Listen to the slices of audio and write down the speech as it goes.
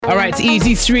All right, it's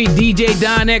Easy Street, DJ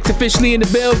Don X officially in the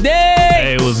building.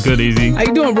 Hey, what's good, Easy? How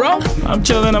you doing, bro? I'm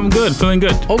chilling, I'm good, feeling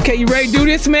good. Okay, you ready to do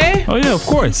this, man? Oh yeah, of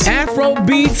course. Afro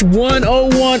Beats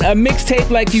 101, a mixtape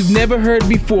like you've never heard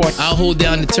before. I'll hold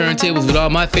down the turntables with all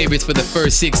my favorites for the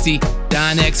first 60.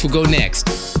 Don X will go next.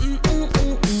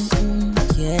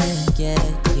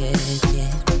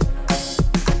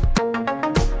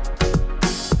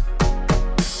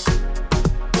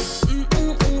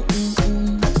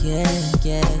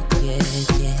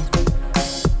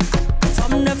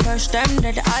 Time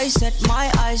that I set my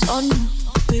eyes on you,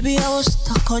 baby, I was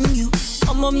stuck on you.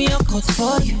 I'm on me a cut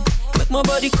for you, make my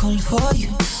body call for you,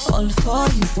 all for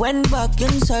you. Went back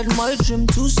inside my dream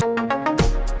to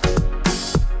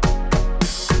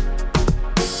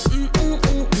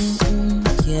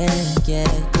yeah.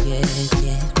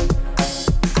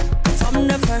 From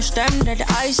the first time that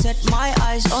I set my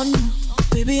eyes on you,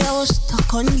 baby, I was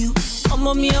stuck on you. I'm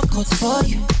on me a cut for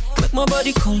you, make my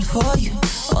body call for you,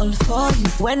 all for you.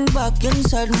 Went back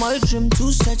inside my dream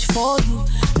to search for you,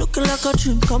 looking like a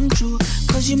dream come true,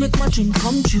 cause you make my dream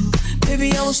come true.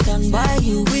 Baby, I will stand by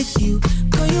you, with you,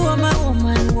 cause you are my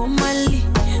woman, womanly.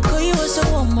 Cause you are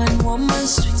a woman, woman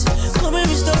sweet. Come and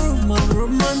Mr. Roman,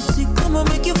 romantic. Come and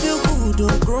make you feel good,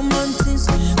 oh, romantic.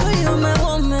 Cause you are my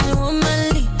woman,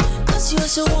 womanly. Cause you are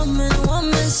a woman,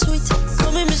 woman sweet.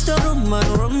 Come and Mr. Roman,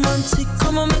 romantic.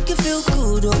 Come and make you feel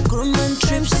good, oh, romantic.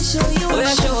 Trips to show you. Oh,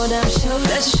 yeah, show them,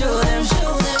 let's show them,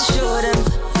 show them.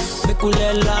 Make we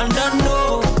let London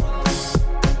know.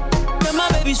 Yeah, my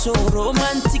baby so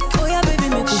romantic. Oh yeah, baby,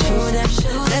 make we show them,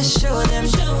 let's show them,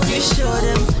 you show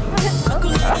them. Make we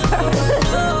let them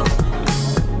know.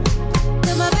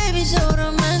 Yeah, my baby so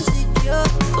romantic, yo.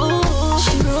 Ooh,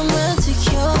 she romantic,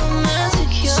 yo,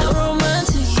 romantic, yo. So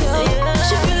romantic, yo. Yeah.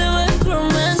 She feeling like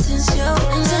romantic, yo.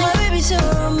 So my baby so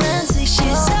romantic,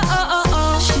 she's so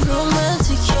she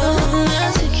romantic, yo,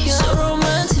 romantic, yo. So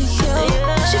romantic, yo.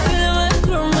 Yeah. She feeling like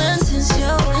romantic,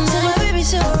 yo. So my baby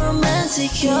so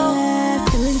romantic, yo. Yeah,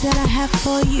 feelings that I have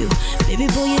for you, baby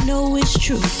boy, you know it's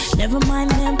true. Never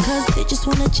mind them, cause they just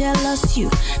wanna jealous you.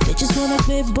 They just wanna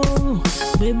be boring.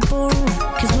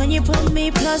 Cause when you put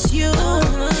me plus you,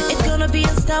 it's gonna be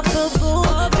unstoppable.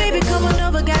 Baby, come on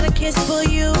over, got a kiss for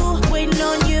you. Waiting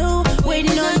on you,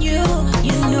 waiting on you.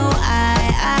 You know I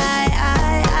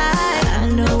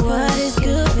know what is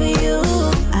good for you.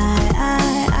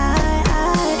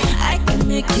 I can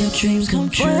make your dreams come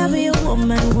true. Boy, I'll be a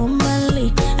woman,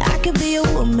 womanly. I could be a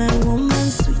woman, woman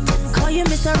sweet. Call you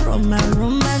Mr.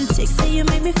 Romantic. Say you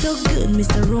make me feel good,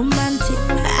 Mr. Romantic.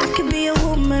 I could be a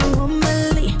woman,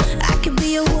 womanly. I could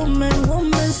be a woman,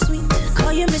 woman sweet.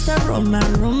 Call you Mr.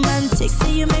 Romantic.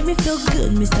 Say you make me feel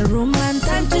good, Mr. Romantic.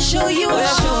 Time to show you. Oh,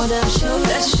 yeah, show them,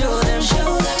 let's show them,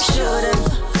 show them.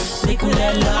 Make me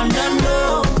let London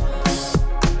know.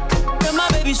 Yeah, my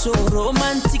baby so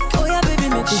romantic. Oh yeah, baby,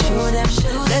 make me show them,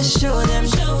 let's show them,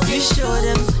 you show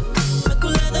them. Make me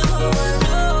let the whole world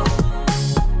know.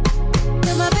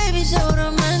 Yeah, my baby so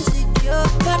romantic, yo.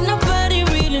 But nobody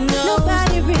really knows.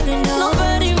 Nobody really knows.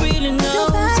 Nobody really knows.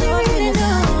 Nobody really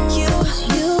knows. You.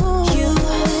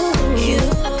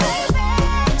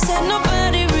 Said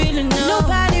nobody really knows.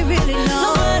 Nobody really knows.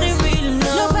 Nobody really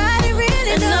knows. Nobody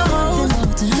really knows.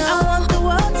 I want the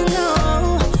world to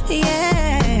know.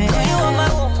 Yeah. Cause you are my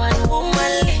woman,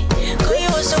 womanly. Cause you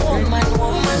are a woman,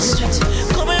 woman sweet.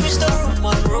 Come here, Mr.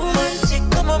 Roman, romantic.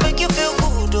 Come and make you feel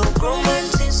good, oh,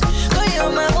 romantic. Cause you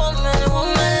are my woman,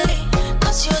 womanly.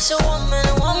 Cause you are a woman,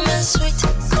 woman sweet.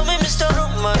 Come here, Mr.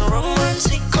 Roman,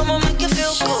 romantic. Come and make you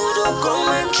feel good, oh,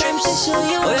 romantic. Dreams to show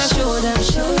you. Oh yeah, show them,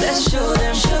 let's show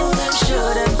them, show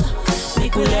them.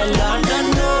 Make we let London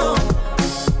know.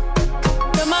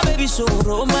 Yeah, my baby so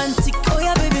romantic. Oh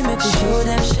yeah, baby, make we show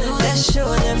them, let's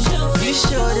show them, you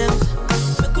show them.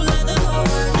 Make we let the whole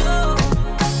world know.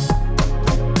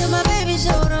 Yeah, my baby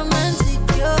so romantic,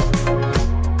 yo.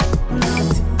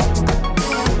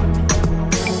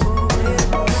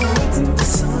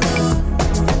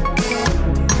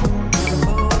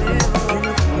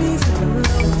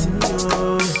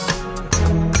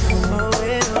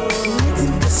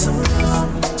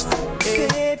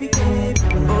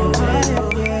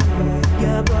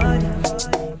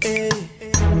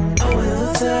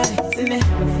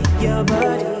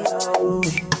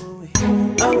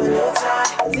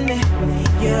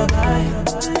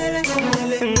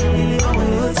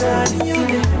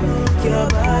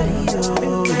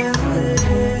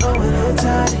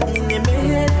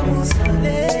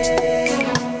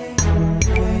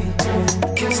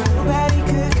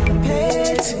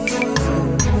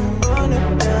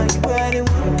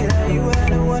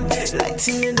 Lights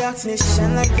in the darkness,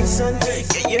 shine like the sun.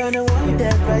 Yeah, you're the one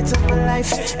that brights up my life.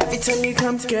 life. Every time you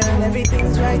come, girl,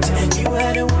 everything's right. You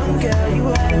are the one, girl, you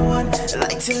are the one.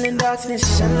 Light in the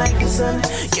darkness, shine like the sun.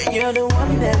 Yeah, you're the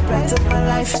one that brightened my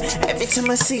life. Every time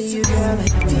I see you, girl, I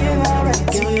feel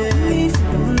alright. Girl, you leave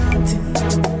from nothing.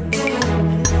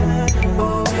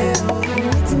 Oh, yeah, oh,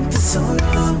 waiting for so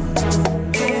long.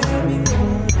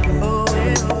 Oh,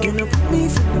 yeah, oh, you know, put me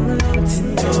from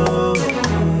nothing. Oh, yeah,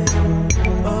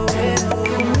 oh,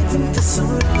 waiting for so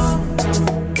long.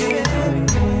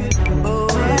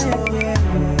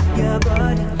 Your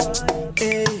body,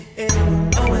 I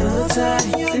want to touch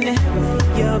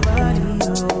your body,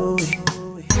 oh.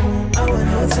 I want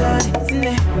to touch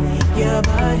your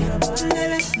body,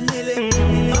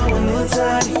 I want to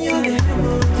touch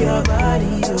your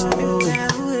body, oh.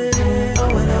 I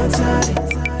want to touch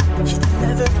you're the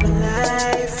love of my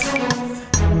life,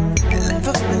 the love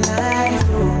of my life.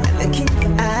 I look in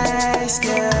your eyes,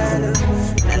 girl.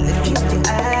 I look in your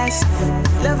eyes,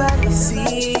 love how you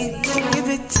see. Give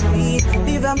it to me,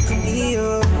 leave them to me,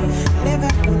 oh. Never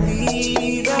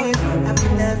believe, oh. I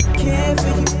will never care for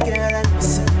you, girl. I know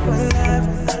say you will love,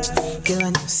 girl. I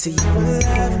know say you will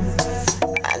love.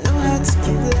 I know how to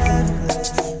give love.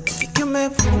 If you come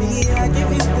up with me, I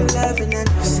give you the love, and I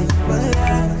know say you will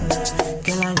love,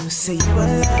 girl. I know say you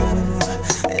will love,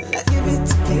 and I give it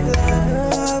to give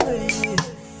love, yeah.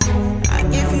 I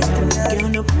give you the love, girl.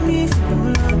 No put me for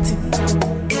nothing.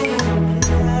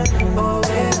 Oh,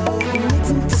 yeah, oh,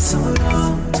 waiting for so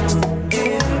long.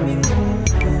 Yeah,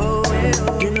 oh, yeah,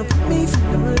 oh, you know, put me for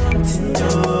no long time.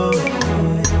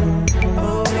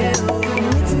 Oh, yeah, oh,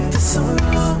 waiting for so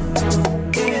long.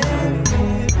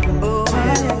 Yeah, oh,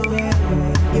 yeah,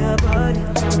 your body.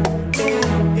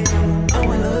 I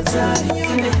want to touch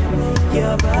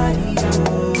your body, oh.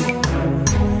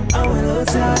 I want to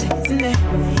touch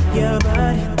your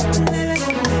body.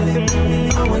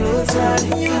 I want to touch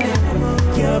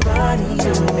your body, oh.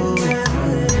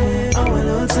 I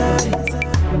wanna touch it.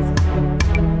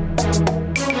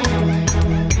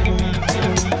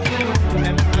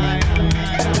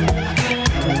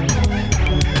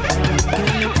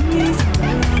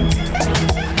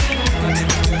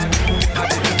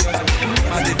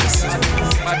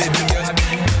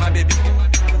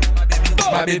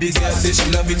 My baby girl say she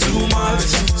love me too much.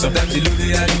 Sometimes she look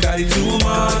me and carry too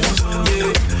much.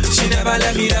 Yeah, she never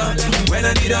let me down. When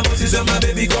I need her most is when my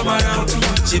baby come around.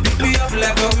 She pick me up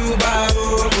like a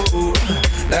wheelbarrow,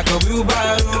 like a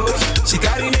wheelbarrow. She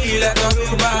carry me like a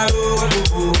wheelbarrow,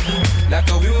 like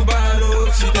a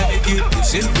wheelbarrow. She tell me keep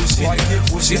pushing, pushing,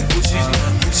 pushing, pushing,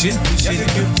 pushing, pushing,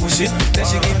 pushing. Then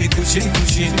she give me pushing,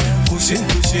 pushing, pushing,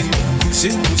 pushing,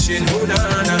 pushing, pushing. Oh na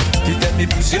na. She tell me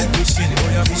pushing, pushing, oh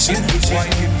yeah, pushing, pushing,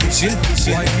 pushing,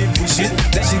 pushing, pushing.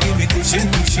 Then she give me pushing,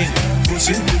 pushing,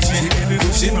 pushing, pushing,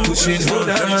 pushing, pushing. Oh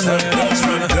na na.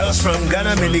 Girls from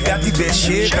Ghana, man, they got the best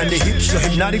shape and the hips so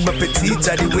hypnotic but petite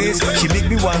at the waist. She make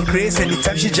me one craze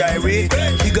anytime she gyrate.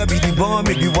 Figure be the bomb,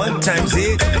 maybe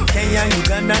 1x8. Kenya,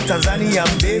 Uganda, Tanzania,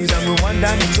 babes. I'm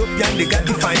Rwanda, Ethiopian, they got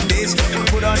the fine face.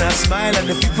 Put on a smile and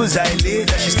the people's dilate.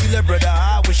 She still a brother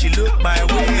high when she look my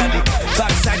way. And the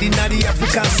backside in the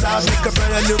African South make a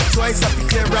brother look twice. I be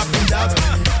clear rapping doubts.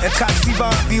 A catch fever,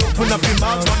 be open up your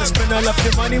mouth. Wanna spend all of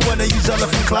your money, wanna use all of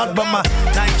your clout. But my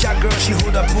Niger girl, she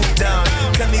hold her book down.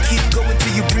 Let me keep going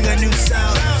till you bring a new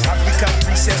sound. African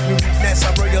princess, me weakness,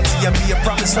 I'm royalty. And me a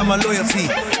promise, I'm a loyalty.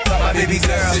 My baby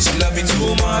girl say she love me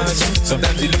too much.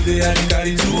 Sometimes she look me and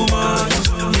carry too much.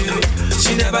 Yeah,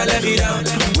 she never let me down.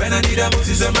 When I need her most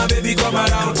is when my baby come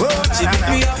around. She pick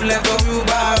me up like a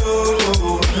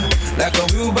wheelbarrow, like a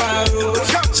wheelbarrow.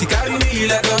 She carry me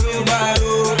like a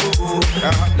wheelbarrow,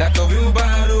 like a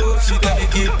wheelbarrow. She tell me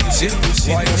keep pushing,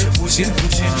 pushing, pushing,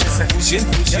 pushing, pushing,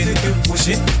 pushing,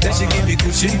 pushing. Then she give me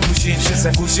pushing, pushing,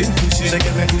 pushing, pushing,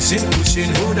 pushing, pushing.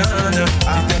 Oh na na.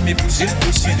 She tell me pushing,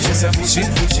 pushing, pushing, pushing,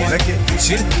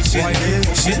 pushing,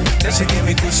 pushing. Then she give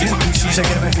me pushing, pushing,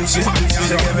 pushing,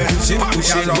 pushing,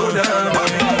 pushing. Oh na na.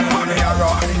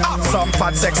 Some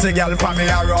fat sexy girl pa me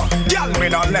arrow. Girl me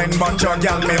no lend but your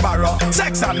girl me borrow.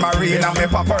 Sex and marine and me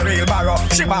pop a real barrow.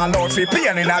 She ball out fi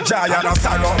pain in a joy and a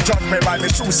sorrow. Judge me by me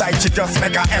true side, she just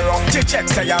make a error. She check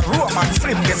say your romance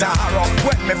flip is a harrow.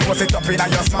 When me force it up in a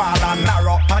your small and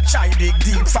narrow. I try dig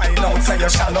deep, find out say you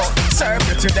shallow. Serve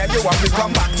you today, you have to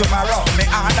come back tomorrow. Me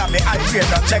under me high grade,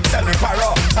 no check tell me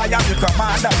paro. I am the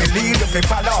commander, me lead you fi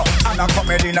follow. And I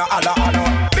come in a alla ano.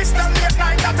 This the late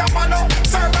night that I follow.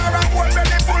 Serve her a whole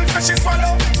belly full fish she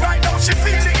swallow. Right now she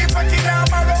feel it if I kill her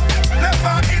marrow. Left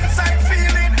her inside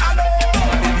feeling hollow.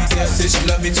 My baby girl say she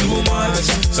love me too much.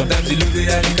 Sometimes she look me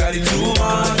and carry too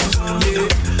much. Yeah,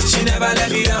 She never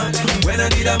let me down. When I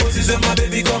need her most is when my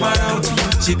baby come around.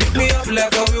 She pick me up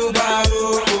like a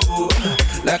wheelbarrow,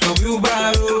 like a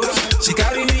wheelbarrow. She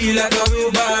carry me like a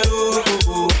wheelbarrow,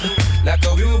 like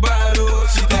a wheelbarrow.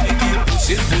 She tell me keep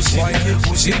pushing, pushing,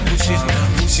 pushing,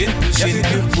 pushing, pushing,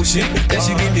 pushing, pushing. Then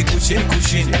she give me cushion,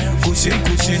 cushion, cushion,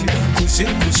 cushion, cushion,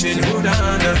 cushion. Hold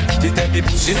on, she tell me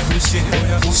pushing, pushing,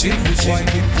 pushing, pushing,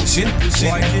 pushing,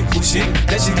 pushing, pushing.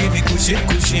 Then she give me cushion,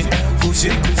 cushion,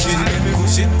 cushion, cushion,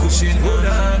 cushion, cushion. Hold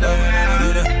on,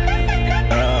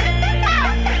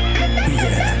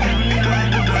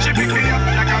 She pick me up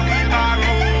like a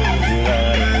wheelbarrow,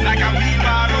 like a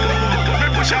wheelbarrow. Me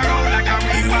push her out like a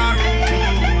wheelbarrow,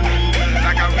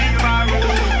 like a wheelbarrow.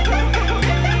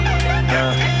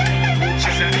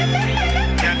 She said,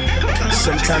 yeah.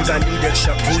 Sometimes I need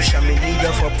extra push, I'm in need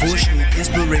of a push. Need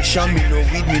inspiration, me no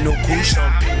weed, me no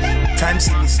cushion. Time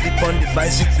see me sleep on the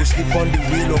bicycle, sleep on the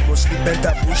wheel, almost sleep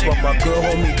enter push. But my girl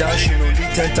hold me down, she no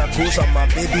need tentacles. And my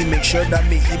baby make sure that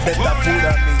me eat better food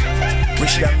than me.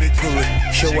 Wish that me could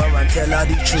show her and tell her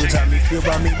the truth. And me feel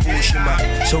by me push, shima.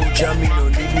 Soldier, me no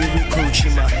need me recruit,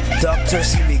 shima. Doctor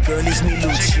see me, girl is me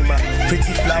loot, shima.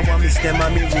 Pretty flower, me stem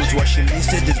and me roots. What she needs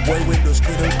to this boy windows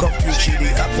couldn't compute. She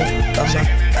the apple, I'm a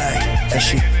eye. And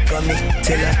she got me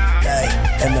till I die.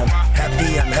 And I'm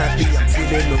happy, I'm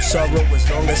feeling no sorrow. As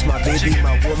long as my baby,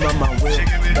 my woman, my will.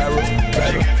 Barrel,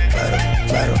 battle, battle,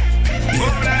 battle.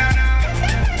 Yeah.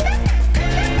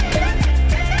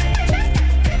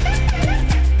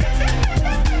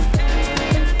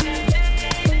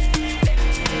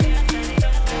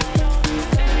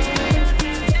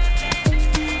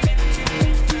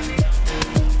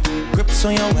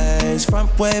 On your ways,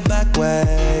 front way, back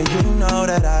way. You know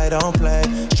that I don't play.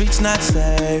 Streets not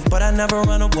safe, but I never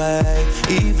run away,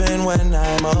 even when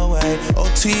I'm away.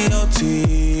 OT,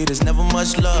 OT, there's never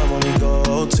much love when we go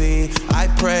OT. I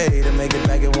pray to make it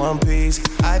back in one piece.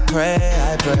 I pray,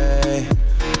 I pray.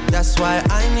 That's why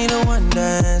I need a one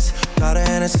dance. Got a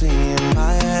Hennessy in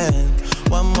my hand.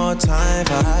 One more time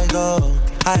before I go.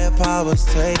 Higher powers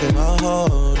taking a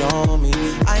hold on me.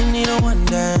 I need a one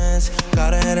dance.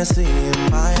 Got a Hennessy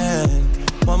in my hand.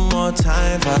 One more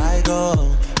time before I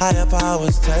go. Higher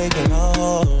powers taking a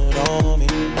hold on me.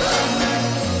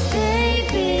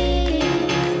 Baby,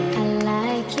 I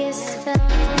like your style.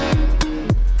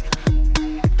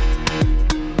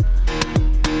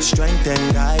 Strength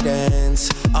and guidance,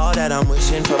 all that I'm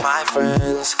wishing for my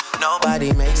friends.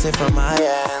 Nobody makes it from my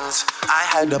ends. I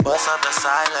had to bust up the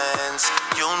silence.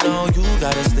 You know you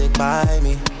gotta stick by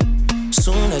me.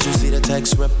 Soon as you see the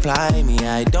text, reply me.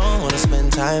 I don't wanna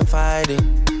spend time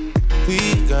fighting. We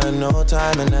got no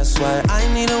time and that's why I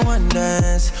need a one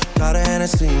dance. Got a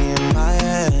Hennessy in my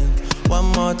hand. One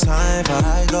more time before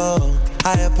I go.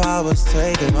 Higher powers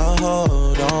taking a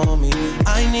hold on me.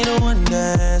 I need a one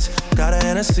dance. Got a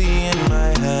Hennessy in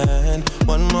my hand.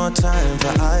 One more time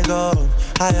before I go.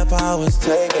 Higher powers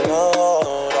taking a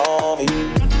hold on me.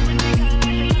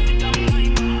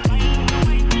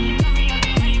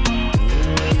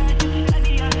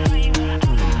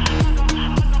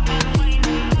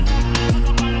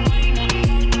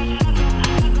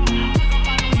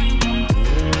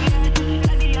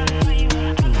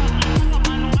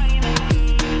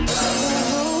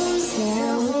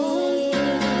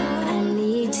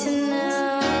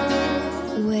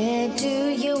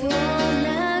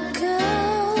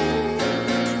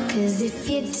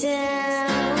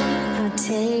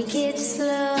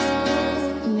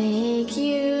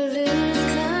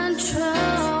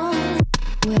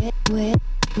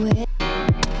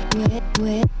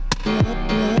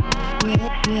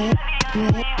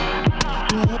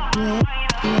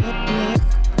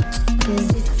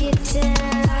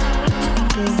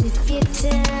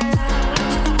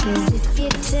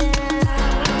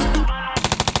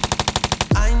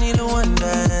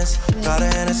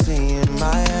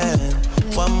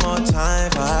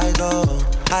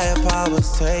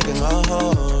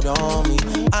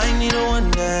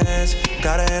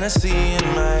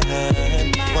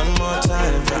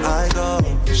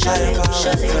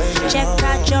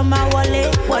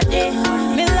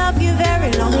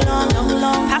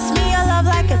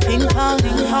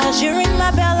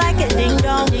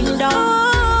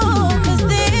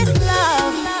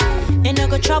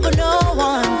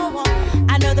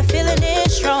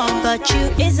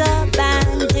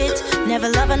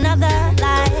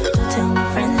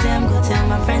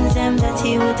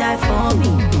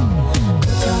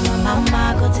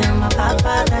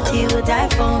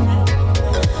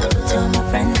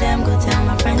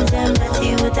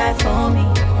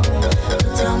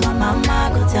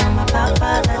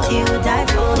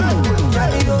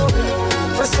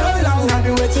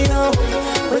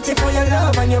 Waiting for your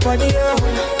love and your body, oh.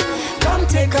 Come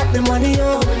take up the money,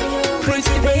 oh.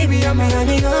 Pretty baby, I'm a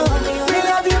honey, oh. We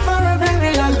love you for a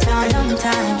very long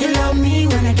time. You love me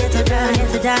when I get a dime.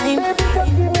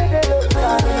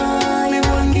 Me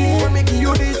one give, when me give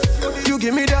you this, you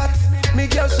give me that. Me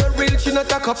girl so real, she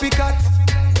not a copycat.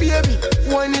 Baby,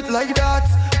 whine it like that.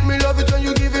 Me love it when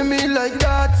you giving me like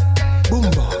that.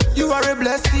 Boomba, you are a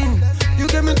blessing. You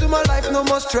came into my life, no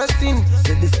more stressing.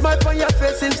 Say the smile on your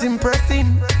face seems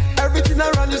impressing. Everything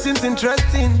around you seems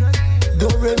interesting.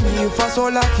 Don't rate me if I so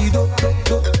lucky, do.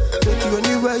 Take you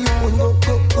anywhere you want,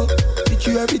 go. Teach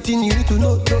you everything you need to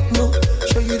know.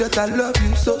 Show you that I love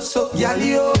you so.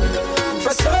 Yali, oh.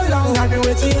 For so long I've been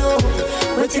waiting, oh.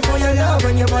 Waiting for your love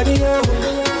and your body, oh.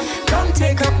 Come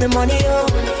take up the money, oh.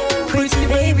 Pretty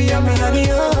baby, I'm a honey,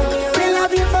 oh. We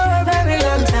love you for a very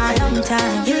long time.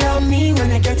 You love me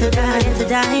when I get a dime.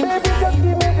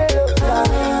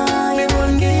 Me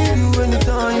won't give you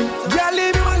anytime. Girl,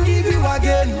 me won't give you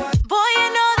again. Boy, you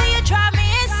know that you drive me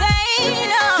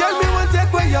insane. Tell me one take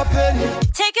away your pain.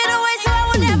 Take it away so I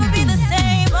will never be the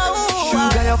same.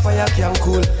 Sugar, your fire can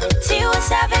cool. Tea with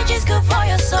savage is good for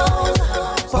your soul.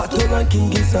 Patron and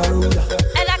king is a ruler.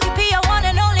 And I could be your one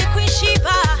and only Queen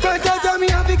Sheba. But tell me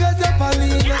how because you're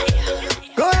Paulina.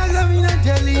 Go ask me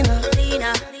Angelina.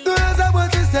 Go ask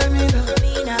about the seminar.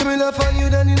 Give me love for you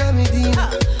than in a Medina.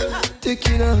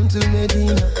 Taking on to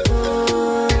Medina.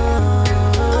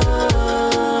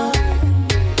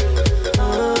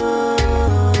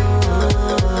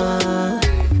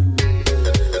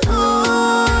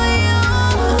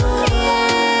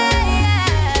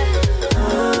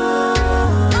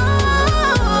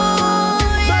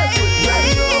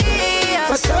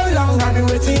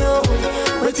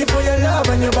 Waiting for your love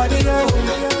and your body, oh.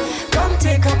 Come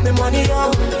take up the money,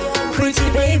 oh. Pretty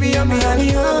baby, I'm a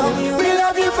honey, oh. We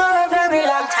love you for a very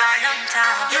long time.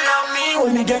 You love me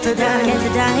when you get a dime. We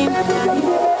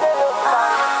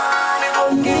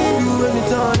won't give you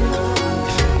anytime.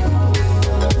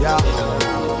 Yeah,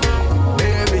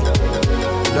 baby,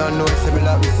 don't know if I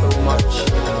love you so much.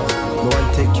 I want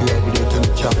to take you every day to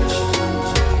the church.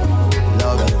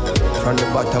 Love you from the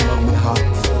bottom of my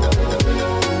heart.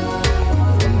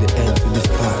 End to the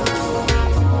start.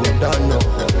 You don't know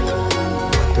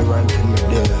what the ranking me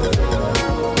there.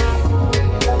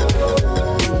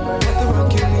 What the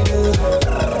ranking me there.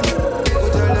 Go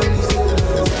tell them this is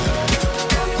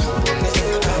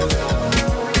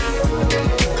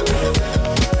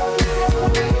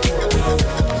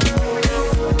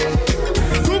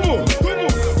Kumu,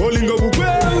 Olingo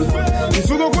Bubel. If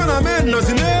you go on a man,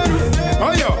 nothing.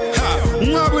 Oh, yo, ha,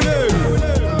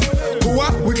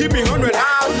 we keep it 100.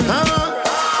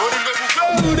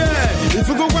 If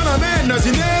you go on a man,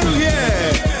 nothing, yeah.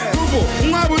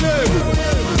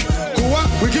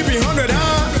 We keep it 100,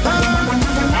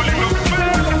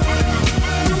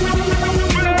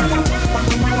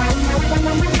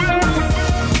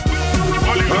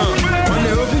 when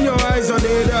they open your eyes on the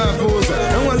other force,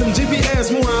 and while them GPS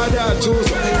more other tools,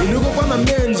 you look up on a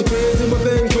man's crazy, but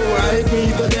then go, I can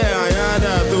either there, I had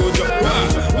that to jump.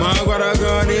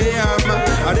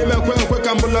 I didn't quick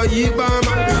and below you,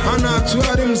 Bama. I'm not sure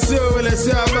I'm still, let's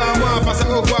say, I'm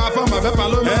Passago, my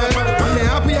Paloma, and the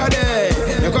happy are there.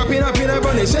 The copy up in a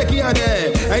bunny, shaky are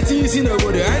there. I think you see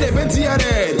nobody, I didn't see a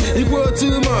dead. Equal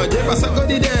too much, the Passago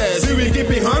did there. See, we keep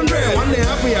it 100. One day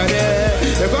happy are there.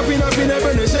 The copy up in a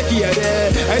bunny, shaky are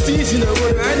there. I think you see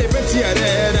nobody, I didn't see a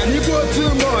dead. And equal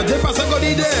too much, the Passago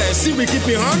did there. See, we keep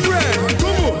it 100.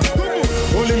 Come on,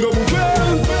 Olingo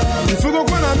Bubel. If you go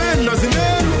on a man, nothing.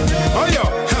 Oh, yo,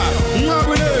 ha,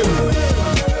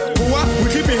 we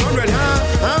keep it 100,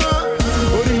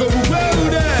 Olingo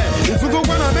Bubel there. If you go on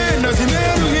a man, nothing.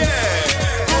 Yeah.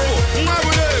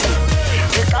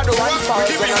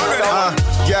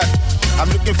 Yeah, I'm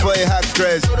looking for a hot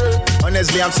dress.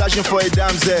 Honestly, I'm searching for a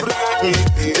damsel.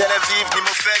 Genevieve,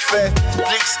 Nimo Fefe.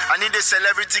 Please, I need a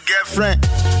celebrity girlfriend.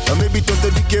 Or maybe Toto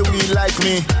DK will like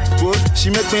me. Whoa, she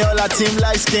make me all her team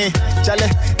light skin. Charlie,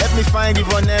 help me find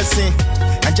Yvonne Nelson.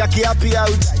 And Jackie happy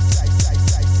out.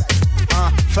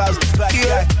 Fast back,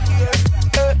 yeah.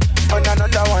 On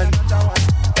another one.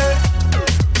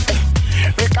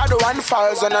 Ricardo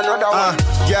 1000 on another one.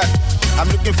 Yeah. I'm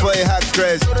looking for a hot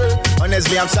dress.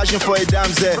 Honestly, I'm searching for a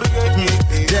damsel.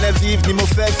 Genevieve, Nimo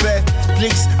Fefe.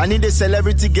 Please, I need a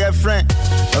celebrity girlfriend.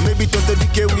 Or maybe Toto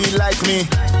DK will like me.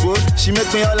 Whoa, she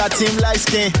make me all her team light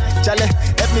skin. Charlie,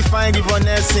 help me find Yvonne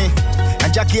Nelson. And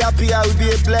And Jackie happy I will be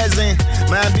a blessing.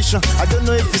 My ambition, I don't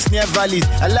know if it's near valid.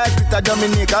 I like Peter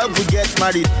Dominic, I hope we get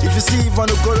married. If you see Yvonne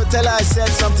Okoro, tell her I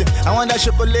said something. I want that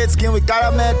chocolate skin with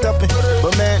caramel topping.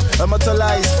 But man,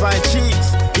 Omotola is fine cheese.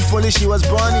 If only she was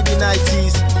born in the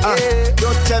 90s.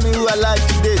 Don't tell me who I like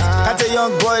today. Can't a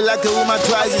young boy like a woman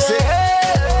twice, you say.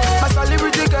 My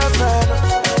celebrity girlfriend.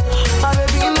 My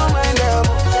baby no mind them.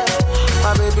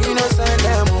 My baby no send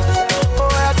them. Oh,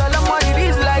 I tell them what it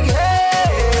is like,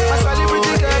 hey. My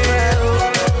celebrity girlfriend.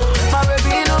 My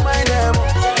baby no mind them.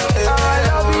 I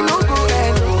love you no good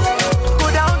end. Go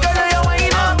down, girl, you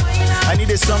wine up. I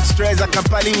need some stress I can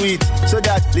party with, so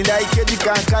that Linda Ikedi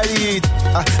can carry it.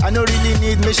 I don't really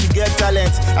need me, she get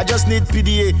talent. I just need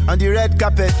PDA on the red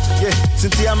carpet. Yeah,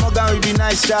 Cynthia Morgan will be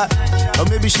nice shot. Or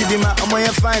maybe she be my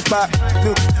fine part.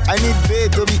 Look, I need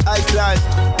babe to be high class.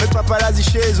 Make paparazzi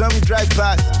shades when we drive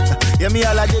past. Yeah, me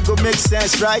all day go make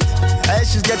sense, right? I heard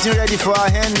she's getting ready for her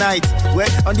hen night. Well,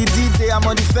 on the D-Day, I'm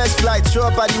on the first flight. Show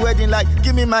up at the wedding like,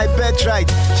 give me my birthright.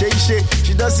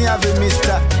 She doesn't have a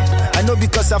mister. I know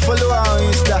because I follow her on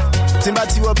Insta.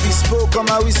 Timbati will be spoke on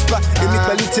my whisper. Emi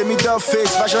Pelu Temi Dove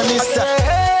face, fashionista.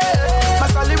 Hey, my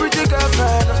celebrity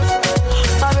girlfriend.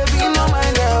 My baby no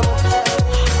mind them.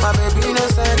 My baby no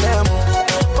send them.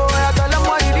 Oh, I tell them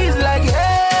what it is like,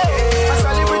 hey. My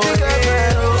celebrity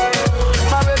girlfriend.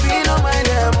 My baby no mind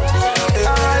them.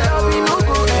 I love you no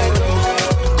good end.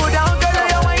 Go down, girl,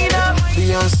 you wine up.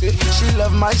 Beyonce, she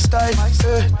love my style.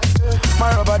 My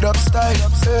rubber dub style.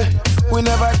 We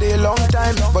never day long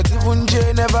time, but even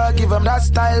Jay never give him that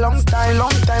style. Long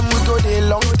time, we go day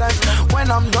long time. When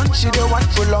I'm done, she the one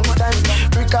for long time.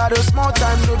 Ricardo, small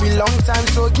time, no be long time.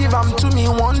 So give them to me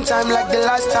one time like the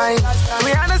last time.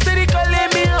 Rihanna steady calling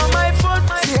me on my phone.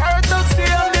 See her talk, see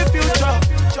I'm the future.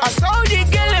 I saw the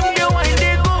girl, them the one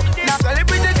they go. Now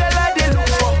celebrate the girl I they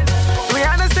look for.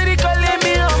 Rihanna steady calling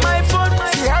me on my phone.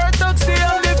 See her talk, see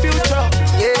I'm the future.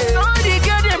 Yeah. I saw the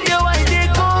girl, them the one they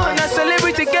go. Now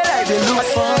celebrate the girl I they look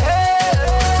for.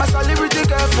 My celebrity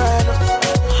girlfriend.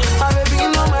 My baby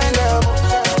no mind them.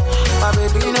 My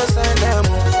baby no send them.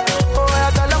 Oh,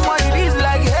 I tell them what it is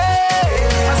like, hey.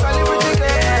 My celebrity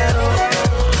girlfriend.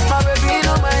 My baby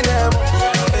no mind them.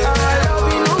 I love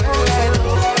you no good end.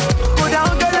 Go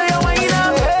down, girl, you wine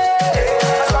up. Hey,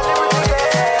 my celebrity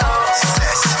girlfriend.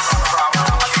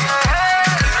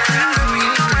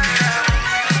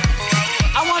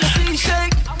 I wanna see you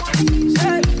shake.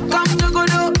 Hey, come to go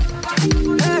do.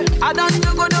 Hey, I done to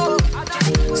go do.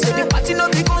 Say the party no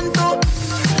be conto.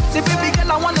 Say baby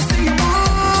girl, I wanna see you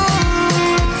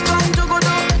move. Come to go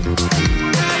do.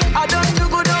 I done to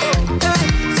go do. Hey,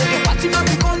 say the party no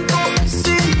be conto.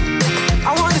 See,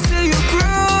 I wanna see you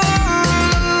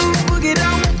groove, boogie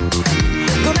down.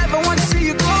 Don't ever wanna see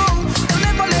you go. Don't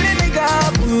ever let a nigga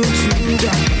put you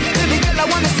down. Baby girl, I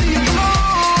wanna see you go.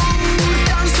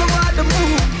 Dance over the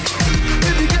move.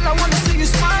 Baby girl, I wanna see you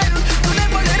smile. Don't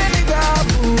ever let a nigga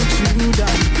put you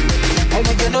down.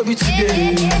 I'ma get up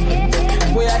today.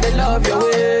 Way I dey love your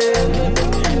way.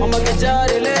 I'ma get your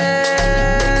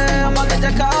delay. I'ma get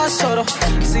your car sort.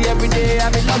 See every day I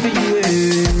be loving you.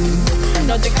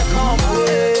 Nothing can come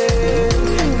away.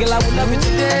 Girl, I will love you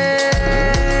today.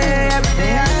 Every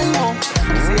day I know.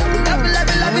 See I will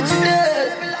love you today.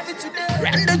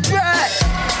 Run the track.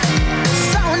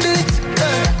 Sound it.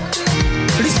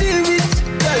 Receive it.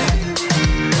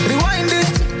 Rewind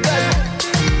it.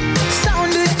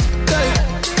 Sound it.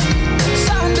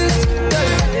 Sound it.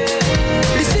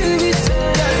 Receive it.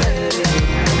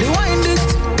 Rewind it.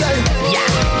 Yeah.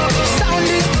 Sound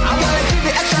it. I wanna give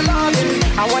you extra loving.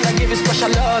 I wanna give you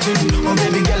special loving. Oh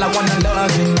baby girl, I wanna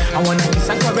love you. I wanna kiss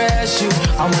and caress you.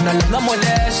 I wanna love and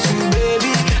molest you,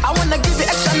 baby. I wanna give you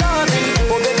extra loving.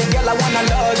 Oh baby girl, I wanna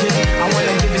love you. I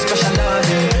wanna give you special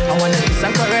loving. I wanna kiss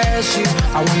and caress you.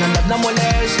 I wanna love and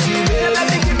molest you, baby. Let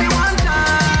me give you one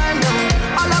time.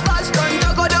 All of us done to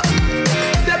go do.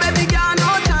 Say baby girl,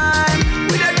 no time.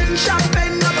 We dey drink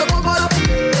champagne, not the cocoa.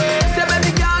 Say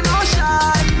baby girl, no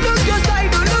shy. Look your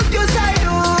side,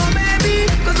 oh baby.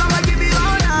 'Cause I'ma give you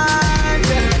all night.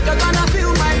 You're gonna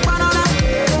feel my banana.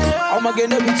 I'ma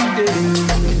get up today.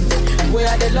 Way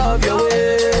I dey love your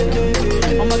way.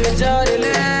 I'ma get your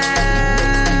delay.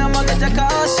 I'ma get your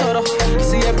car sort of.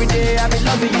 See every day I be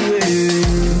loving you.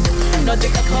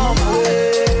 Nothing can come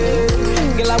away.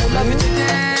 Girl, I will love you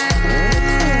today.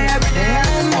 Every day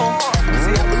I know.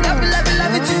 See I will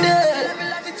love you today.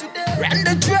 Run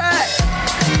the track.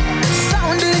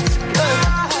 Sound it.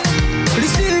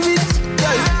 Receive it.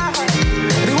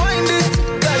 Rewind it.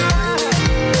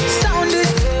 Sound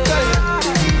it.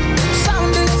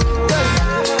 Sound it.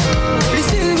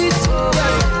 Receive it.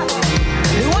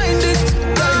 Rewind it.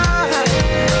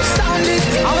 Sound it.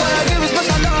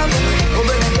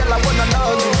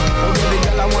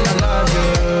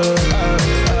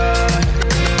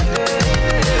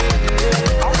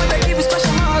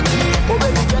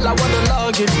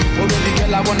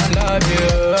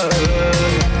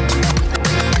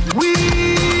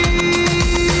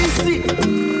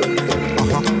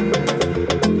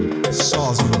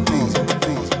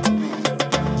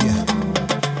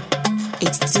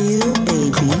 It's still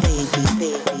baby.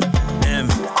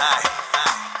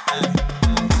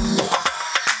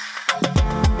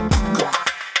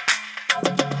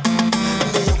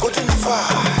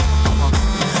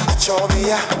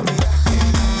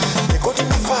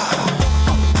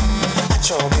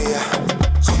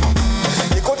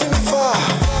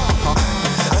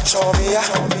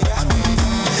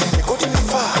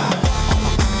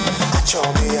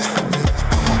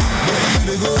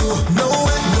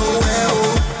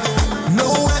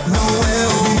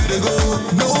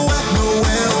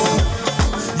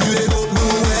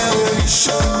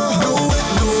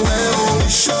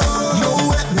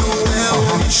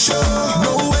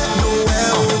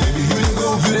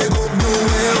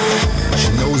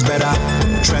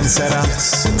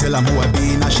 Tell her who I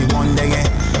be, now she one day.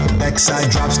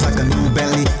 Backside drops like a new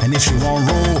Bentley. And if she won't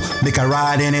roll, make her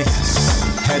ride in it.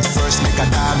 Head first, make her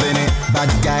dive in it.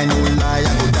 Bad guy, no lie,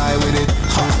 I go die with it.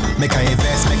 Make her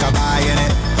invest, make her buy in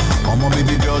it. Oh my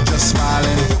baby girl just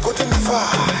smiling. You go to me far,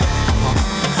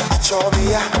 I show me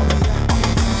ya.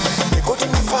 You go to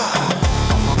me far,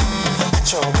 I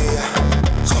show me ya.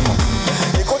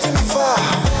 You go to me far,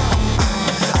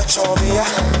 I show me ya.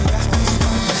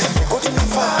 You go to me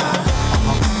far,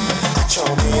 I show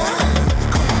me ya.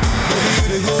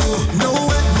 You go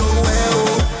nowhere, nowhere,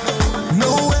 oh.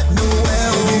 Nowhere,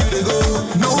 nowhere, oh. You go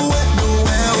nowhere,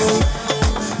 nowhere, oh.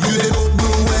 You go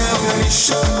nowhere, oh.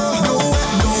 Sure, nowhere,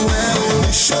 nowhere, oh.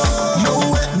 Sure,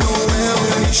 nowhere, nowhere,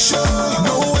 oh. Sure,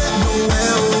 nowhere,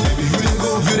 nowhere, oh. Baby, you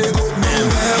go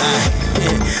nowhere,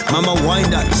 oh. Mama, wind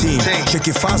that team. Check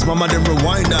it fast, mama, then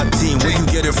rewind that team. Where you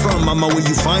get it from, mama, where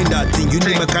you find that thing? You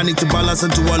need mechanic to balance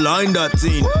and to align that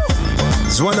thing.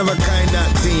 It's one of a kind, that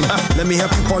team. Let me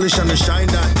help you polish and shine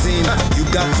that team. You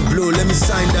got to blow, let me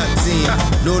sign that team.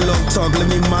 No long talk, let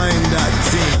me mime that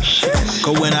team.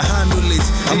 Cause when I handle it,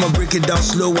 I'ma break it down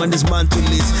slow and dismantle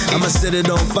it. I'ma set it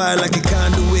on fire like a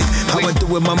conduit. How I do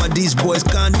it, mama, these boys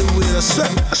can't do it. I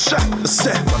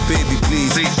swear, my baby,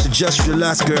 please. So just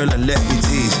relax, girl, and let me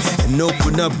tease. And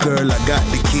open up, girl, I got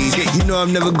the keys. You know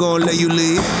I'm never gonna let you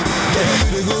leave.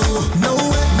 You go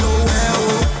nowhere, nowhere,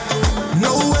 oh.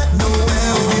 Nowhere,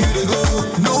 nowhere, oh. You go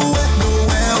nowhere,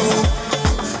 nowhere, oh.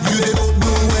 You go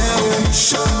nowhere, oh.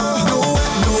 Sure,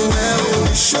 nowhere, nowhere, oh.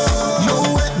 Sure,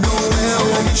 nowhere, nowhere,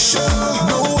 oh. Sure,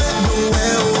 nowhere,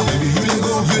 nowhere, oh. Baby, you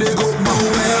go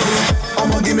nowhere, oh.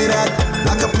 I'ma give me that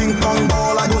like a ping pong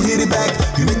ball. I go hit it back.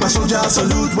 You make my soldier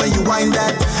salute when you wind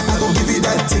that. I go give you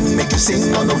that thing, make you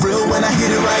sing on the real when I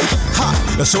hit it right. Ha!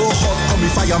 You're so hot, call me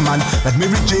fireman. Like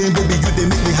Mary Jane, baby, you they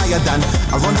make me higher than.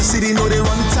 I run the city, know they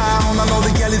run town. And all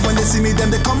the girls when they see me, then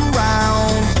they come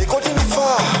round. They go to me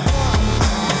far,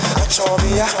 I show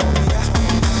me ya.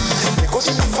 They go to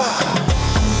me far,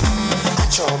 I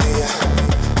show me ya.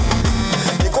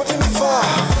 They go to me far,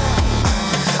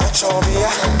 I show me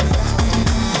ya.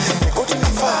 They go to me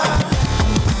far,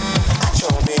 I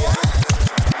show me ya.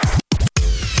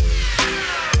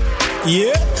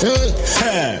 Yeah,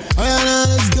 hey,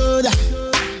 let's go.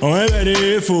 I'm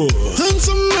ready for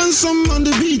Handsome on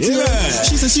the beat, yeah.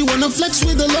 She says she wanna flex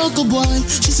with the local boy.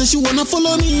 She says she wanna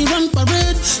follow me, run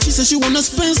parade. She says she wanna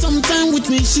spend some time with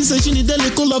me. She says she need a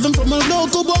little loving from a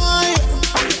local boy.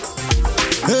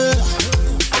 Yeah,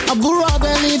 Abura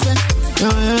believe it.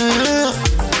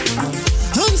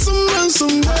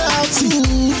 Handsome boy out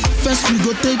too. First we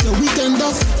go take a weekend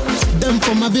off. Then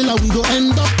from my villa we go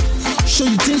end up. Show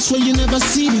you things where you never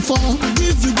see before.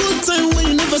 Give you good time where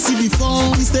you never see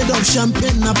before. Instead of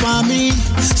champagne, na palmy.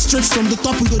 Straight from the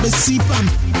top we go the sip am.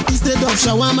 Instead of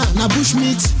shawarma, na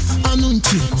bushmeat.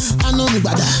 Anunchi,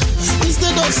 anonubada.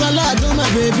 Instead of salad, oh my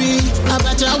baby.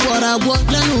 Abacha wara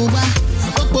lenuba.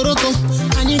 Oporoko,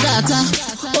 anigata.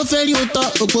 Oferi uto,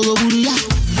 okoro buria.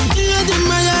 Yeah, the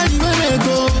maya, where we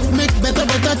go. Make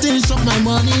better things from my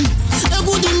money.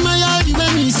 Good in my yard,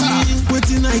 let me see.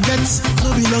 Waiting I get,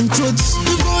 no be long throats.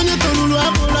 You go on your tongue,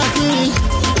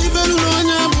 even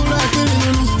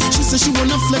she says she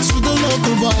wanna flex with the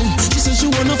local boy. She says she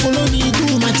wanna follow me,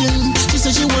 do my thing. She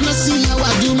says she wanna see how I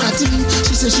do my thing.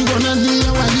 She says she wanna live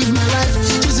how I live my life.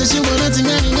 She says she wanna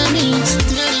tinga me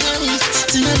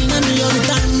all the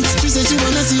time. She says she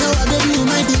wanna see how I do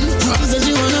my thing. She says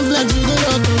she wanna flex with the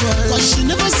local boy. But she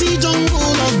never see jungle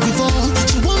love before.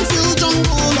 She won't feel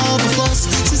jungle love of us.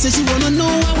 She says she wanna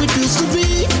know how it feels to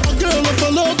be a girl of a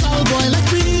local boy like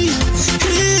me.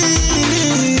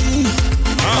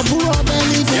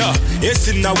 It's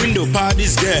in the window, part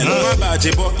this girl. My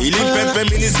badge, but he live pempe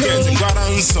mini skirt. Got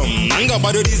ransom. Nanga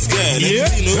bado this girl. You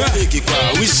know, take it,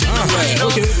 wish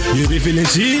okay. You be feeling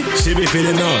she be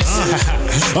feeling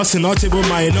us. Us not table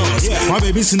minus. My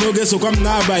baby's no get so come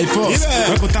now by force.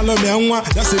 Repotalo me anwa,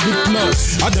 that's a big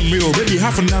plus. Adam real, baby,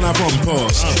 half an hour from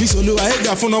Porsche. This only I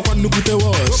got for no one to put the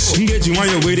wash. Engage you on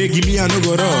your way, they give me a no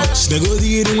go rush. They go the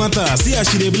eating water, see how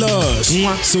she they blush.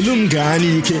 Solum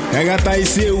Gani, I got I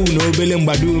say, no belem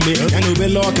badume, and no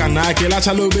bello can I kill a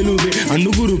chalo belube, and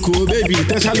no guru ko baby,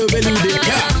 tachalo belube.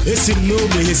 It's in no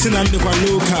me, he's in under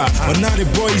loca. But now the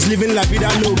boys living la vida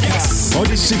loca. All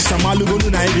these chicks are malugo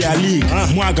no idea league.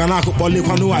 Moi gana ko pole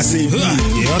kwano I say.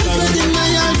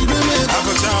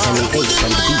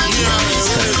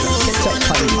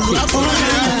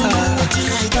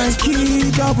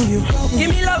 Give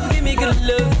me love, give me good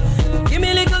love. Give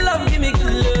me little love, give me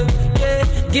good love.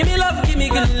 Yeah, give me love, give me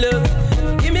good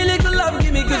love. Give me little love,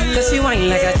 give me good love. Cause she whine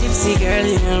like a gypsy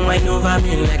girl, whine over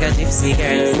me like a gypsy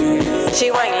girl.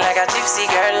 She whine like a gypsy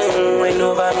girl, whine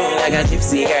over me like a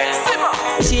gypsy girl.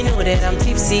 She know that I'm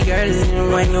tipsy girl,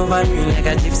 whine over me like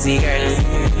a gypsy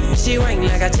girl. She whine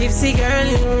like a gypsy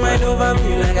girl, whine over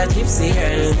me like a gypsy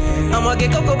girl. I'ma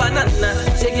get cocoa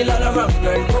banana, shake it all around,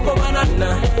 girl, cocoa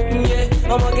banana.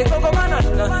 Yeah, I'ma get cocoa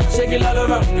banana, shake it all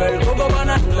around, girl, cocoa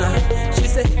banana. She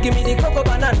said, give me the cocoa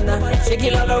banana, shake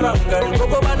it all around, girl,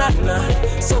 cocoa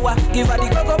banana. So I give her the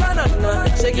cocoa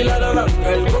banana, shake it all around,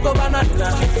 girl, cocoa banana.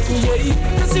 Yeah,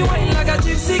 cause she whine like a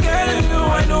gypsy girl,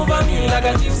 whine over me like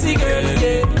a gypsy girl.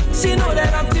 Yeah, she know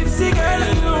that I'm tipsy girl,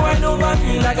 whine over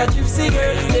me like a gypsy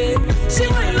girl. Yeah, she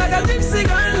whine like a gypsy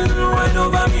girl, whine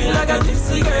over me like a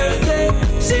gypsy girl. Yeah,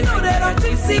 she know that I'm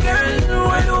tipsy girl,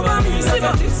 whine over me like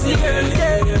a gypsy girl.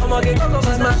 Yeah, I'ma get cocoa.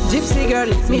 She's my gypsy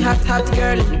girl, me hot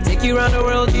girl. Take you around the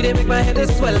world, you they make my head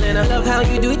swell, and I love how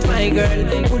you do it, my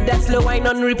girl. Put that slow wine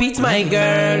on repeat, my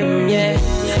girl. Yeah,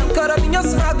 I'm caught up in your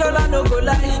smile, girl. I no go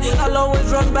lie. I'll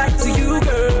always run back to you,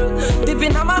 girl. Deep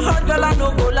in my heart, girl. I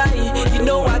no go lie. You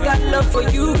know I got love for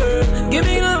you, girl. Give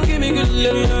me love, give me good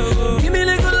love. Give me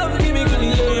little love, give me good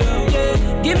love.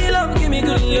 Yeah, give me love, give me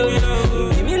good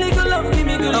love. Give me little love, give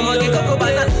me good love. I'ma get cocoa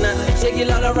banana, shake it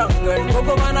all around, girl.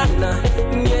 Cocoa banana.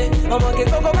 Yeah, I'ma get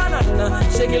cocoa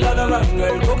banana, shake it all around,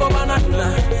 girl. Cocoa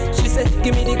banana. She said,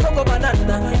 give me the cocoa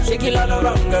banana, shake it all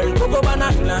around, girl. Cocoa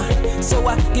banana. So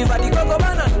I give her the cocoa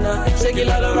banana, shake it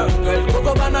all around, girl.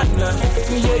 Cocoa banana.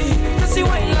 Yeah, cause she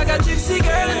whine like a gypsy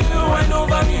girl, whine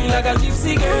over me like a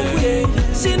gypsy girl. Yeah,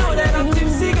 she know that I'm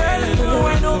tipsy girl,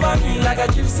 whine over me like a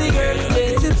gypsy girl.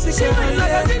 Yeah, she whine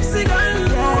like a gypsy girl,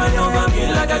 whine over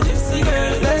me like a gypsy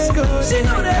girl. Let's go. She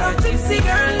know that I'm tipsy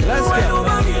girl, whine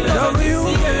over me like a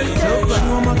gypsy girl. She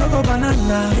want my cocoa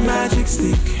banana, magic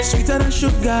stick, sweeter than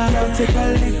sugar. I'll take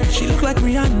a lick. She look like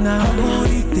Rihanna, her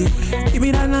body thick. Give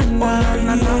me that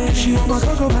nana. She want my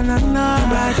cocoa banana,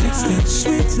 magic stick,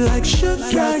 sweet like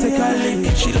sugar. I'll take a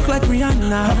lick. She look like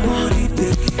Rihanna, her body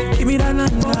thick. Give me that nana.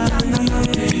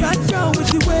 That girl with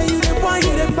the way you dey wine,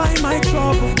 you dey find my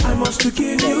trouble. I must to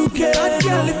give you care. That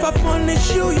girl, if I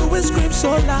punish you, you will scream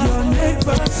so loud. Your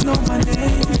neighbors know my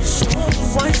name. So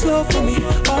wine slow for me,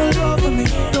 all over me.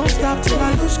 Don't stop till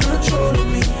I lose control of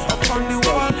me. Up on the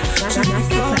wall, to be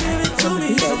flowing into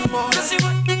me some more.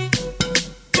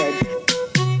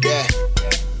 Yeah,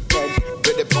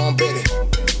 with the bomb, baby.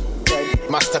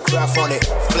 Mastercraft on it,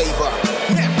 flavor.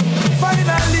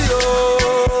 Finally,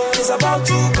 oh, it's about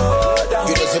to go down.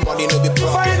 You know the money no be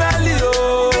problem. Finally,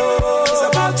 oh, it's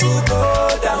about to go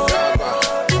down.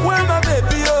 Where my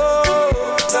baby,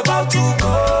 oh, it's about to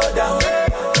go down.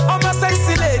 All my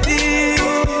sexy ladies,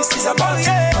 it's about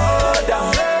to go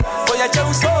down. For your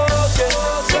juice, okay.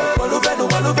 Walubenu,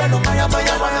 maya, maya,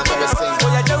 maya. For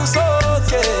your juice,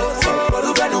 okay.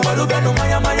 Walubenu,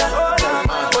 maya, maya.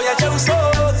 For your juice,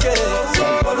 okay.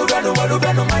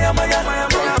 Walubenu, maya, maya.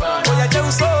 For your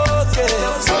juice, okay.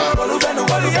 Walubenu,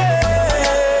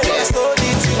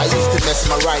 I used to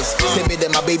mesmerize. Say me that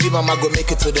my baby mama go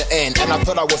make it to the end. And I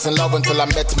thought I was in love until I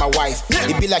met my wife.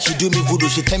 It be like she do me voodoo,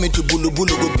 she tell me to bulu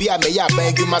bulu. Go be a me ya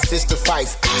beg you my sister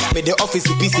 5. Made the office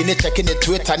piece in it, checking the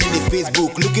Twitter and in the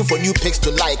Facebook, looking for new pics to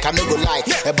like. I no go lie.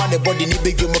 About the body ni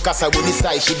big you mukasa when he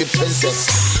say she be princess.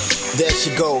 There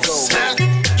she goes.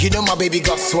 You know my baby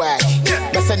got swag.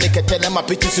 Best I nigga tell them my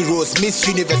pictures to rose. Miss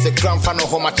Universe a grand fan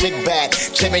of home my check bag.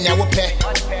 Check me now pay.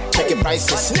 Check your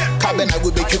prices. Cabin I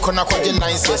will make you connect with your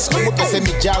licenses. No more person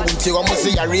me jaw until almost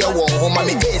say a real one home my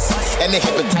ace and the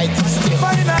hepatitis.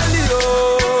 Finally,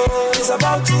 oh, it's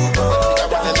about to go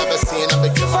down.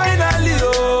 Finally,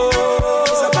 oh,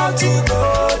 it's about to go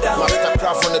down.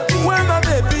 Mastercraft on the beat. Where my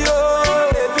baby,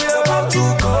 oh, it's about to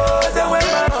go down.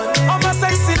 All my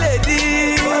sexy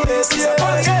ladies, it's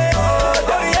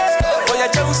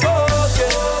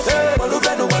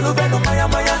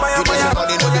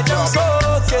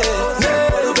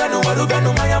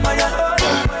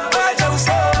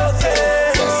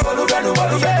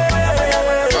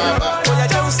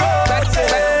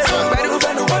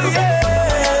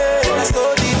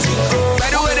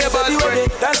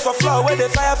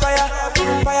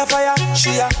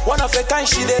One of a kind,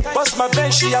 she dey bust my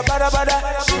brain, she a bada bada,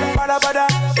 bada bada.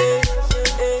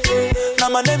 Now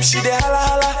my name, she dey hala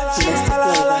hala,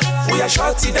 hala. We are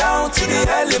shut it down to the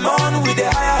early morning with the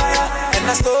higher. And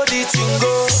I saw the thing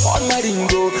go on my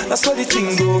ringo. That's what the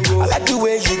thing go. I like the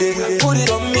way you did put it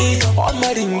on me on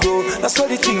my ringo. That's what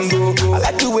the thing go. I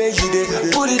like the way you did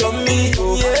put it on me.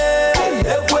 Yeah,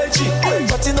 F-wedgie,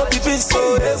 but you know be big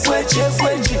so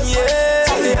F-wedgie, yeah.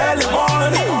 Till the early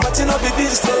morning, but you know be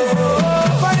big so.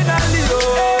 Finally,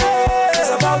 oh, it's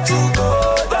about to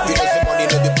go down.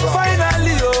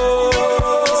 Finally,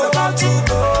 oh, it's about to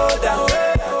go down.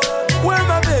 Where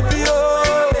my baby,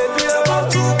 oh, baby, it's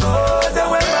about to go down.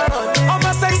 Where my honey, oh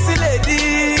my sexy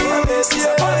lady, it's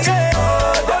about to go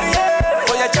down.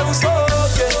 Oh yeah, just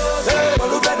okay.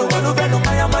 Walubenu,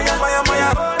 maya, maya, maya, maya.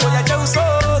 Oh yeah, just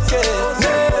okay.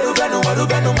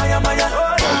 Walubenu, maya, maya. Oh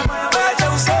yeah,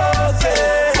 just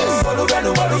okay.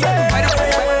 Walubenu, maya,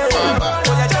 maya.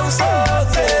 Oh yeah, just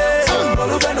okay.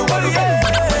 Walubenu, maya.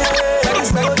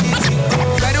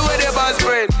 Better with the boss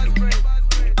bread.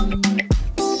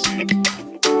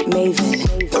 Maven.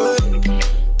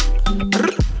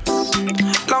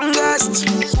 Longest,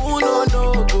 who no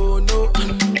go no.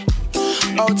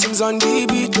 Outings on the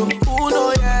beat, who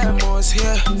know yeah, must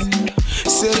hear.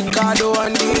 Say Ricardo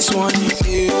on this one,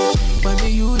 yeah. When me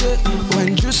you there,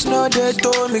 when just know the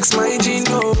to mix my gin,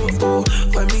 oh.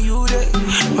 When me you there,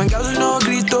 when girls no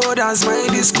greet to dance my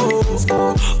disco,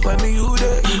 oh. When me you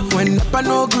there, when Napa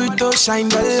no greet to shine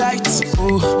the lights,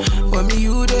 oh. When me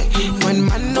you there, when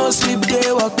man no sleep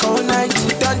they walk all night.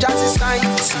 Don't just sign,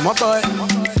 small boy.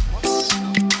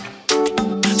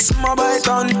 Small boy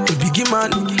done, the biggie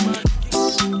man.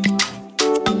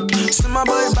 Small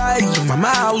boy buy you mama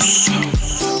house.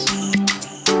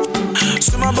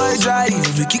 Small boy drive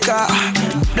the kicker.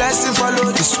 Blessing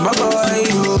follow the small boy.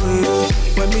 Oh.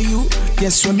 When me you,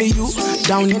 yes when me you.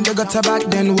 Down in the gutter back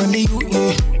then when me you,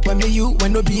 yeah. When me you,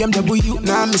 when no BMW.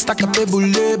 Now me stack up a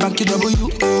bullet, banky W.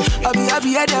 I be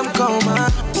happy at them come,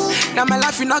 now my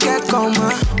life you not get come,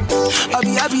 I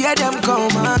be happy at them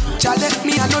come, challenge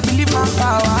me I no believe my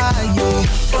power, yeah.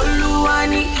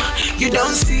 Oluwani, you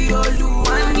don't see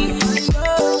Oluwani.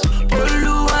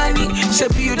 Oluwani,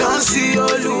 shebi you don't see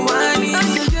Oluwani.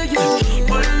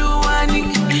 Oluwani,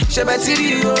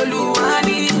 shebetiri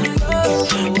Oluwani.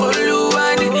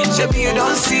 Oluwani, shebi you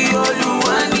don't see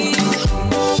Oluwani.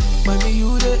 When me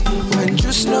you there, when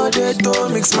just know the to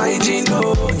mix my gin,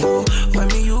 oh. When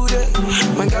me you there,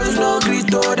 when girls no greet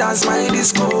to dance my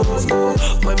disco,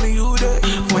 oh. When me you there,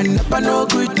 when Napa no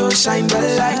greet to shine the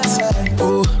lights,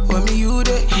 oh. When me you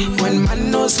there, when man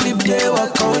no sleep they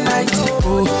walk all night,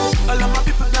 oh. All of my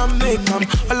people done make them,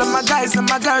 all of my guys and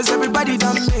my girls everybody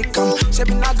done make them.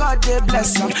 Shebi na God they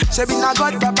bless them, shebi na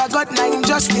God Baba God na him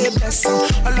just they bless them.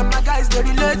 All of my guys they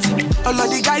relate, all of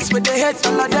the guys with they hate,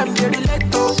 all of them they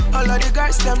relate to. All of the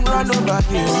girls them run over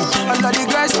here, all of the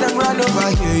girls them run over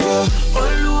here, yeah.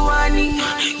 Oluwani,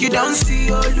 you don't see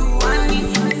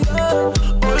Oluwani.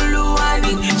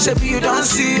 Oluwani, shebi you don't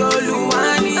see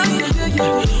Oluwani.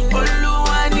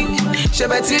 Oluwani,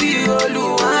 shebetiri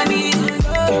Oluwani.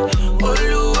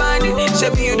 Oluwani,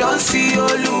 shebi you don't see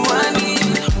Oluwani.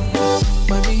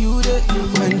 When me you there,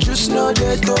 when just know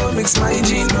the to mix my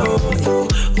gin, oh.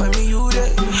 When me you there,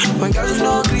 when girls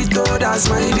no greet to dance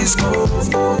my disco,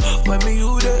 oh. When me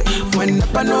you there, when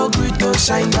Napa no greet to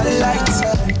shine the lights,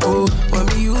 oh. When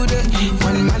me you there,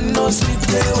 when man no sleep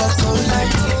they walk all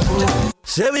night, oh.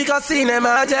 Say we got seen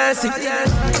emergency,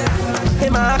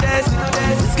 emergency.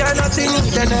 This kind of thing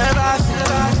they never see,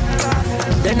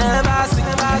 they never see,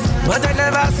 but they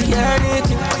never see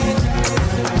anything,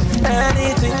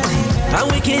 anything. And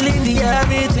we killing the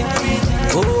everything.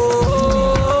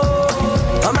 Oh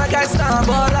my guys now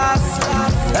ballers.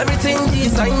 Everything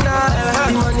designer.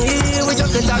 The money we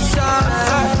just get that shot.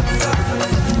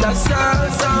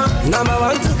 Number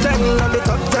 1 to 10 on the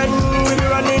top 10. We be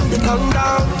running the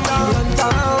countdown. Run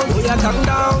down, we are come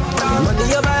down.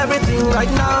 Money over everything right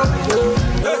now.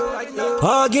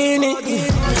 Oh Guinea, I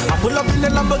pull up in the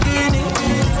Lamborghini.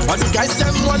 All the guys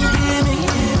them want beanie.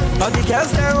 All the girls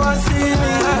they want see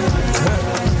me,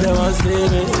 they want see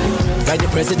me. Like the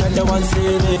president they want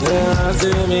see me, they want see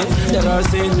me, they don't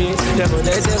see me. They know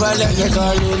they will let me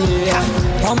call me.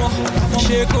 Homo,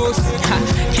 Shekos,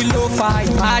 Kilo 5,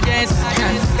 emergency.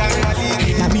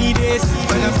 Namides,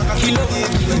 Kilo,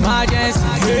 emergency.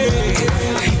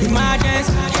 Emergency,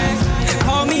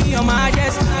 call me your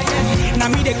majesty. I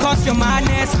mean they cause your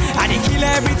madness. I did kill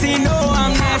everything, no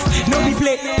I'm next. No be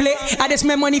play. I just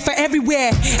spend money for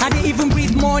everywhere. I didn't even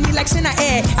breathe money like Sena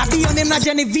Air. I be on them like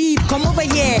Genevieve, come over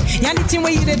here. Anything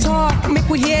where you they talk, make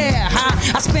we hear.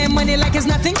 I spend money like it's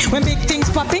nothing. When big things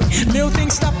popping, little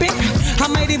things stopping. I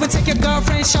might even take your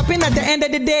girlfriend shopping. At the end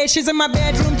of the day, she's in my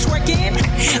bedroom twerking.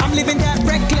 I'm living that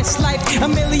reckless life. A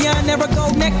millionaire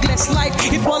gold necklace life.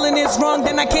 If balling is wrong,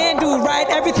 then I can't do right.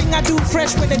 Everything I do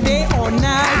fresh whether day or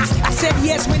night. I said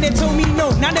yes when they told me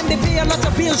no. Now them they pay a lot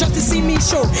of bills just to see me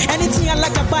show. Anything I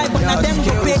like I buy, but now them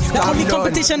go pay. The only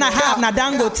competition I have, now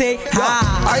Dangote.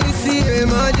 I see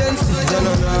emergency,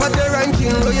 but the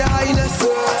ranking Royal Highness.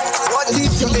 What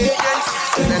is your agents?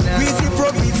 We see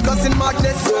profits causing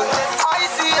madness. I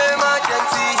see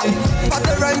emergency, but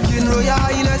the ranking Royal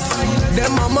Highness.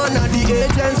 Them a man of the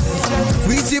agents.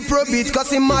 We see profits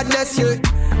causing madness.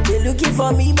 They looking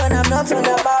for me, but I'm not on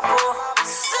the bubble.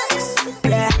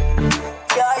 Yeah,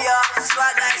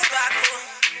 swagger,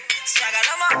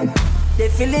 they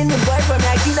feeling the boy from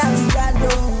Nike down to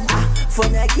Jando.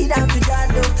 From Nike down to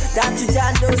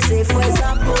Jando, say for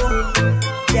example.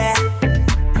 Yeah,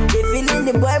 they feeling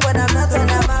the boy, but I'm not on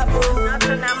the bubble.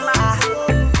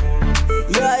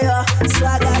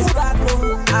 Swagger is back.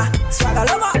 Swagger,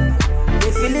 lama.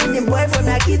 They feeling the boy from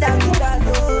Nike down to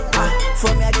Jando.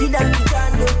 From Nike down to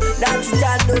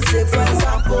Jando, say for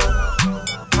example.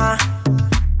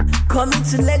 Coming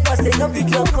to Lagos, they don't pick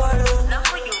your call.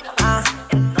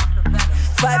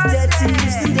 5:30,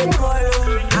 you see the call.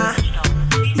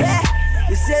 Yeah,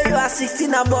 you say you are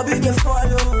 16 and Bobby they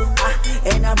follow.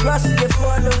 And I'm Ross they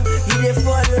follow. You they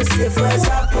follow, say for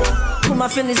example. Put my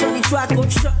feelings on the track,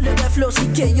 shot level flow,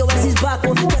 CK, yo ass is back.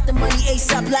 Got the money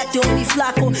ASAP like the only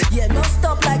Flacco. Yeah, no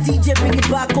stop like DJ, bring it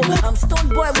back. I'm Stone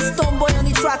Boy with Stone Boy on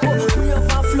the track. Real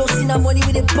fan flow, see now money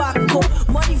with the back.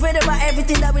 Motivated by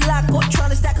everything that we lack.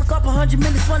 Tryna stack a couple $100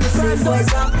 million from the front, for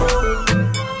example.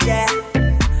 Yeah,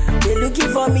 they looking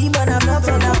for me, but I'm not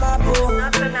on the map.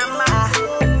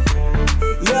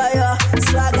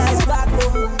 Swagger is back.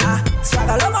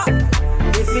 Swagger lama.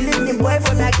 They feeling the boy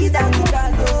from Nike down to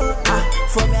Jando.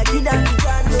 From Nike down to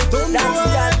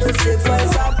Jando, say for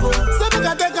example. Say we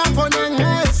can take off on your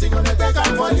head, she gonna take off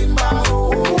for Limba.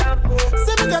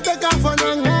 Say we can take off on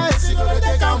your head, she gonna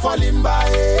take off for Limba.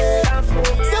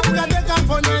 Say we can take off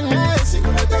on your head, she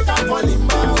gonna take off for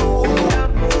Limba.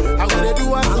 I'm gonna do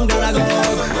what I'm gonna do.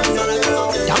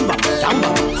 Jamba.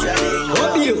 What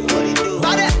do you?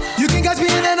 You can catch me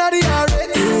in another yard.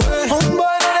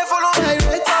 Homeboy, no they follow my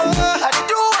rate. I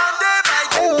do one day by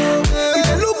day. If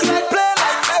they look like play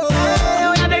like me.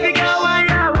 Oh yeah, baby girl, why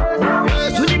you?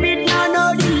 You the beat now, no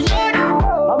the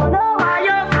I'ma know why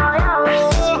you're fire.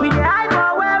 We the high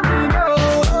for where we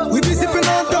know. We be sipping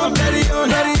on top, daddy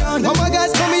on. All my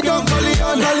guys call me Don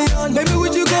Corleone. Baby,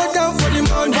 would you go down for the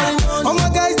money? All my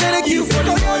guys they like you for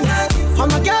the money. All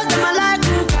my girls them I like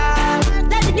you.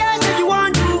 That the girls say you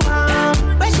want to.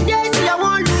 But she did say I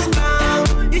want to.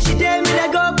 If she did me, they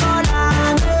go call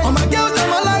her. All my girls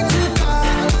them I like you.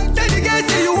 That the girls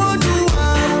say you want to.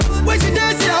 But she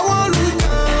did say I want to.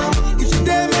 If she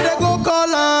did me, they go call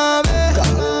her.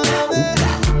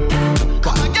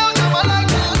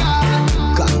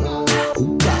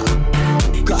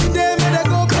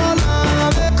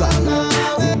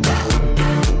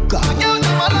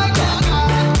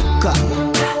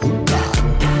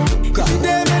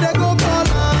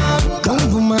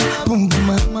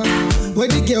 Where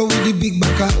the girl with the big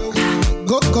backer,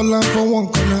 go call her for one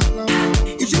corner.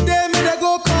 If she dare me, they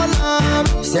go call her.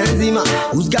 Senzima,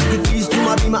 who's got the keys to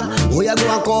my bima? Oh, you go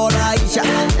and call her Aisha.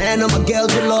 And all my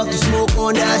girls will love to smoke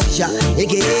on the shisha.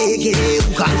 AKA,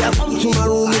 Uka. You come to my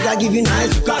room, I give you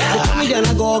nice Uka. Come me then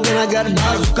I go again, I get a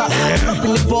bazooka. Up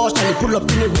in the Porsche, and pull up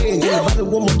in the rain. Yeah, but the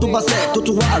woman to Basset, to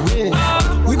rain.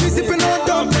 We be sipping on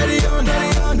top, daddy on.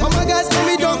 All my guys call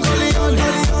me Don Corleone.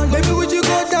 Baby, would you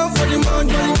go down for the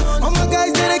money? All my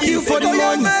guys, they like you for the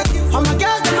money. All my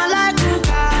girls, them I like you.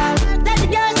 That the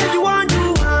girls say you want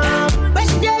to. But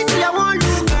she did say I want to.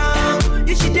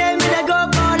 If she did me, they go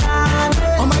call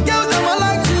her. All my girls, them I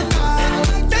like you.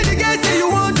 That the girls say you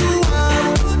want to.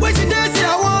 But she did say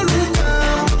I want to.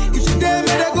 If she did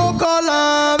me, they go call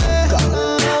her.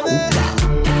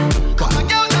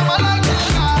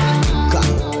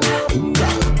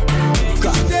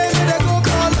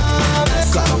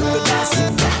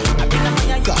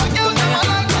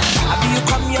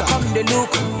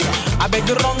 Look, I beg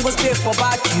the wrong go stay for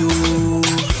back you.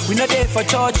 We not there for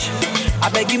church. I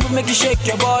beg you make you shake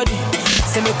your body.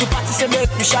 Say make we party, say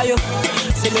make we shy you.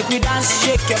 Say make we dance,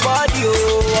 shake your body.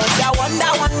 Oh,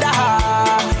 wonder,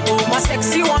 oh my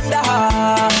sexy wonder.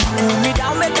 Pull me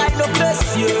down, make I no press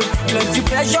you. Plenty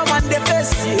pressure on the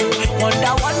face, yeah.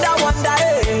 Wonder, wonder, wonder,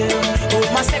 eh. Oh,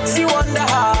 my sexy wonder.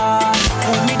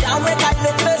 Pull me down, make I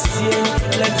no press you.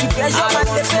 Plenty pressure on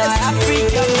the face,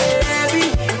 African baby,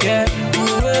 yeah.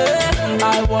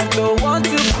 I want the one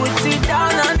to put it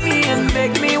down on me and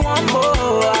make me want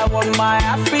more. I want my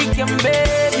African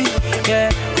baby,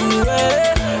 yeah.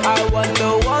 I want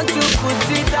the one to put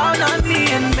it down on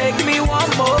me and make me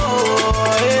want more.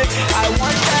 Yeah. I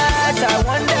want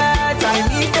that, I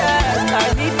need that,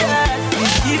 I need that.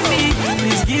 Please give me,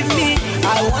 please give me.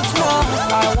 I want more,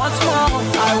 I want more.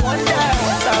 I want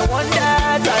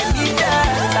that, I need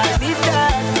that, I need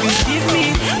that. Please give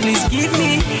me, please give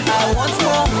me. I want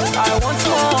more, I want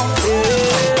more.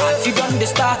 Yeah. Party done the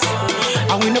start,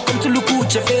 and we no come to look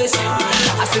at your face.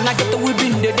 I say I get the whip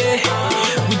in the day.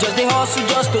 We just the hustle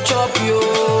just to chop you.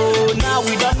 Now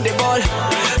we done the ball.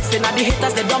 Say now the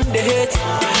haters they dumb they hate.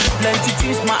 Plenty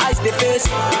things my eyes they face,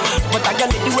 but I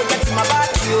gotta do it get in my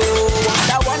back yo.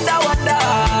 Wonder, wonder, wonder.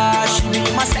 She be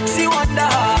my sexy wonder.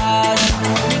 She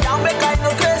put me down make I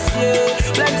no crazy. Yeah.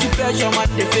 Plenty pressure on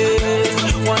the face.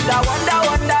 Wonder, wonder,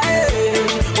 wonder.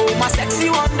 Yeah. Oh my sexy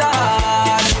wonder.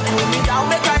 She put me down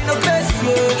make I no crazy.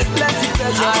 Yeah. Plenty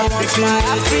pressure on the face. My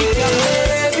African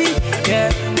baby,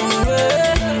 yeah.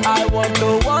 I want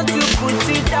the one to put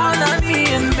it down on me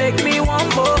and make me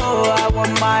want more. I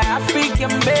want my African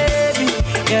baby,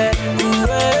 yeah.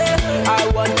 I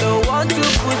want the one to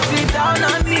put it down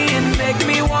on me and make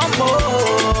me want more.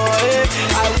 Yeah.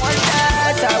 I want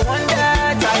that,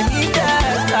 I need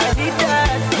that, I need that.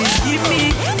 Please give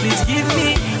me, please give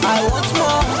me. I want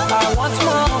more, I want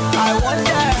more.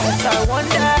 I want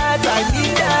that, I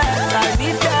need that, I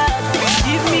need that. Please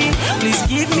give me, please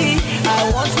give me.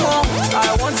 I want more,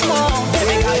 I want more.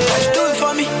 Baby girl, just do it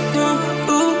for me.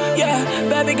 Ooh, yeah,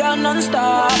 baby girl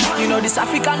non-stop. You know this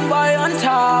African boy on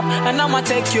top, and I'ma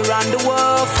take you around the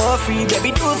world for free.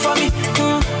 Baby, do it for me.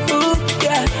 Ooh,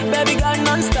 yeah, baby girl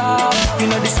non-stop. You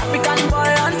know this African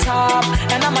boy on top,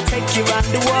 and I'ma take you around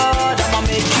the world. I'ma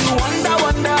make you wonder,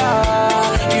 wonder.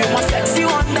 You my sexy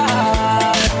wonder.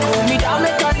 Cool me down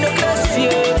like on the class,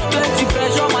 yeah. Plenty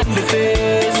pressure on the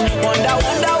face. Wonder,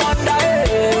 wonder, wonder,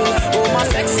 yeah. Oh my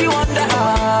sexy wonder.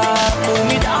 Pull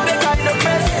me down like on the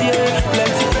class, yeah.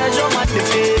 Plenty pressure on the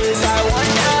face. I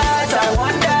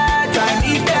want that, I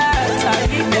need that, I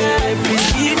need that. Please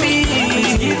give me,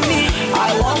 please give me. I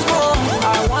want more,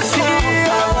 I want more.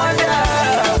 I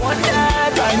want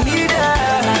that, I need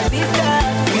that, I need that.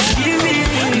 Please give me,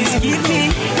 please give me.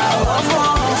 I want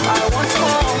more, I want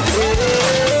more.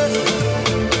 Yeah.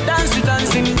 Dancing,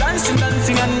 dancing, dancing,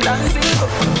 dancing and dancing.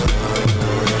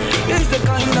 It's the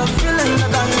kind of feeling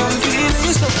that I'm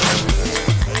feeling so.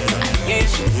 Yeah.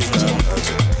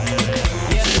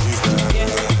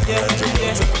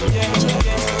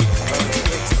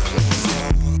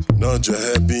 Nod your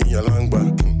head, be your long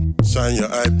back. Shine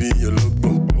your eye, be your look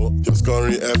book. Your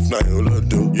scoring F9,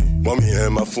 Olodo. Mommy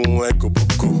and my phone, Echo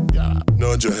Boko.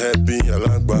 Nod your head, be your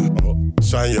long back.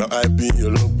 Shine your eye, be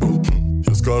your look book.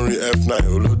 Your scoring F9,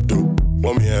 Olodo.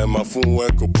 Mommy and my phone,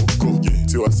 Echo Boko.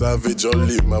 Till I savage, all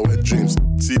live my wet dreams.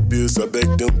 T-bills, I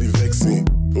beg, don't be vexing.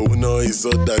 Oh no, it's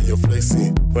all that you're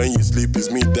flexing. When you sleep,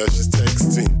 it's me that she's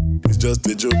texting. It's just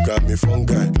a joke, I'm a fun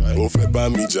guy. Oh, Feba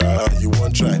Mija, you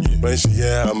won't try. When she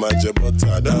hear I'm a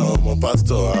jebota, down I'm a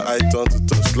pastor, I turn to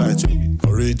touchlight.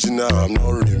 Original, I'm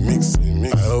not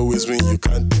remixing. I always win, you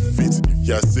can't defeat. If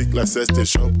you're sick, like Seste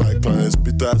shop by clients,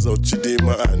 Peters or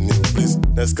Chidima and New Place.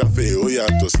 Nescafe, oh yeah,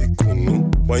 to see Kunu.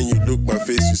 When you look my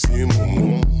face, you see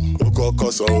Mumu.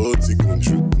 Okokos or Oti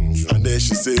Kunju. And then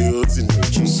she say Oti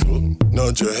Kunju.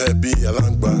 Nod your head, be a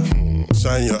langba.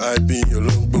 Shine your eye, be your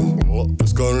longbow. Your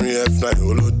scoring F9,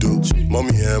 Olodo.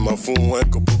 Mommy and my phone, went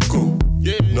Kopoko.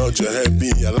 Nod your head, be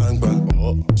a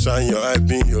langba. Shine your eye,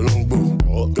 be your longbow.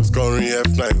 Your scoring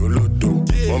F9, Olodo.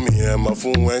 Mommy and my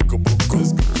phone, went Kopoko.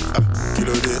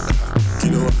 Kilo de,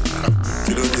 kilo,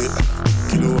 kilo de,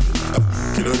 kilo,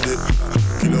 kilo de,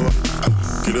 kilo,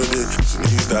 kilo de. She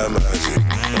needs that magic.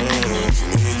 She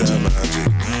needs that magic.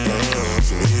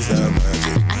 She needs that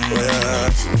magic. Oh yeah,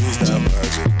 she needs that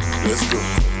magic. Let's go.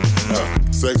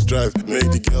 Sex drive, make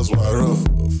the girls wild rough.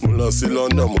 Mulo see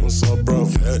London, mo so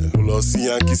bruv. Mulo see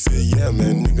Yankee say yeah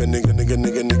man.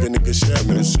 Nigga share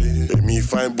man. Amy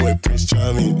fine boy, Prince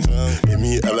Charming.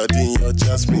 Amy Aladdin, your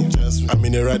Jasmine. I'm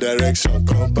in the right direction,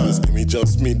 compass. Amy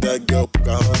just me, that girl,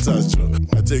 Pocahontas.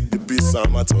 I take the beats,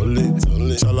 I'm at Ole.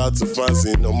 Shout out to fans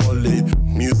in no mole.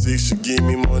 Music should give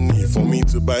me money for me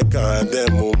to buy car and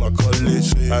then move my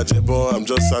college. Ajebo, I'm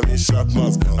just having sharp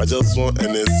mouths. I just want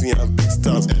NSC and big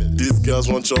stars. These girls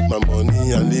want chop my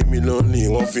money and leave me lonely.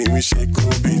 One thing we shake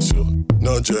Kobe. So,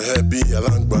 nod your head, be a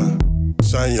langba.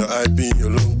 Shine your eye, be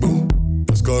your longbow.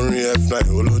 Just scoring F9,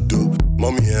 Olodo.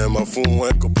 Mommy and my phone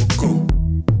went kopoko.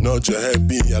 Nod your head,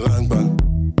 be a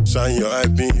langba. Shine your eye,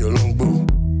 be your longbow.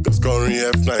 Just scoring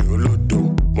F9,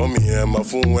 Olodo. Mommy and my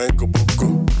phone went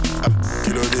kopoko.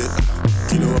 Kilo de,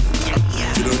 kilo de,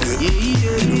 kilo de,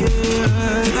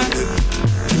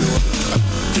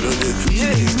 kilo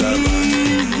de,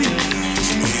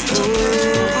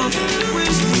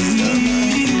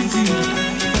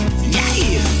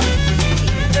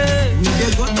 we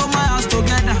dey go to my house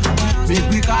together, make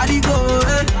we carry go.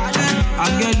 I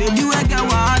get lady we get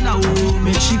wahala, oh,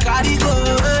 make she carry go.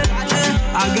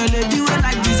 I get lady we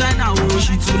like designer, oh,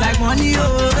 she too like money,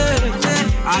 oh.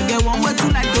 I get one way to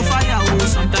like the fire, oh,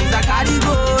 sometimes I carry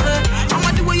go. I'm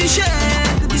at the way you share,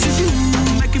 the things you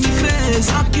do, making me crazy,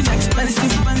 something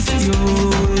expensive, yo.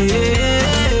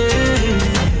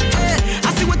 I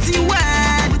see what you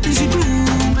wear, the things you do,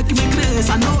 making me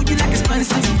crazy. I know you like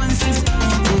expensive, oh,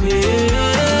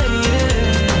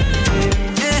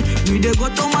 we dey go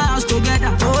to my house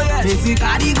together, oh yeah, if we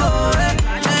carry go.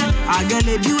 I get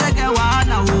lady we get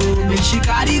wahala, oh, make she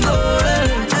carry go.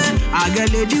 I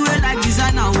get lady we like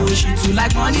designer, oh, she too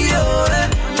like money, oh.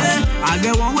 I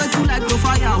get one way to like the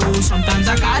fire, oh, sometimes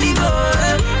I carry go.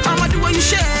 I'm at the way you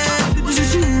share, the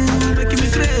things you do, making me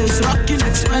crazy, rocking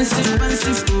expensive, oh,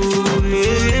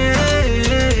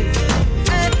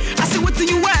 I see what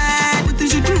you wear, the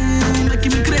things you do,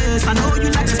 making me crazy. I know you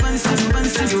like expensive,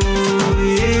 oh,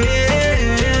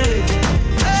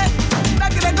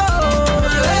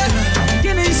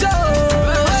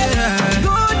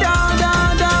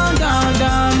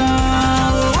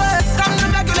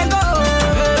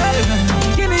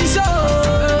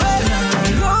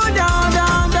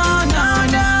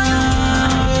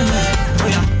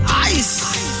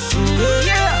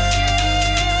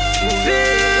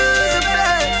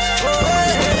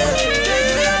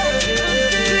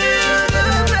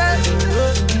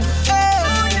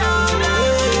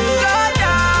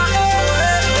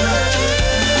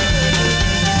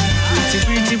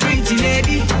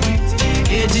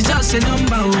 a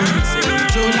number, oh.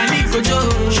 Jola Nico Joe,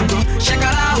 sugar,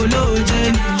 shakara, olo,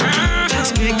 Jenny.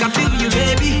 Just make I feel you,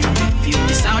 baby. Feel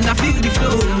the sound, I feel the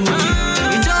flow.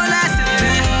 Jola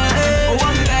say, oh,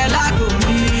 one guy like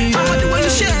me. I want the way you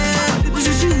share, the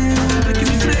things you do, making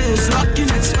me crazy, rocking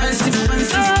expensive,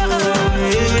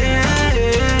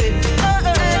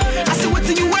 I see what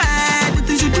you wear, the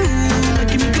things you do,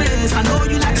 making me crazy. I know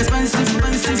you like expensive,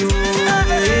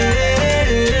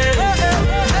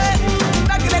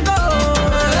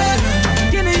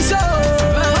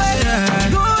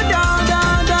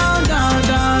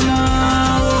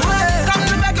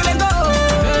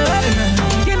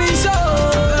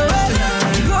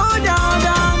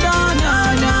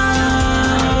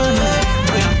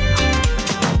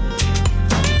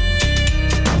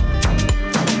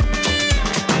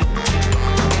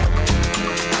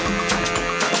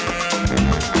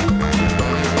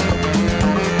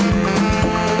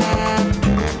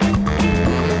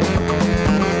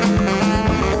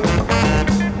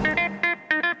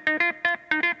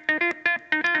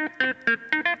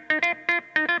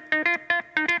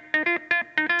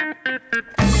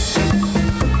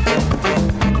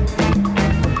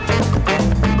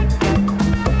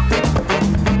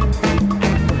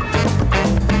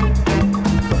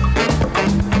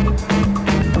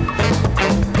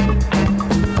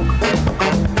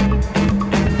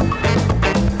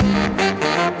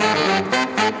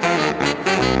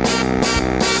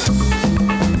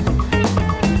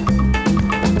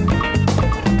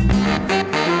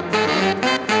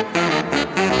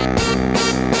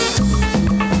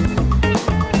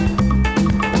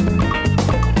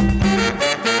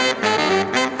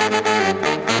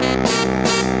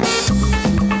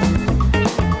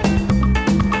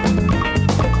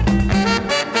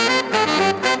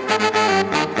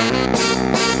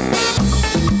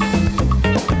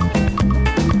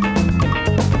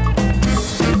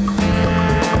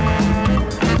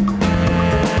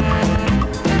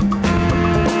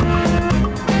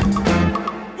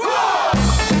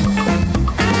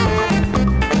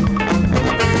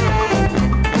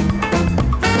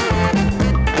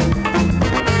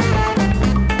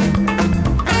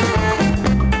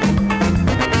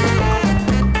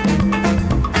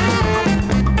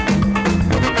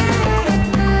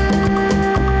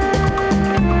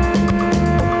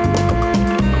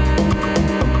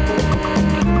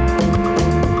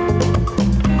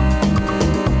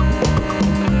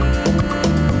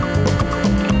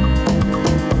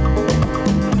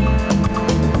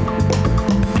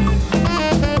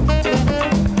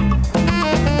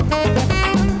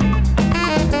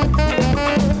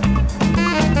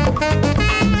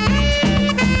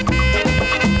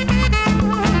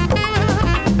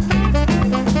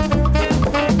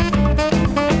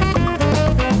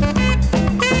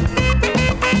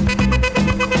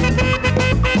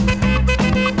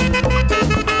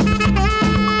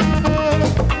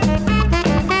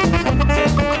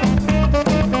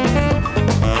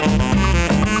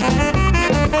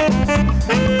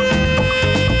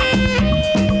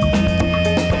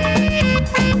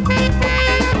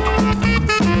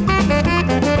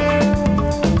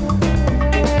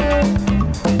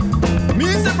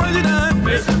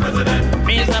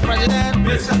 President,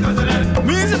 Mr. President,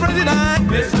 Mr. President,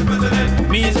 Mr. President,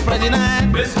 Mr.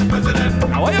 President, Mr. President.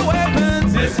 I want your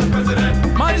weapons, Mr.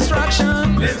 President. My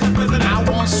distraction, Mr. President. I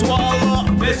won't swallow,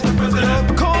 Mr.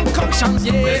 President. Concoctions,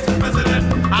 yeah, Mr. President.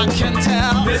 I can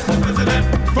tell, Mr. President,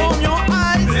 from your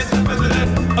eyes, Mr.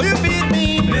 President. Oh, you feed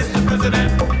me, Mr.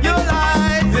 President. Your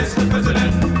lies, Mr.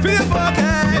 President. Fill your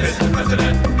pocket, Mr.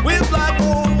 President. With black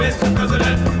gold, Mr.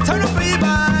 President. Turn to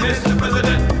payback, Mr.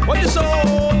 President. What you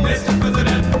sold, Mr.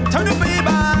 President. Turn to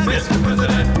payback, Mr.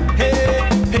 President. Hey,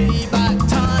 payback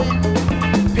time,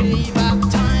 payback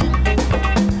time.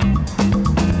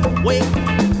 Wait.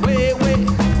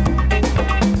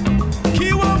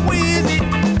 Kiwa Weezy,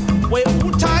 wait,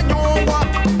 utanyongwa.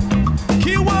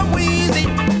 Kiwa Weezy,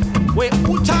 wait,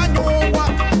 utanyongwa.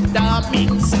 That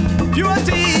means if you're a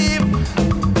thief,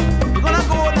 you're gonna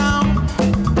go down.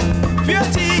 If you're a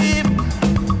thief,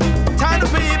 time to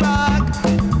pay back.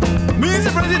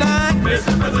 Mr. President,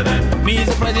 Mr. President,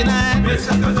 Mr. President,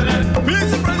 Mr. President,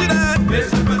 Mr. President,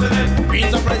 Mr. President,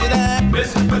 Mr.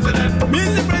 President, Mr. President,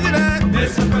 Mr.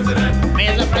 President,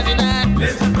 Mr. President, Mr. President,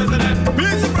 Mr. President,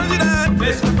 Mr. President,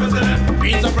 Mr. President,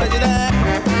 Mr. President.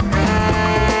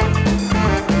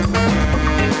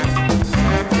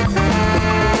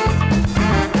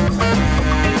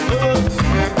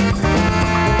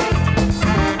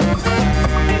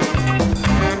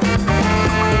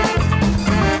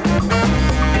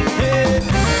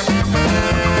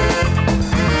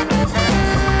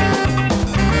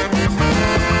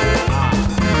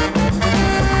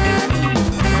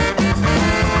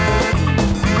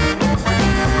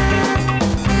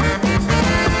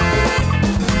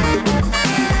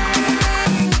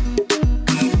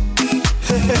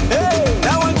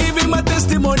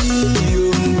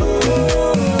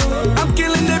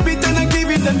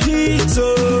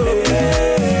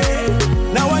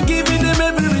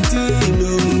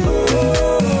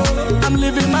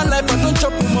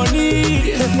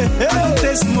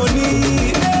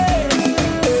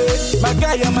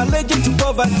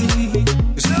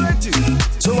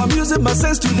 So I'm using my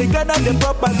sense to gather the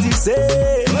property.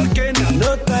 Say, okay, now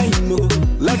no time,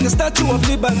 like a Statue of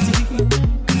Liberty.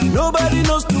 Nobody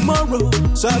knows tomorrow,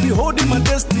 so I'll be holding my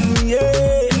destiny.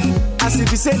 Yeah. As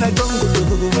if it's in a jungle,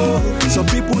 some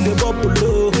people they bubble.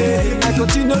 I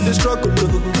continue the struggle,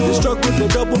 they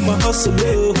double my hustle.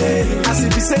 As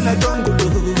if it's in a jungle,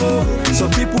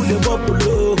 some people they bubble.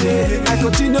 I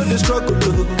continue the struggle,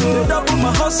 they double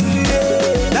my hustle.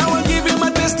 Now I'm giving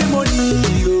my testimony.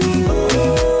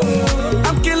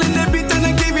 I'm killing the beat and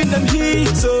I'm giving them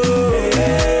heat.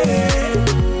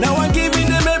 Now I'm giving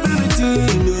them everything.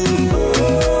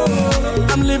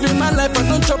 I'm living my life, I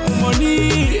don't chop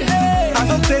money. I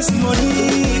don't taste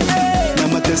money. Now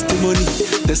my testimony,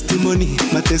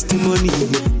 my testimony.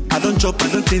 I don't chop, I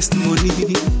don't taste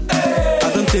money.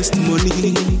 I don't taste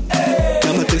money.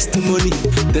 Now my testimony,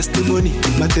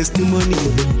 my testimony.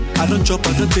 I don't chop,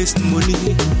 I don't taste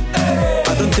money.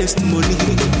 I don't taste money.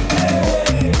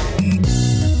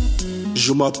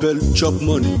 Je m'appelle Chop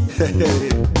Money.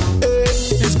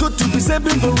 It's good to be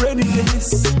saving for rainy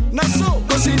days. Not so,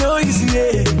 cause you know easy,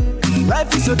 yeah.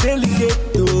 Life is so delicate,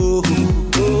 oh.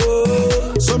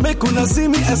 So make una see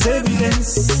me as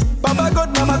evidence. Baba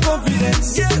God, now my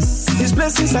confidence. Yes, His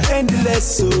blessings are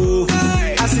endless, so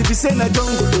as if it's in a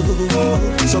jungle,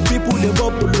 some people they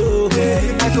bubble.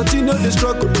 I continue the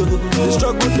struggle,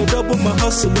 they double my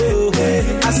hustle.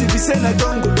 As if it's in a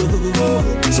jungle,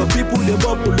 some people they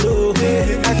bubble.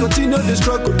 I continue the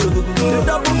struggle, they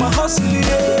double my hustle.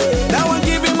 Now I'm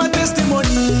giving my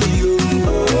testimony.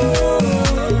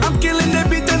 I'm killing the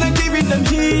beat and I'm giving them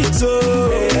heat.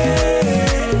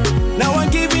 Now I'm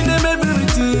giving them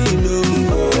everything.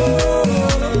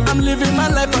 I'm living my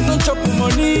life, I don't chop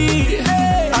money.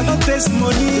 I don't taste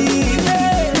money.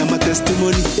 Now my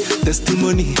testimony,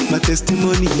 my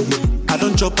testimony. I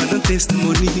don't chop, I don't taste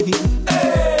money.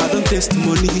 I don't taste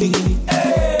money.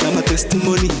 Now my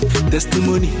testimony,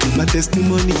 my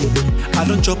testimony. I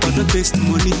don't chop, I don't taste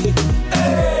money.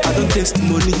 I don't taste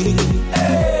money.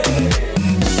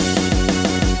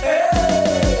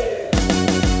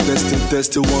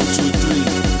 Testing 1, 2, 3.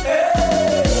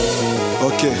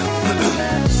 Okay.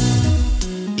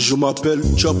 Je m'appelle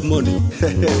Chop Money.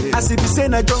 As if it's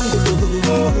in a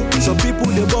jungle, some people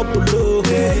they bubble.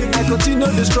 I continue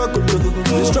the struggle,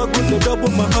 they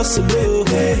double my hustle.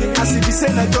 As if it's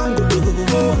in a jungle,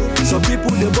 some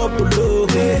people they bubble.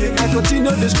 I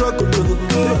continue the struggle,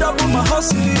 they double my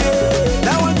hustle.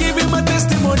 Now I'm giving my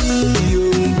testimony.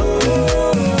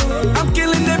 I'm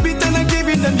killing the beat and I'm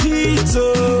giving them heat.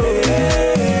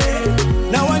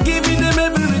 Now I'm giving them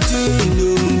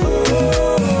everything.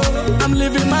 I'm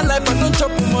living my life, I don't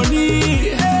chop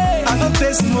money. I don't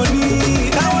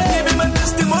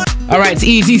All right, it's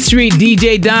Easy Street,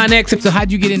 DJ Don X. So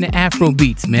how'd you get into Afro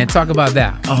beats, man? Talk about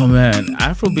that. Oh man,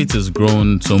 Afrobeats has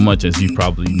grown so much, as you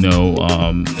probably know.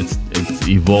 It's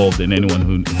evolved, and anyone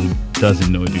who doesn't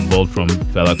know, it evolved from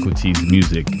Fela Kuti's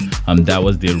music. That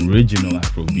was the original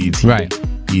Afrobeats. Right.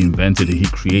 He invented it. He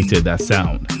created that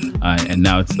sound, and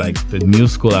now it's like the new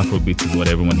school Afrobeats is what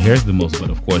everyone hears the most. But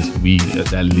of course, we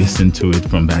that listened to it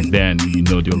from back then, you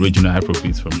know, the original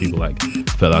Afrobeats from people like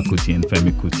Fela Kuti and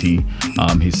Femi Kuti,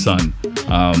 his son.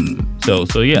 So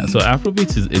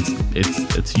Afrobeats is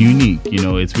it's unique. You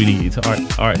know, it's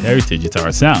our heritage. It's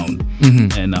our sound,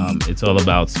 and it's all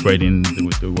about spreading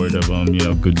the word of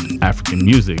good African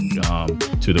music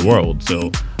to the world.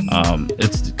 So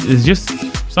it's just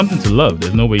something to love.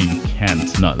 There's no way you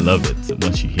can't not love it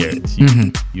once you hear it.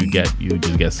 You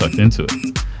just get sucked into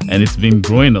it, and it's been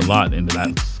growing a lot in the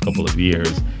last couple of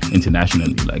years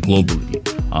internationally, like globally.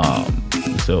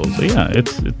 So yeah,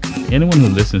 it's anyone who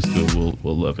listens to it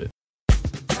will love it.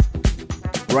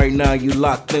 Right now, you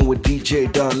locked in with DJ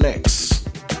Don X.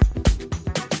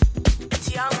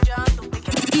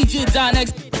 DJ Don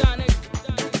X.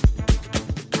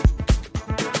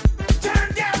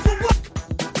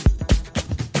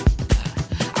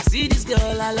 See this girl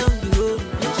along the road.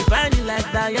 She find you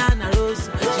like Diana Rose.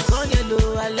 She gone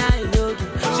yellow, I like load.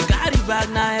 She got it back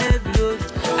now heavy load.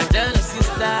 I tell her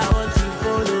sister I want to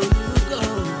follow you go.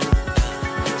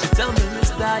 She tell me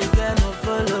mister you cannot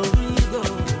follow me go.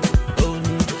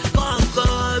 Only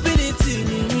conquerability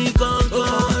ni mi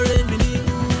conquer me ni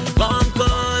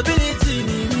conquerability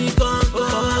ni mi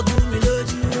conquer gumi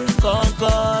loju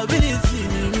conquerability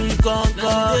ni mi conquer.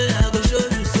 I go show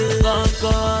you say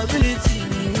conquerability.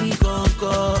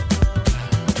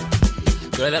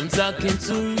 Girl, I'm talking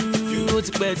to you. What's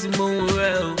better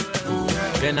well?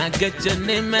 Can I get your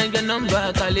name and your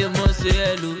number? Call you say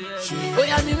hello. Oh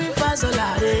yeah, me pass a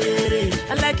lot.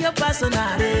 I like your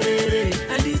personality.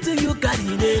 And this thing you carry,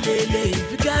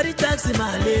 if you carry taxi,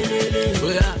 my lele.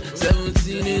 Oh yeah,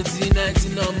 17, 18,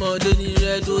 19, no more than you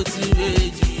red to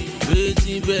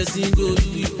waiting, person go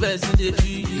you, person they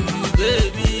feel you,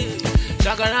 baby.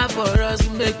 Shakara for us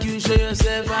to make you show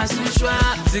yourself as usual.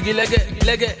 Ziggy leg,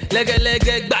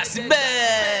 bassy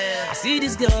bear. I see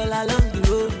this girl along the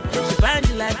road. She find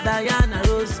you like Diana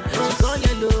Rose. She gone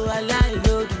yellow, I like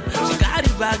load. She got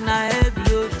it back now heavy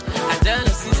load. I tell her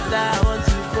sister I want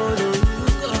to follow you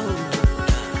go.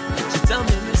 She tell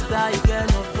me mister you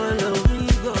cannot follow me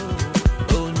go.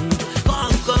 Only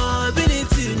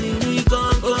conquerability ni mi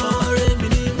conquer me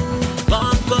ni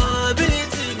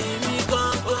conquerability ni mi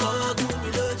conquer.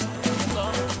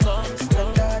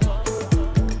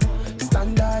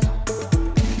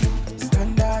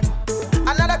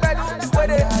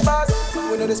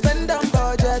 We know they spend on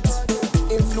budget,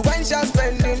 influential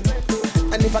spending.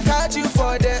 And if I catch you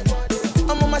for that,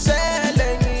 I'm on my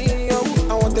selling.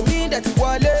 I want the me that you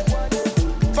wallet.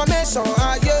 Formation,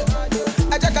 I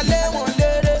just a lay one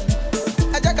lady.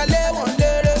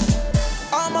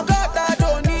 Oh my God, I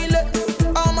don't need it.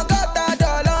 Oh my God, I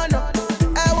don't know.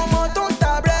 I want more don't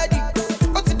have ready.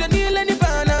 What's the deal any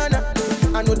banana?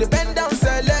 I know the bend down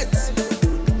select.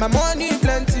 My money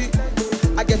plenty.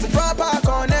 I get the proper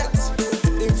connect.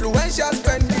 Influential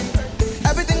spending.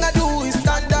 Everything I do is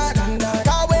standard.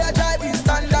 Car where I drive is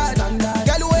standard.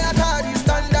 Girl where I carry is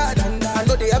standard. I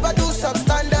know they ever do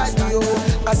substandard.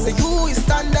 I say you is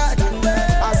standard.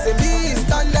 I say me is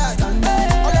standard.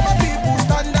 All of my people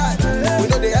standard. We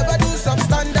know they ever do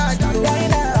substandard.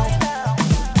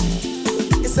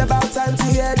 It's about time to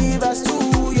hear the verse 2,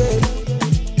 yeah.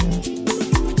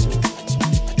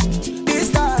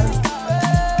 This time,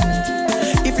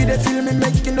 if you dey feel me,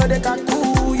 make you know they can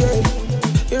cool, yeah.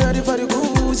 You ready for the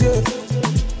cruise, yeah.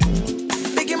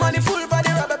 Biggie money full for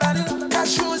the rubber band.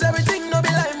 Cash shoes, everything, no be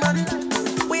like man.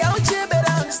 We out here,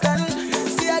 better understand.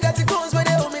 See, I got the clothes where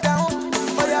they hold me down.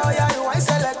 Oh yeah, you want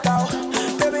select out.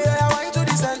 Baby, I want to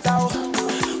the center.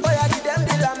 Oh yeah, give them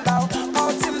the lamb out.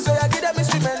 All teams, so yeah, give them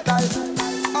instrumental.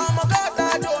 Oh my God,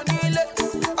 I don't need it.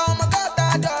 Oh my God,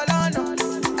 I don't know.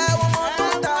 I want more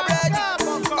to have ready.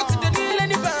 What's the deal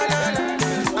any banana?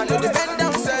 I know the bend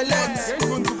down select.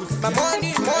 My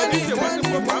money.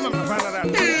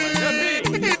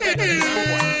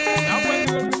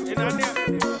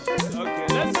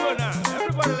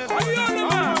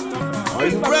 Are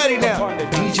you ready now?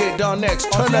 DJ Don X,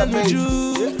 turn up, baby.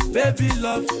 Baby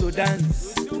love to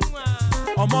dance.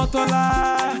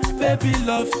 Omotola, baby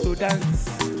love to dance.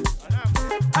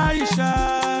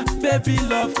 Aisha, baby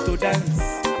love to dance.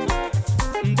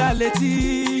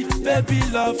 Ndaleti, baby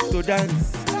love to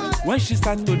dance. When she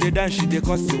start to the dance, she dey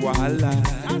cause wahala.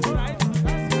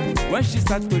 When she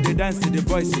start to the dance, the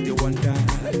boys see the wonder.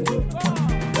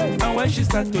 And when she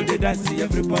start to the dance,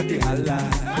 everybody holla.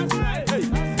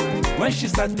 When she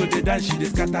start to the dance, she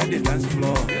just scatter the dance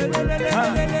floor.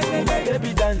 My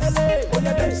baby dance, oh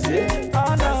yeah, dance it,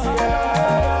 oh no.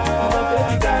 My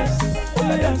baby dance, oh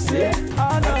yeah, dance it,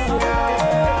 oh no.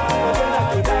 My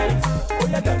baby dance, oh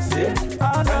yeah, dance it,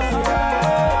 oh no.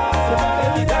 So my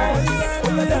baby dance, oh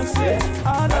yeah, dance it, oh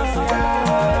no.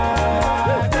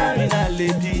 Baby na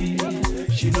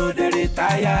lady, she know they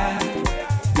retire.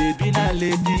 Baby na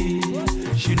lady,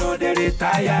 she know they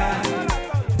retire.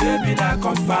 Baby na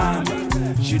confirm,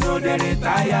 she know they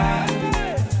retire.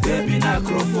 Baby na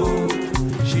crofo,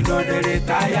 she know they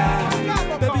retire.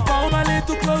 Baby come a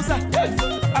little closer,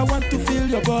 I want to feel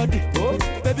your body.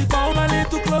 Baby come a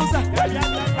little closer,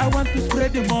 I want to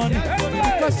spread the money.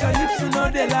 Because your lips you know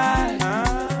they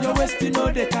lie, your waist you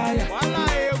know they tire.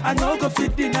 I know go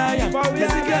fit deny ya.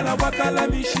 This girl I walk all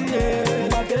me she.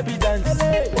 My baby dance,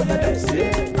 wanna dance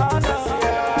it, oh no.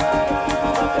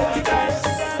 My baby dance,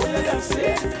 wanna dance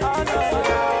it, oh no.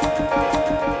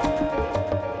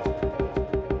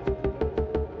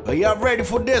 Are y'all ready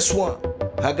for this one?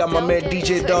 I got my man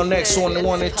DJ Don Next on the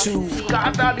 1 and 2.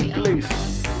 God daddy, please.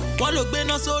 One look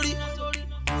no sorry.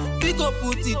 We go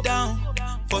put it down.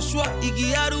 For sure,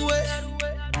 Iggy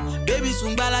Aruwe. Baby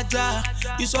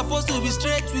Sungbalaja, you supposed to be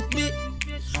straight with me.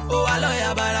 Oh,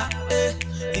 aloya bara,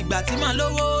 ìgbà tí màá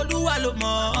lówó Olúwa ló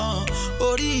mọ̀.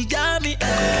 Orí ìjà mi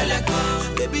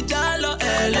ẹlẹ́kọ̀ọ́, baby já lọ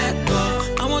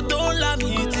ẹlẹ́kọ̀ọ́. Àwọn tó ń là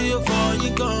mí tí ó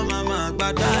fọyín gan màmá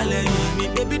gbàdá lẹ́yìn mi.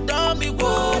 Baby dán mi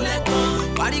wò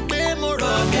lẹ́kọ̀ọ́, parí pé mo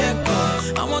rọ̀ bí ẹ̀kọ́.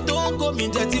 Àwọn tó ń kó mi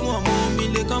jẹ tí wọ́n mú mi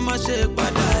lè kàn má ṣe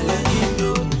padà lẹ́yìn mi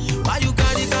o. Why you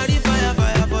carry fire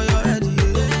for your head?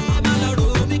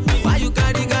 Why you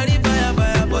carry fire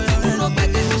for your head? Kúrò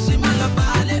pẹ̀kẹ́ mi ṣe má lọ bá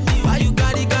a lé mi. Why you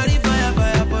carry fire for your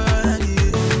head?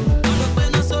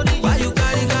 Why you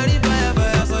carry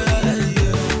fire for your head?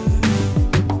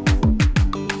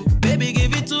 Baby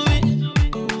give it to me,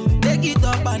 take it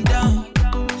up and down.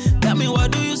 Tell me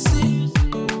what do you see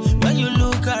when you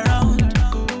look around?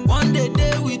 One day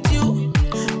with you,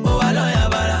 oh aloya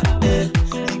bara,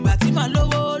 ìgbà tí màá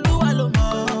lówó Olúwa ló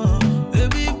mọ̀.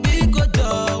 Baby bí kò jọ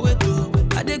wéto,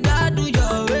 I dey gbádùn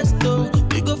your waist o.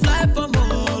 We go fly for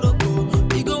Morocco,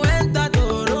 we go enter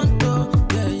Toronto.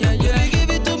 Yeah. Baby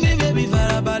give it to me, baby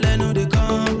farabalẹ̀ no dey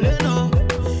complain o.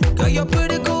 Girl you're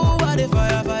pretty cool, I dey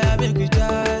fire make we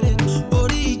jare.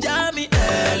 Orí ìjà mi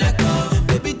ẹlẹ́kọ̀ọ́,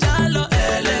 baby já lọ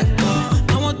ẹlẹ́kọ̀ọ́.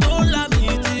 Àwọn tó ń là mí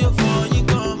tí ó fọyín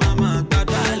gan màmá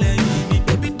gbàdá lẹ́yìn mi.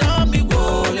 Baby dán mi wò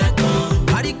lẹ́kọ̀ọ́,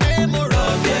 parí pé mo rọ̀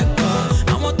bí ẹ̀kọ́.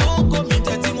 Àwọn tó ń kó mi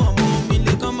jẹ tí wọ́n mú mi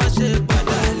lè kàn má ṣe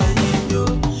padà lẹ́yìn mi o.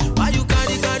 Why you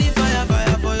carry fire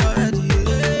for your head?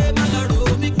 Má lọ rò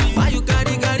ó mi pín. Why you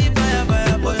carry fire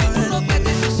for your head? Kúrò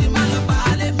pẹ̀kẹ́ mi ṣe má lọ bá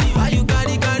a lé mi. Why you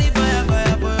carry fire for your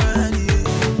head?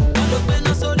 Wọ́n ló gbé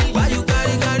náà sórí. Why you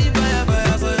carry fire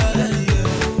for your head?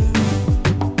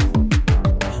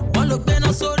 Wọ́n ló gbé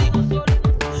náà sórí.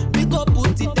 We go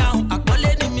put it down.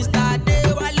 Àpọ́nlé ni Mr.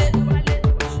 Adéwálé.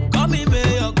 Call me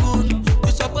Mayor Good.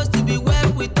 You supposed to be well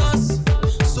with us.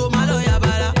 So má lọ yà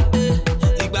bàrà.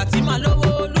 Ìgbà tí màá lówó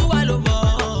Olúwa ló mọ̀.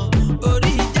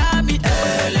 Orí ìjà mi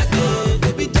ẹlẹ́kọ̀ọ́.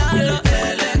 Baby já lọ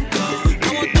ẹlẹ́kọ̀ọ́.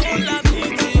 Àwọn tó ń là mí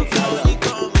tí ó fọ́ yín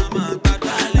kan màmá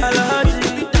gbàdá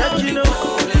lẹ́yìn.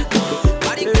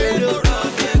 Parí pé mo rọ̀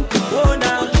bí ẹ̀kọ́.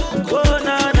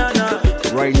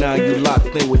 Right now, you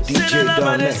locked in with DJ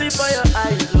Don Next.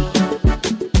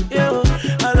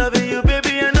 I love you,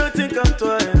 baby, and nothing come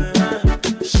twice.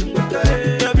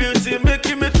 Your beauty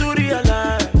making me to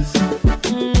realize,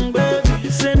 baby,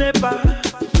 say never,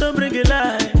 don't bring it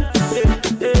light.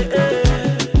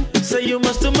 Say you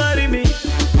must marry me,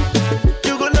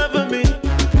 you go love me,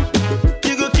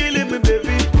 you go killing me,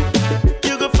 baby,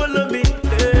 you go follow me.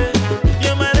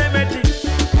 You're my remedy,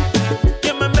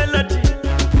 you're my melody,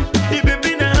 the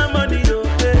baby na harmony,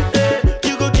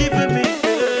 you go give me.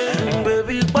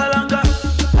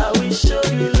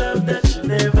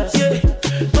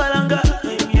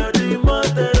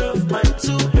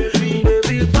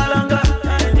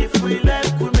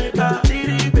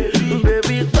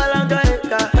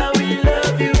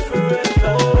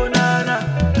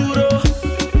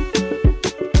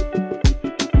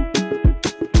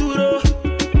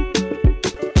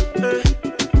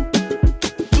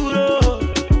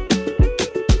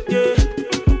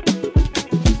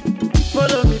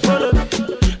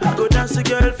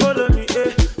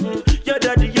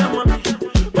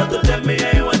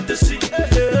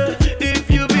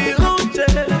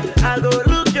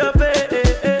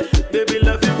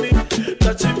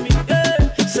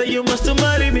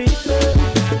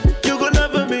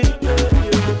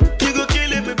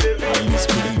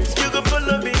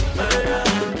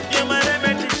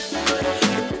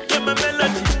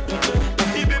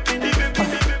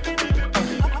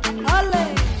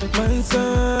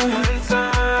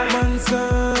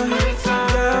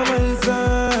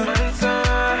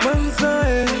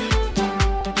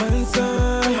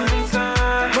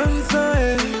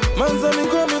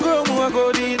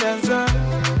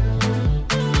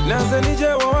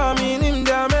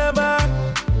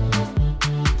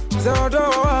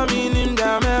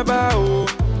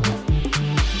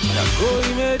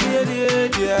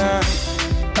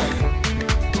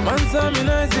 Mansami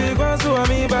naisi kwa suwa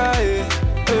mi bae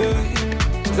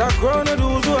Zakrona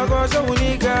duzu akosha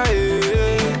unika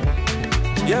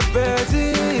Yepeti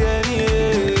yeni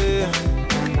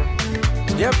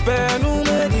Yepe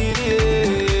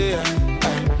numediri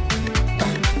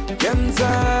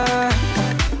Yenza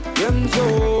Yenzo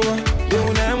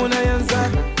Yuna muna yenza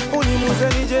Uni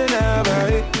muze ni jena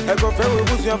bae Eko fewe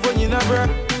busu ya fonyi na bra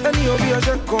Eni obi ya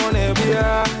shekone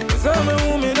biya Zame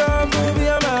umida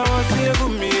fubiya ma wasiye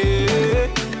gumi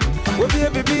Wobi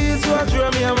baby so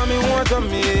atwa me ama me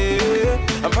want me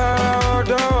I'm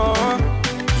proud of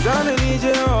Zane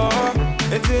nije o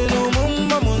Etinu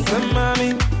mumba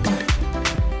munsamami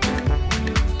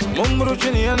Mumbru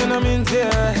chini yana na minte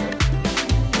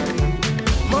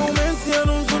Maumensi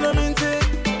anunsu na minte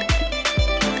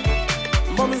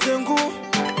Bomi zengu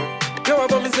Yawa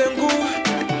bomi zengu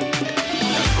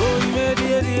Nako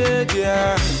imedi edi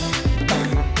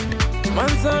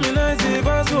Mansami naisi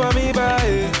kwa suwa mi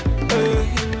bae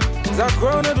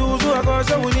Zakrona duzu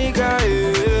akosha unika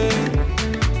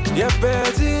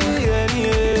Yepeti yeni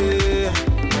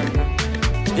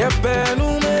Yepe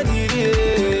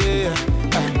numediri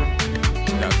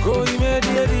Nako imedi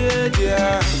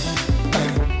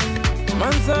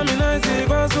Mansami naisi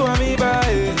kwa suwa mi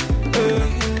bae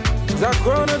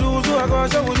Zakrona duzu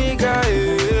akosha unika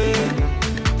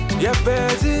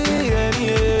Yepeti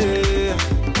yeni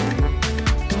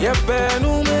Yepe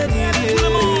numediri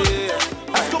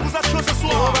Est-ce que vous êtes chaud ce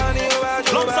soir?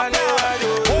 L'homme s'appelle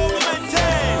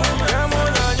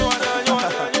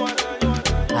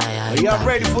Are y'all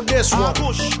ready for this one?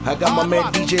 I got my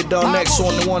man DJ Don X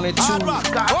on the 1 and 2.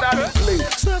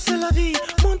 Ça c'est la vie,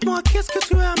 montre-moi qu'est-ce que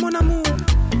tu as mon amour.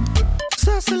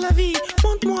 Ça c'est la vie,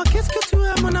 montre-moi qu'est-ce que tu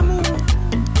as mon amour.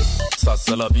 Ça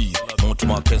c'est la vie,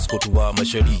 montre-moi qu'est-ce que tu as ma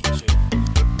chérie.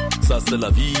 Ça c'est la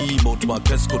vie, montre-moi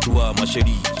qu'est-ce que tu as ma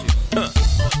chérie.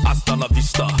 Hasta la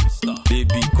vista,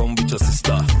 baby come with your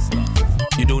sister.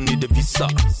 You don't need a visa,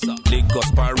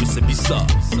 Lagos, Paris, Ibiza.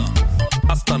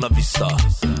 Hasta la vista,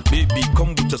 baby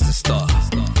come with your sister.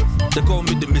 They call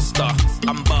me the mister,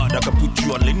 I'm bad, I can put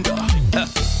you on Linda.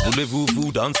 Voulez-vous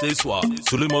vous danser soir,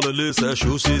 sous les mollets c'est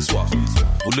chaud c'est soir.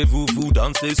 Voulez-vous vous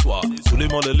danser soir, sous les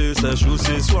mollets c'est chaud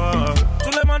c'est soir.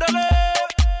 Tous les mandalés,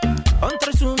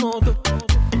 entrez sous mon dos.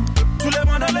 Tous les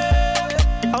mandalés,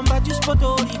 en bas du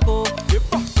Puerto Rico.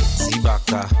 Si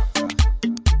baka,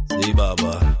 si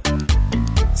baba,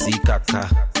 si kaka,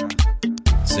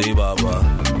 si baba,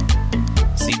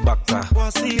 si baka.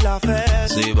 Voici la fête.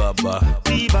 Si baba,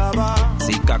 si baba,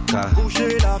 si kaka.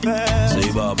 Bouger la fête. Si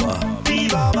baba, si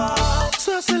baba.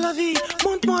 Ça c'est la vie,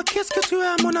 montre-moi qu'est-ce que tu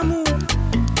as mon amour.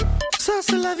 Ça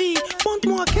c'est la vie,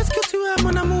 montre-moi qu'est-ce que tu as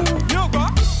mon amour.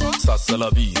 Ça c'est la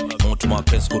vie, montre-moi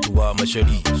qu'est-ce que tu as ma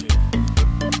chérie.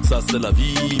 Ça c'est la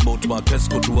vie, montre-moi qu'est-ce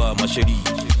que tu as ma chérie.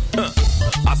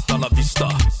 Hasta la vista,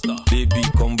 baby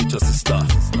come with your sister.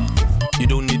 You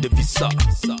don't need a visa,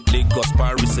 Lagos,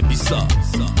 Paris, Ibiza.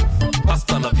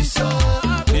 Hasta la vista,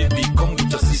 baby come with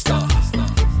your sister.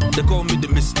 They call me the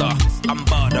mister, I'm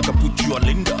bad, I can put you on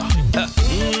Linda.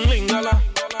 Lingala,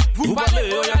 vous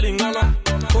parlez, oh ya Lingala.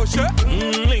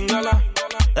 Lingala,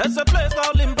 there's a place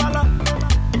called Limbala.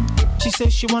 She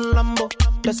says she want Lambo,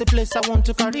 that's a place I want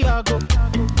to carry her go.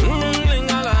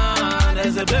 Lingala,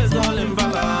 there's a place called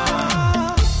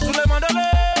Limbala. Tous les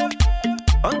mandalés,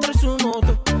 entre sous mon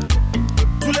dos.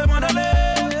 Tous les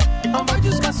mandalés, on va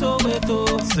jusqu'à Soweto.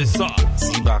 C'est ça.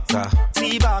 Si baka,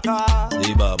 si baba,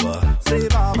 si baba, si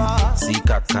baba, si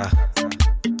kaka,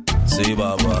 si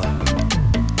baba.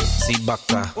 Si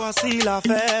baka, voici la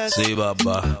fête. Si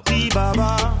baba, si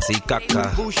baba, si kaka.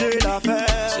 Bouger la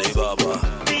fête. Si baba,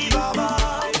 si baba.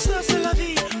 Ça c'est la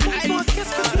vie. Montre-moi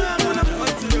qu'est-ce que tu as mon amour.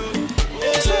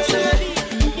 Ça c'est la vie.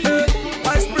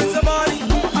 I split the body.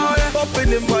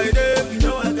 Popping in my name. You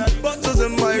know I got bottles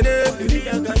in my name.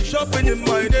 Shopping in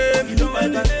my name. You know I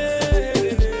got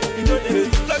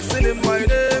flexing in my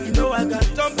name. You know I got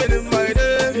jumping in my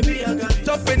name.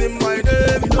 Jumping in my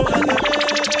name. You know I got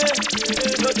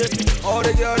all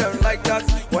the girls them like that.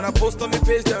 When I post on my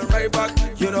page, them right back.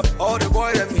 You know, all the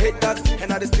boys them hate that.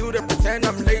 And I just still they pretend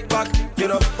I'm laid back. You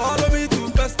know, follow me to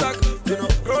best stack. You know,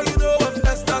 girl, you know I'm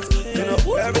best at. You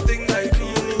know, everything I do,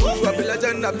 I be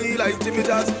legend, I be like Jimmy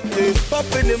Jazz. Yeah.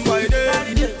 Popping in my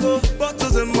name,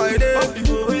 bottles in my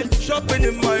name, shopping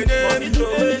in my name,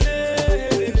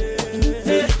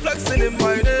 flexing in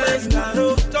my name,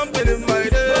 jumping in my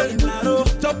name,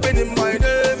 jumping in my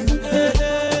name.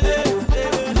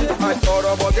 I thought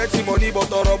about getting money, but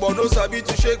thought about no sabi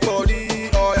to shake body.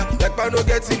 Oh yeah, like man no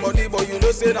getting money, but you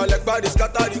know say now like body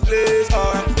scatter the place.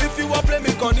 Oh yeah, if you want play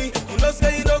me conny, you know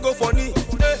say you don't go funny.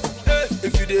 Hey, hey.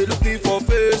 If you dey look me for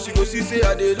face, you go see say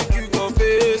I did look you for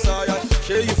face, yeah.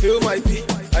 Sure you feel my beat,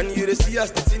 and you see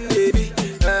us the thing, baby.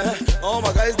 All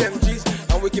my guys them G's,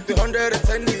 and we keep it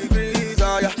 110 degrees,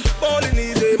 yeah. Balling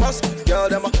is a must, girl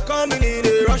them a coming in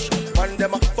a rush, and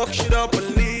them a fuck shit up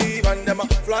and leave, and them a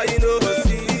flying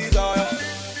overseas, yeah.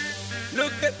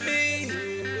 Look at me,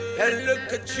 and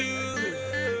look at you.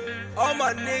 All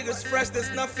my niggas fresh,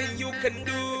 there's nothing you can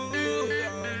do.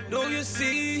 Do you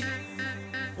see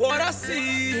what I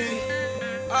see?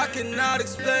 I cannot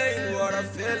explain what I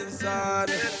feel inside.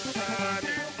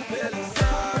 Feel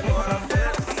inside, what I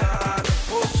feel inside.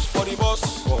 Boss for the boss.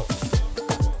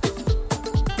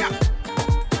 Yeah.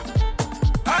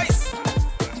 Ice.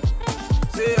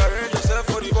 Say arrange yourself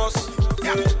for the boss.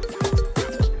 Yeah.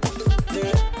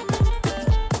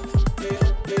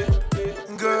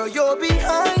 Girl, you're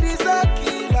behind is a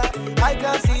killer. I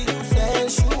can see you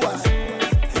sensual.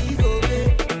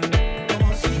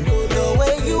 The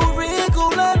way you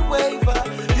wriggle and waver,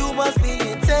 you must be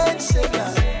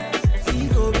intentional.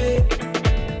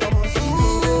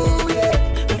 Ooh, yeah.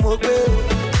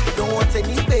 Don't want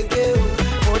any big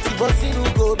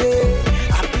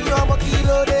I'm a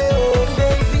kilo de oh,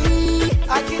 baby.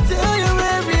 I can tell your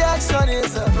every action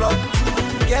is a block.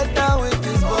 Get down with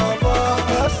this bubble.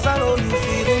 Cause I know you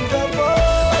feeling the ball.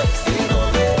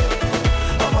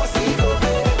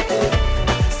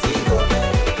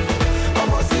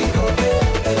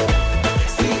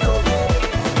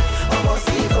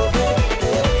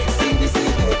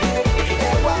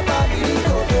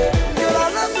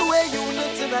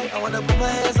 Put my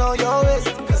hands on your waist,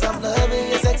 cause I'm loving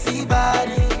your sexy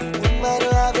body. No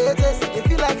matter how it is, if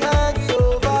you like hanging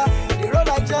over, they roll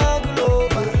like jungle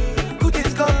over. Good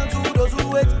things come to those who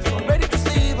wait, so I'm ready to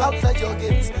sleep outside your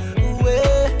gates.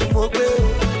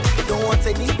 Don't want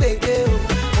any baby,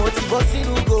 multi-bossy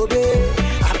no go babe.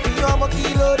 I be on a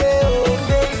kilo de oh,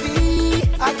 baby.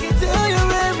 I can tell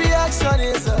your every action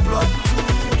is a block.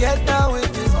 Get down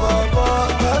with this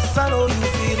bubble, cause I know you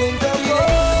feeling the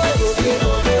love.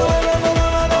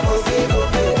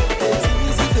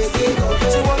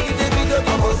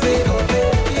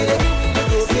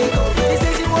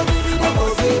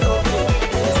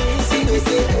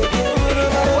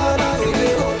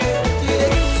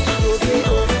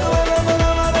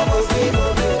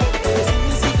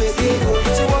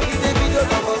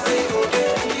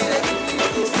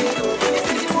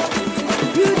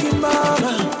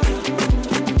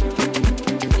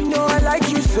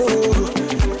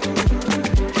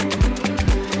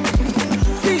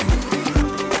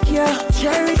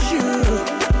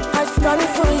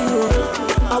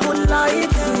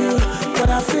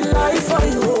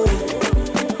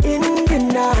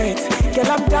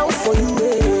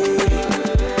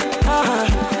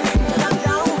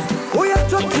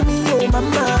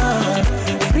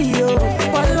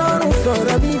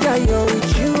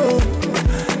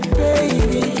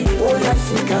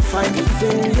 Find it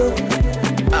in you.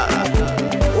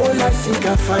 All I seek, I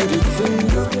find it in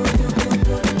you.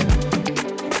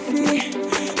 See,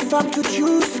 if I'm to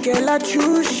choose, girl, I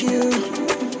choose you.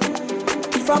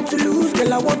 If I'm to lose,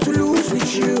 girl, I want to lose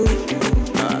with you.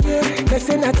 Yeah, they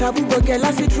say not taboo, but girl,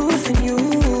 I see truth in you.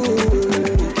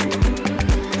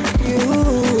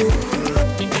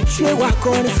 She walk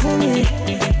on it for me.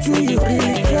 Do you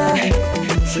really care?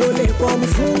 Show me for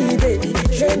me, baby.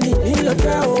 Show me in the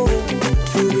town.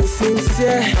 To be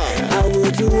sincere, I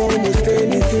will do almost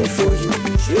anything for you.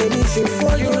 Anything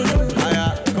for you.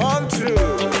 Come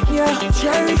true. Yeah,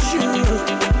 cherish you.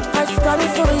 I stand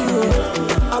for you.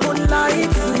 I won't lie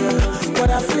to you, but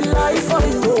I feel like for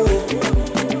you.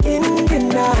 In the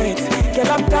night,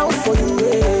 girl, I'm down for you.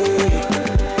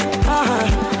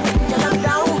 Girl, I'm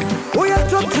down. Oh, you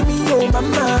talk to me, oh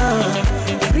mama.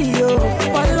 Rio,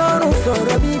 Paloro, so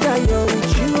Rabida, you're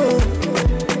with you,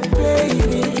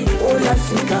 baby. All I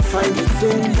seek, I find it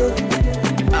in you.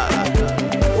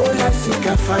 All I seek, I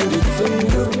find it in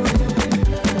you.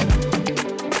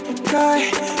 Guy,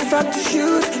 if I'm to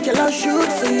shoot, girl, I'll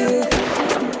shoot for you.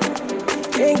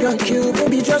 Ain't gonna kill,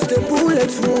 baby, just a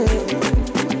bullet wound.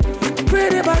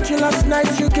 Prayed about you last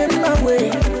night, you came my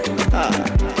way.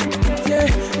 Yeah,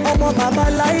 I'm a baba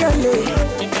liar.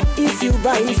 If you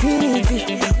buy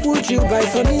infinity, would you buy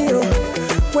for me, oh?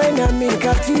 When I'm in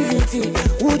captivity,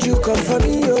 would you come for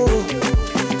me, oh?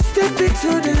 Step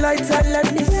into the light and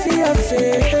let me see your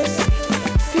face.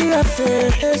 See your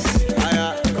face.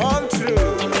 Come true.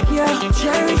 Yeah,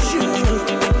 cherish you.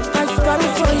 I stand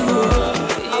for you.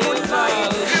 I would lie.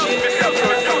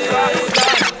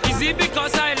 Is it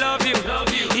because I love you?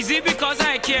 Is it because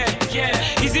I care?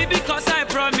 Is it because I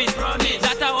promise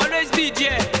that I'll always be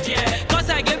there? Cause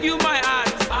I gave you my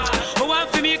heart. Oh, one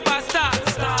for me, pasta.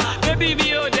 Baby,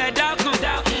 me, oh, that dark.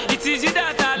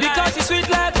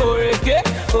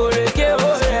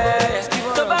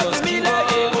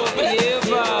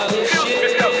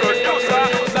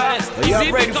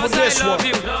 y'all ready for this one?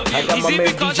 I got my man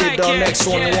DJ Don X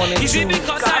on the 1 and 2. Is it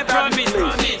because I promise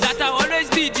that I'll always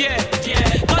be there?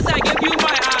 Cause I gave you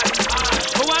my heart.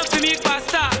 Oh, one for me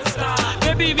pasta.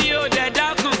 Baby, me oh, the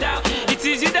dark. It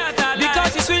is you that I like.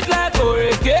 Because you sweet like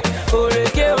Oreke,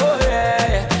 Oreke, oh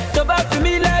yeah. So back to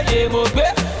me like Yemogbe,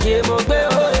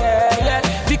 oh yeah.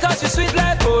 Because you sweet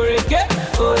like Oreke,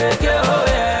 Oreke, oh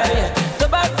yeah. So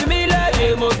back to me like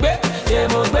Yemogbe,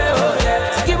 oh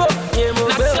yeah. Skip up,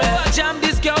 Yemogbe. Now so I jam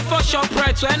this girl for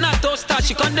ShopRite. When I toast her,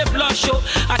 she come the blush show.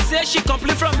 I say she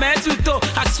complete from head to toe.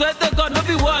 I swear to God, no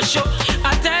be wash show.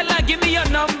 I tell her, give me your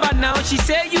number now. She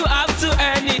say you have to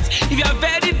earn it. If you're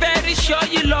very, very sure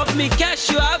you love me, cash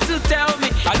you have to tell me.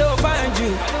 I don't find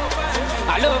you.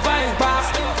 I don't find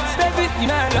past. Baby, you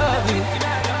know I love you.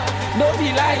 No be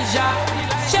Elijah.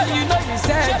 Sure you know you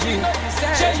said you.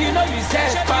 Sure you know you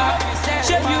said pop.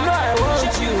 Sure you know I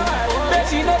want you.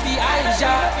 Baby, you know be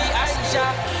Aisha.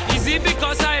 Is it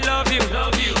because I love you?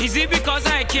 Is it because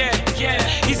I care?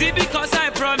 Is it because I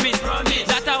promise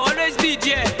that I'll always be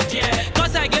there?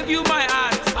 Cause I gave you my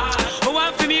heart. Oh,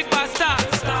 one for me pasta.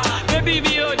 Baby,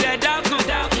 me oh, the dark.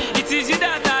 It is you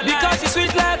that I like. Because you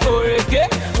sweet like Oreke,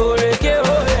 Oreke,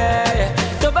 oh yeah.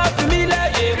 So back to me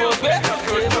like Yemogbe,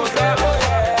 oh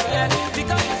yeah.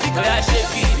 Because I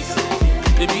shake it,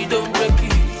 baby don't break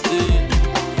it.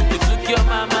 You took your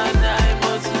mama, now I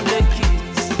must make it.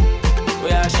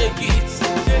 Where I shake it,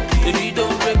 baby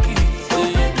don't break it.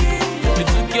 You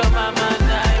took your mama,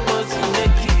 now I must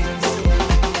make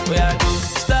it. Where I don't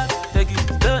stop, take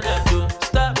it, don't I don't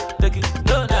stop, take it,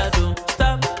 don't I don't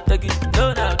stop, take it,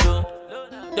 don't I don't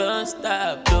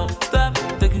stop,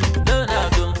 take it, don't I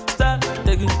don't stop,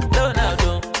 take it, don't I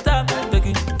don't stop, take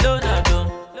it, don't I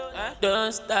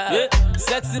don't stop. Yeah.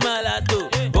 Sexy malato,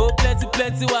 oh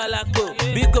plenty walato.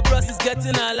 Big bros is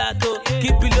getting a lato.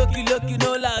 Keep it lucky,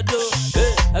 no lado.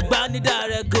 Hey, Agbani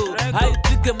direct go. How you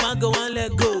think a man go and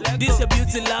let go? This your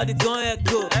beauty loud, it gon'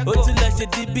 echo. Oh, to let your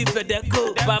DB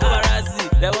Fedeco. Paparazzi,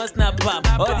 they want snap palm.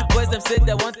 All the boys them say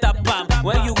they want tap palm.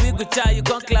 When you wiggle child, you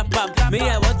gon' clap palm. Me,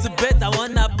 I want to bet, I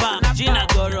want nap palm. Gina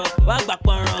Goro, Wagba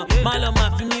Poro.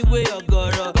 Maloma, fi me way your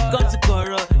Goro. Come to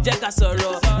Koro, Jacka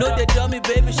Soro. No, they draw me,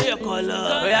 baby, show your color.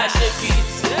 Oh, yeah, shake it.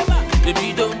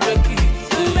 Baby, don't break it.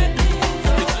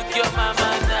 You took your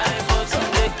mama, now I must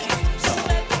make it.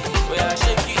 Oh, yeah,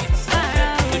 shake it.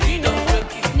 Baby, don't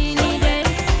break it.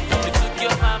 You took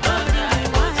your mama, now I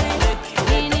must make it.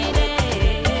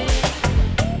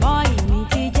 Boy, mi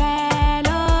ti jẹ́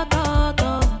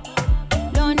lọ́tọ̀ọ̀tọ̀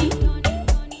lónìí.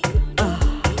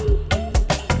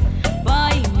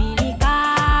 Boy, mi ní ká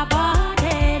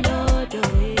bọ́dé lódò.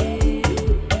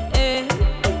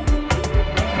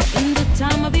 In the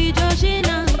time of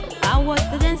Ijoshina, I was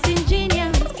the dancing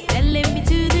genius. Telling me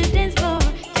to the dance floor,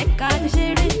 check out the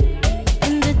shade.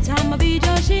 In the time of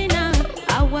Ijoshina,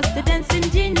 I was the dancing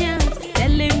genius.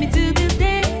 Telling me to the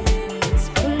dance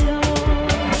floor.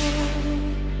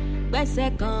 Gbẹ́sẹ̀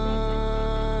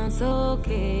kan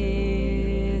sókè,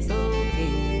 sókè.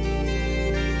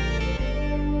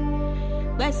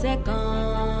 Gbẹ́sẹ̀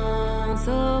kan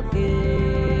sókè.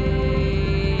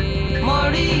 Mo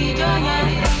rí ijó yẹn.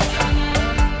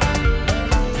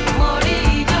 Mo rí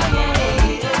ijó yẹn.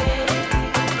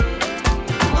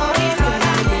 Mo rí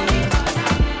brother yẹn.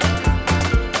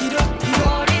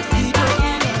 Mo rí sister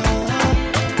yẹn.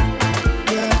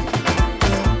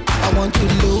 I want to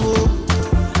low,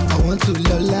 I want to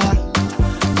lola,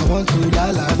 I want to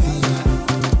lalafi.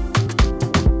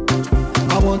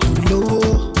 I want to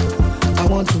low, I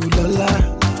want to lola,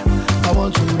 I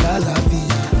want to lalafi.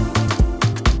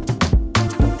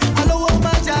 Alówó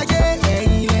máa jayé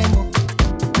ẹ̀yin lẹ mọ̀.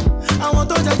 Àwọn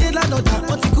tó jayé lánàá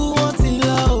wọ́n ti kú wọ́n ti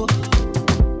lọ o.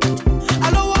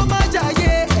 Alówó máa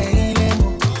jayé ẹ̀yin lẹ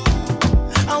mọ̀.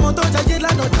 Àwọn tó jayé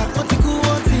lánàá wọ́n ti kú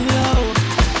wọ́n ti lọ o.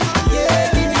 Yeah,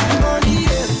 give me the money,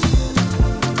 yeah.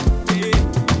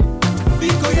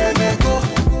 Biko ye meko.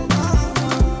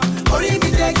 Orí mi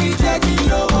jẹ́gi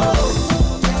lówó.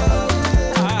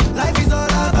 Life is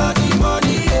all about the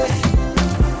money, yeah.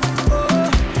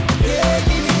 Yeah,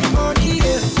 give me the money,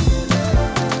 yeah.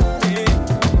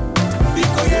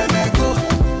 Biko ye meko.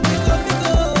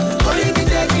 Orí mi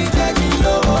jẹ́gi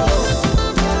lówó.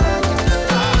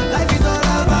 Life is all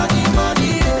about the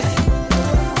money, yeah.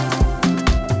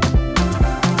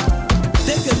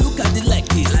 Take a look at it like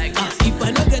this. If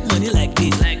I don't get money like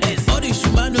this, all the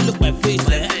shuma no look my face.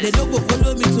 They don't go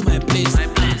follow me to my place.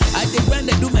 I dey grind,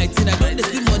 I do my thing. I don't dey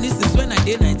see money since when I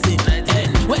dey 19.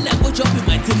 When I go chop with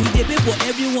my team, we dey pay for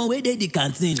everyone where they the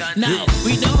canteen. Now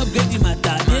we don't upgrade the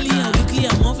matter. Daily and weekly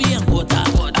and monthly and quarter.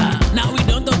 Now we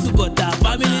don't talk to butter.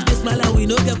 Family they smile and we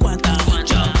no get quanta.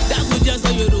 That good just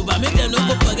so Yoruba make them no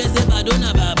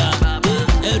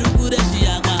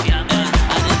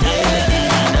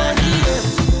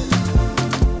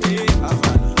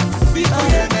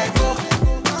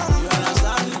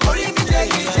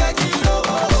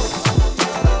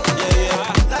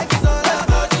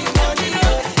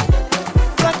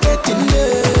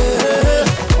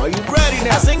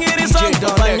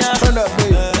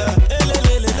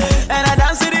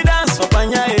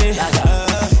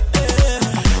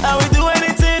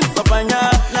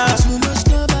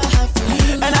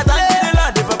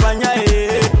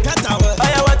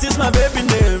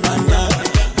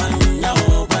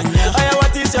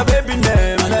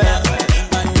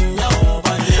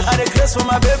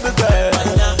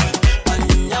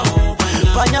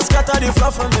scatter the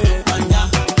floor for me.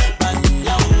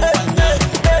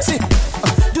 See,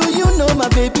 do you know my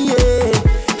baby?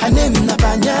 Her name na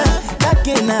Panya, that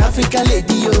girl na African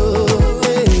lady yo.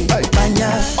 Panya,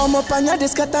 Omo Panya, they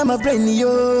scatter my brain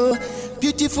yo.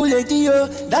 Beautiful lady yo,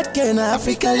 that girl na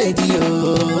African lady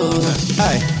yo.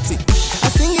 See, I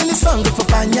sing in the song for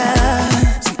Panya,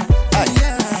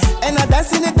 and I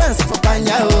dance in the dance for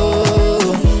Panya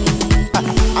oh.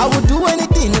 I would do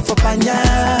anything for Panya,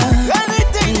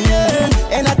 anything yeah.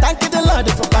 And I thank the Lord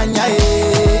for Panya.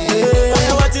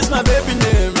 Panya, what is my baby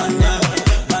name? Panya,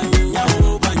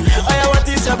 what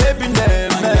is your baby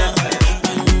name?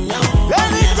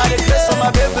 I request for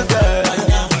my baby girl.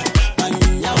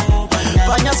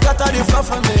 Panya scatter the floor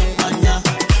for me.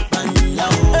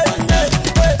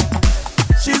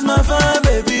 She's my fine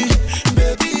baby,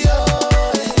 baby oh.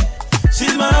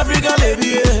 She's my African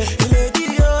lady,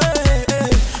 lady oh.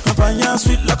 Panya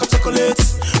sweet like a chocolate.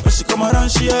 When she come around,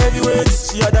 she a heavyweight.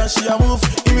 She a dance, she a move,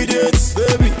 immediate,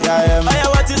 baby. I am. Aya,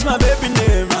 what is my baby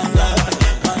name?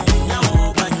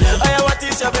 Aya, what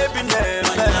is your baby name?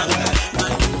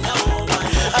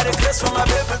 I request for my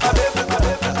baby, my baby, my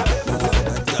baby.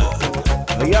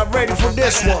 Are y'all ready for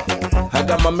this one? I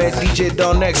got my man DJ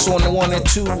Don X on the 1 and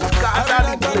 2.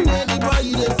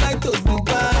 Anybody they fly to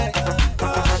Dubai,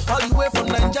 all the way from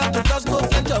Nigeria to just go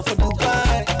venture for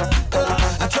Dubai.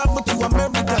 I travel to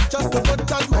America just to go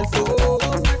charge my phone.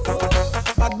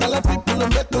 Bad belly people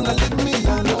don't make gonna leave me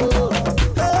alone.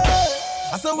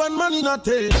 I say when money not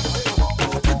take,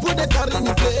 people they carry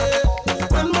me play.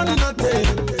 When money not take,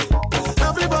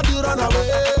 everybody run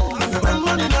away. When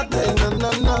money not take,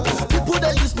 no. People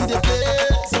they use me they play.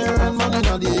 Say when money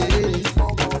not take,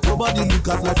 nobody look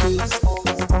at my face.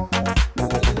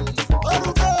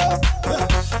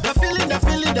 The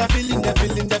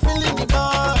feeling the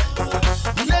bar.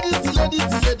 The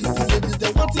ladies,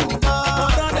 they want in the bar.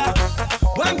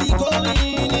 When we go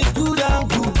in, it's good and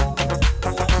good.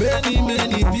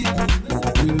 Many people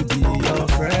will be your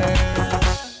friend.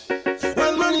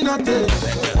 When money not take,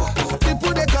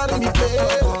 people they carry me play.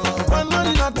 When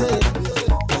money not take,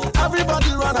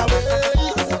 everybody run away.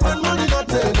 When money not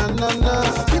take, na.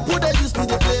 People they use me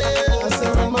to play. I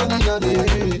say when money not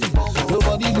take,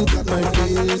 nobody look at my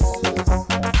face.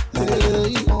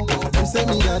 Say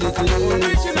me a the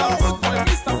original boy,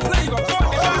 Mr. Flavor.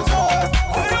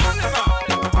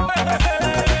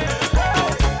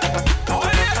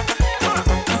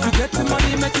 If you get the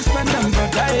money, make you spend them,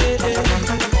 brother.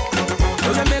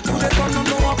 Don't you make good fun, no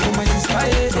one for my sister.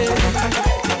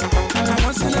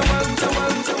 Once in a while.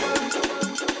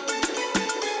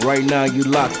 Right now, you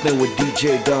locked in with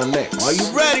DJ Don X. Are you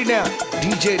ready now?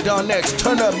 DJ Don X,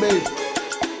 turn up, baby.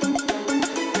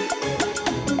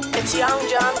 It's Young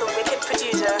John, the wicked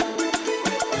producer.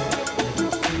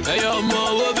 Hey, yo,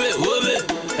 more whoop it.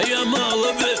 Hey, yo, more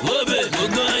whoop it. No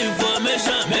gun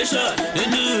information. The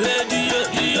new radio,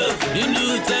 the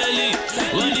new telly.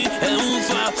 Only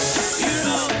Eufa.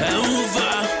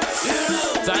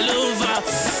 Talova.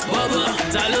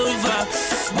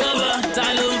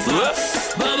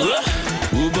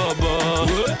 Baba.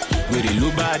 With the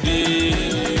Lubade.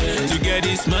 To get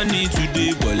this money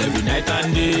today, but every night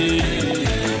and day.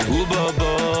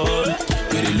 Baba.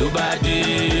 With the Lubade.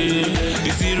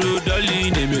 The zero dolly,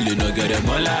 ne me no get them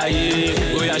all aye.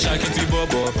 Oh yeah, Shakiti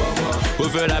Bobo.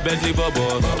 Over a Bentley Bobo.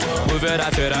 Over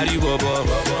a Ferrari Bobo.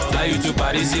 Fly you to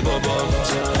Paris Bobo.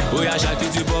 Oh yeah,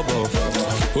 Shakiti Bobo.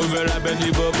 Over a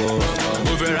Bentley Bobo.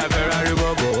 Over a Ferrari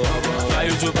Bobo. Fly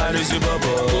you to Paris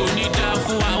Bobo. Oh, need that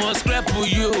for I was scrap for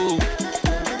you.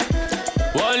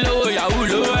 One low, ya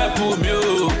ulo epu mi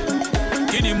o.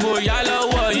 Kini mo ya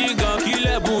lọ́wọ́ yín gan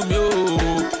kílẹ̀ bù mí o.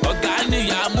 Ọ̀gá ni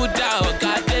ya mú dá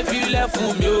ọ̀gá tẹ́ filẹ̀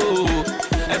fún mi o.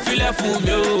 Ẹ filẹ̀ fún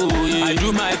mi o. I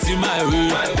do my thing my way.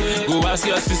 Go ask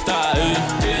your sister.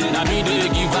 Na me dey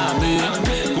give am me.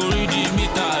 Go read the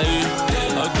meter.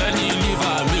 Ọ̀gbẹ́ni leave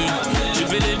am me. She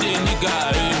feeling the nigga.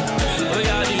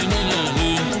 Oya di nínú.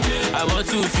 I want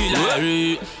to feel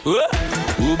like.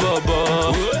 Oh Bobo.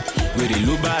 With the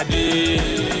Lubade.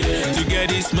 To get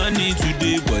this money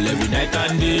today, but every night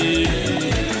and day.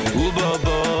 Oh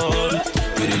Bobo.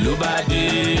 With the Lubade.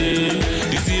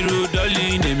 The zero dolly,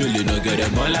 ne me no get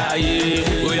them all aye.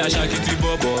 Oh yeah, Shakiti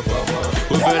Bobo.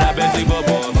 Over a Bentley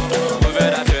Bobo.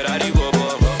 Over a Ferrari Bobo.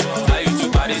 Fly you to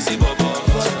Paris Bobo.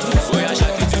 Oh yeah,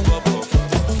 Shakiti Bobo.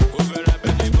 Over a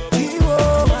Bentley Bobo.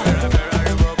 Over a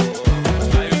Ferrari Bobo.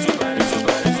 Fly you to Paris.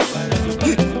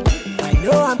 I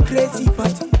know I'm crazy,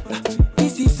 but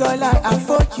this is all I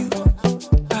afford you.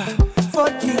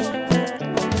 Fuck you,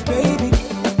 baby.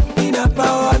 In a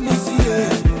power, me see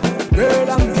it. Girl,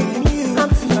 I'm feeling you.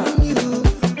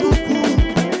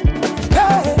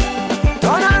 Hey,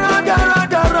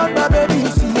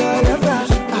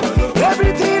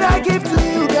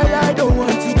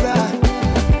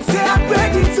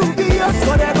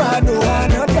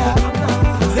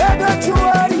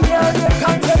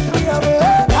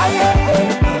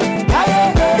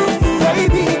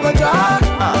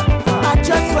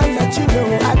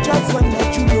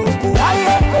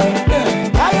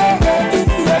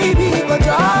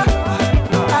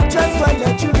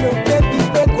 let you know, baby,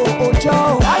 go Ojo.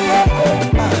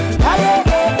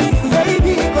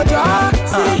 Baby, go Ojo.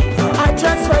 See, I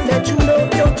just wanna let you know,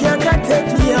 you can't take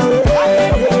me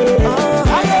away.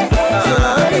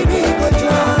 Baby, go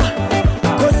Ojo.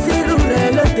 Go see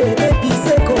Rurelo, baby,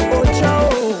 say go Ojo.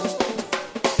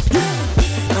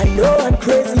 I know I'm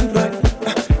crazy, but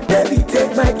baby,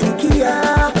 take my Kikia,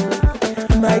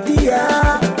 my dear.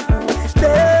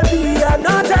 Baby, I'm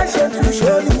not ashamed to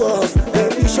show you off.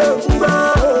 Baby, show me more.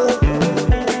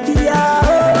 Yeah,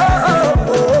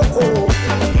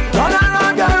 Turn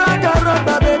around,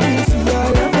 my baby, see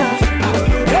all of us.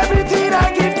 Everything I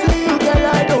give to you, girl,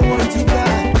 I don't want it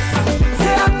back.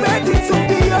 Say I'm ready to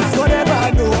be yours forever, I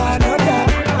know another.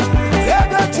 Say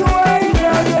don't you worry,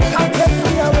 girl, you can't take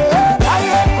me away.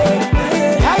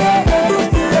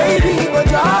 Baby, go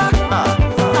down.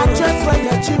 I just wanna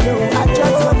let you know, I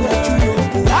just wanna let you know.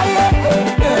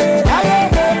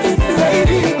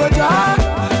 Baby, go down.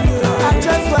 I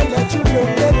just wanna let you know,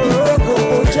 baby, go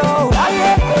Ojo.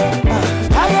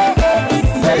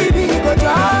 Baby, go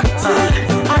down.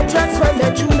 I just wanna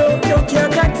let you know, you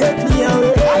can't take me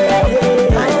away.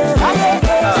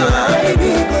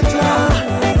 Baby, go down.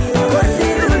 Go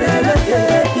see the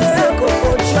baby, say go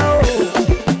Ojo.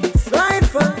 Smile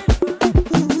for,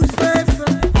 smile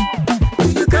for.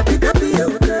 You copy,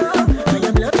 oh girl. I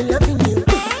am loving you.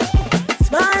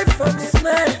 Smile for,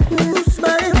 smile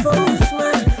for,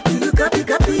 smile. You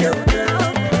copy, oh girl.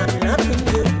 I'm loving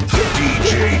you. DJ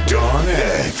Don X.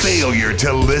 Failure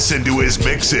to listen to his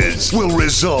mixes will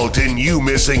result in you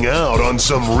missing out on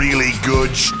some really good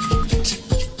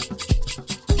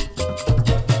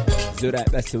Do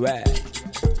that's the way.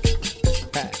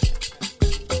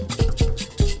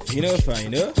 You know, fine, you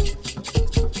know?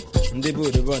 They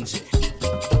put the bunch.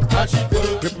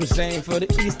 Representing for the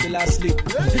East till I sleep.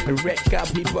 Red cap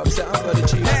hip hop sound for the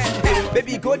chiefs.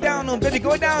 Baby, go down on, baby,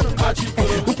 go down on.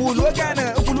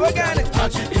 Upulogana.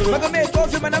 Maga me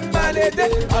coffee man I'm malade.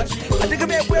 I think I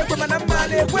may work for man I'm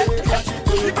malade.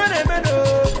 If I never know,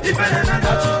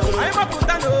 I'm a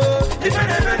putano. If I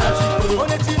never know,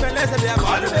 only team and less of them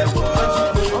all the way.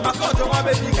 Oh my God, my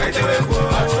baby, I do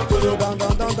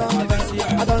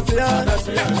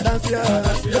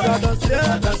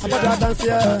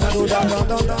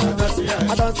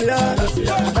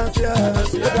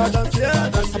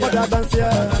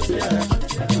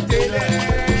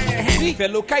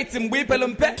fellow kites and whip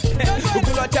and pet. Who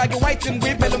could not charge white and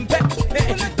whip and pet.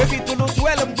 Baby to lose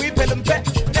well and whip and pet.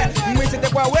 We said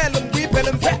that well and whip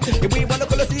and pet. If we want to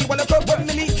go see, want to go from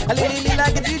me. I lay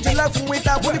like a DJ love with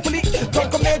our bully police.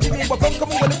 Come imagine what come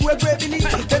with a great baby.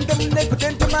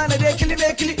 Tento man, they kill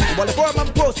it. While the form I'm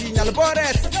posting, I'll bore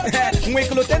us. We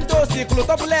could tento, see, could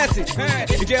double less.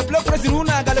 If you block President,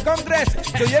 got the Congress.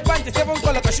 So you find the 7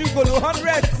 color, I should go to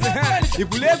 100.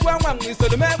 If you let one, so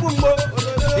the man will go.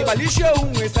 If I show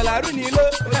you, salary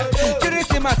nilo.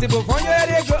 Christmas, before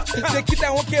you go. Say, Kita,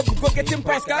 okay, go get him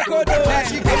past Caco.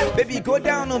 Baby, go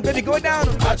down on, baby, go down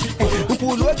on.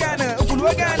 Upulogana.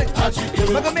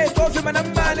 Maga me coffee, man,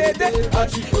 I'm malade. I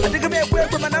think I may work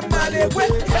for man, I'm malade.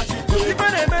 If I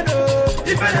never know,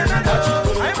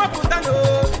 I'm a putano.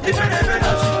 If I never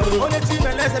know, only team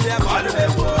and less of them all the way.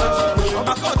 Oh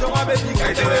my God, my baby, I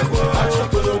do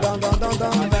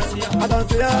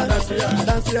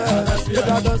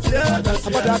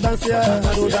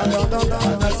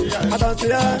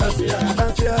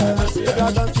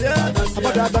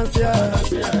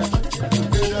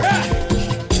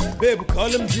Baby,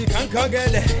 call him G, can't call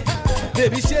it.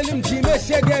 Baby, shell him G, me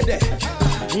shaggy.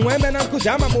 Women and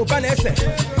Kujama Mobanese.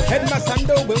 Head my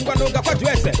sando, when one of the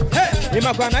dress. Hey,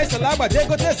 Imakwana is a lava, they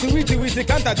go to Sweetie with the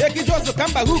Kanta, they can just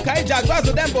come back who Kaija,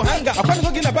 Gazo, Dembo, Hanga. I can't go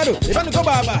in a battle, if I go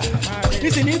Baba.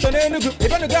 This is need to name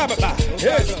if I go Baba.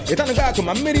 Yes, it's on the Gaku,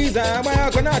 Mamiriza, my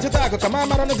Akona, Taco,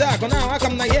 Kamama on the Zaco, now I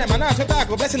come here, Manacho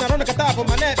Taco, blessing around the Katapo,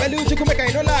 my net, Beluchi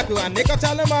Kumeka, no Laku, and Nico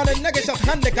Talaman, and Negashot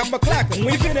Hand, they come back, and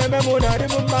we feel a memo,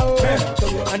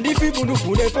 and if you do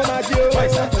for my dear,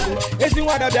 it's the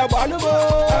one that they're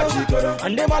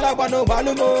and them all about no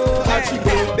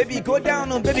balumo. Baby, go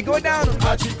down on, baby, go down on.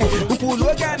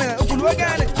 Upulogana.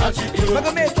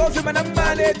 Maga me coffee, man, I'm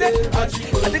malade. I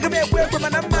think I may work for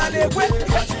man, I'm malade.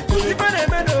 If I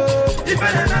never know,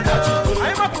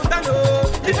 I'm a putano.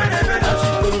 If I never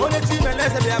know, only team and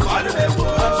less of them all the way.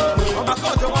 Oh my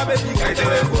God, my baby,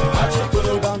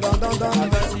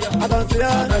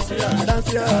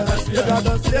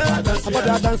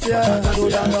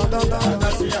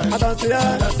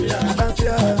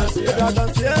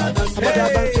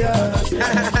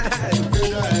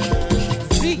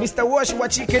 I Mr. Wash,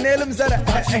 what chicken elum zara.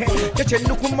 Kitchen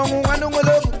Nukumamu, one on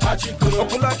the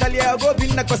Okula Kalia, go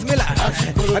in the Cosmilla.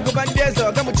 I go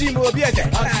bandezo, Gamujimo, Bieta.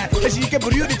 She can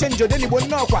brew the change of anyone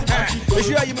know what.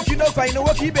 You know, find a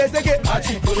worky base again.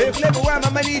 They flip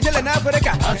one money, tell an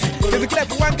Africa. There's a clap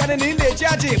one cannon in the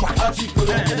charging.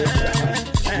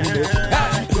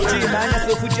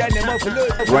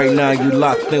 Right now, you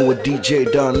locked in with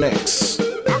DJ Don X.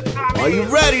 Are you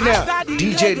ready now?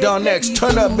 DJ Don X,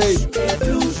 turn up, baby.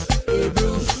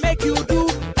 Make you do,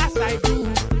 that's I do.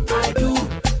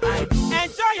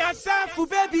 Enjoy yourself,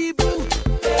 baby boo.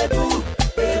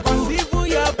 Cause even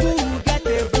your boo, get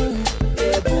a boo.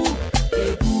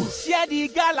 Share the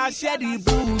gala, share the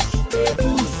booze.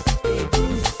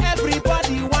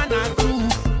 Everybody wanna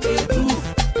groove.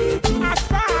 As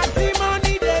far as the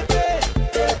money they pay,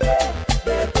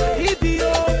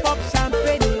 EBO pop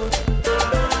champagne.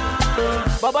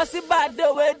 Baba see bad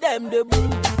the way them the boo.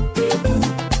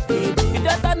 It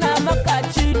doesn't know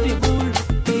catch the bull.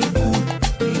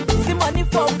 See money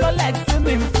for go like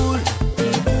swimming pool.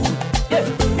 Yeah,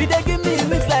 he they give me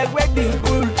wings like wedding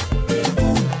pool.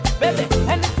 Baby,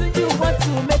 anything you want to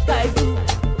make I do.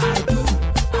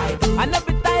 I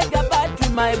never tiger bad to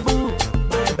my boo.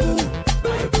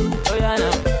 Oh yeah,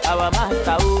 now our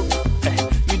master oh,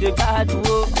 you the god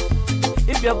oh.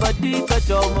 If your body touch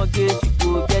your mortgage, you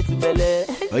go get belly.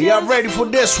 Are y'all ready for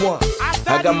this one?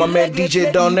 I got my man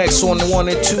DJ Don X on the 1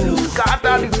 and 2. God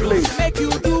down the place. Make you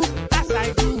do, as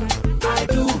I do.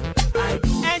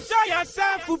 Enjoy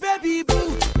yourself, baby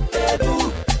boo.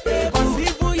 Cause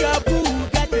even your boo,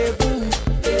 get a boo.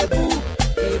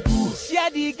 Share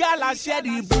the gala, share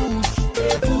the booze.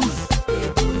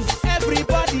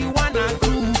 Everybody wanna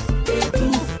groove.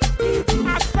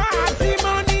 As far as the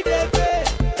money they pay,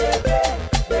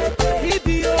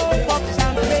 EBO pop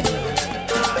champagne.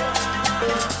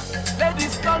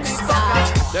 Ladies come in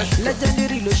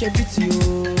Legendary lo ṣe bí ti o.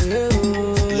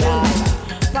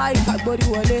 Five agbórí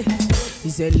wọlé,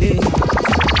 ìṣẹ̀lẹ̀.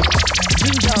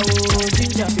 Ginger oh,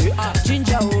 ginger.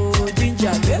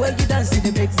 The way you dance in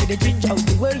the mix, the ginger.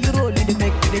 The way you roll in the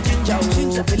mix, the ginger.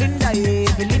 Belinda.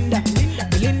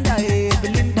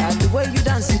 The way you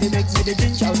dance in the mix, the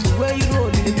ginger. The way you roll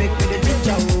in the mix, the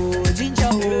ginger.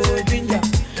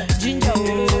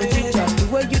 The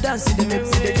way you dance in the mix,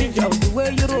 the ginger. The way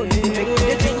you roll in the mix,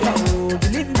 the ginger.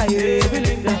 Belinda.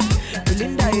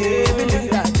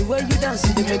 The way you dance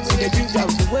in the mix, the ginger.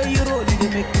 The way you roll in the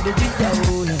mix, the ginger.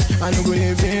 I know go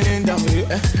live feeling down,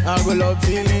 I go love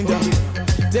feeling down.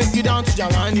 Take you down to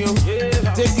Japan,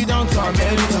 take you down to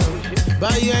America.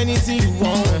 Buy you anything you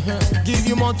want, give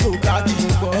you more to Bugatti.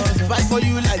 Fight for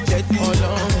you like Jet Li,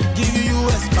 give you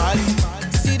US Bali.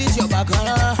 See this your back,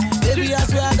 baby I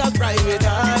swear I got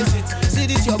privatize it. See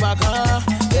this your back,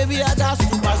 baby I got to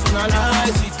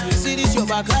personalize it. See this your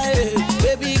back,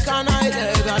 baby can I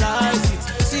legalize it.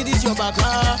 See this your back,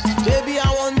 baby I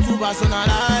want to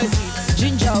personalize it.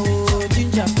 Ginger.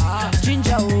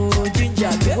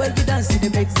 The way you dance in the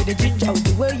mix, the ginger.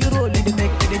 The way you roll in the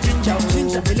mix, the ginger.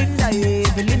 Belinda.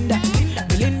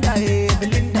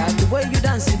 The way you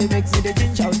dance in the mix, the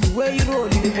ginger. The way you roll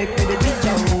in the mix, the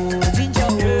ginger.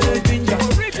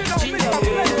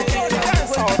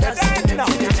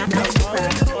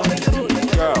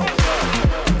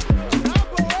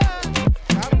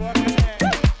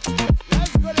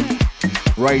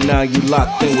 Right now, you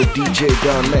locked in with DJ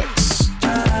Don X.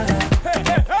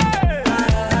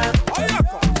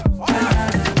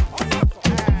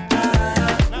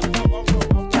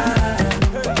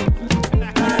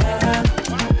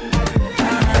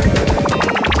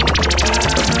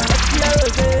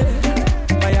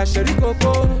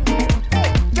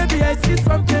 Baby, I see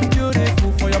something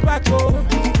beautiful for your back, oh.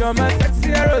 You're my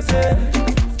sexy rose,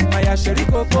 my sherry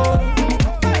coco.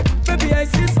 Baby, I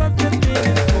see something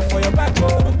beautiful for your back,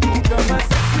 oh. You're my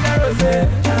sexy rose,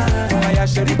 my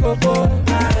sherry coco.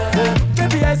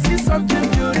 Baby, I see something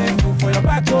beautiful for your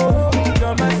back, oh.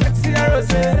 You're my sexy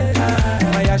rose,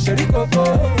 my sherry coco.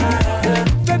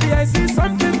 Baby, I see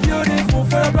something beautiful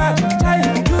for your back.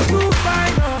 You too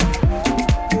fine, oh.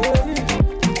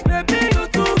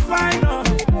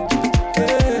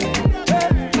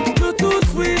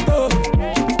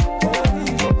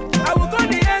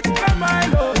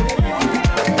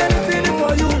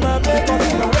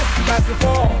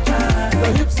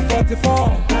 Your hips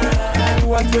 44,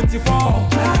 you are 24.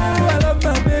 I love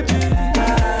my baby.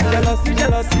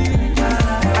 Jealousy.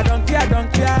 I don't care.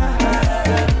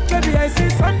 Baby, I see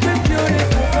something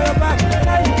beautiful for your back.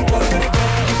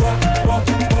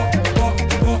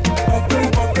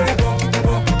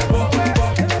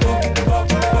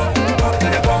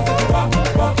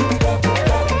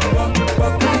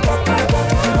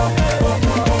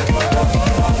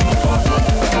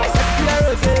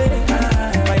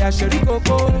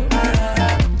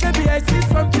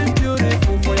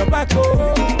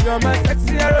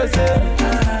 rose.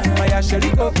 My sherry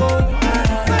coco.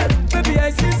 Baby,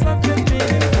 I see something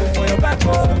beautiful for your back.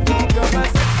 You're my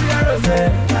sexy rose.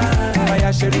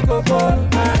 My sherry coco.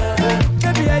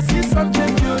 Baby, I see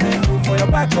something beautiful for your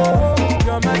back.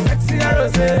 You're my sexy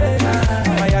rose.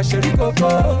 My sherry coco.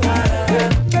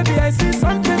 Baby, I see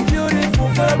something beautiful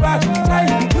for your back.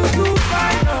 You too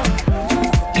fine,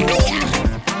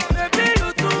 baby, you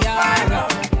too fine.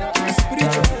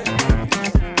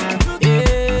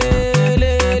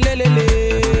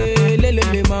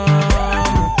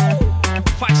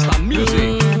 Faster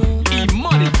music,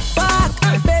 e-money. Back,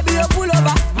 baby, you pull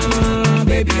over.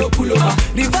 Baby, you pull over.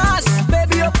 Reverse,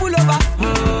 baby, you pull over.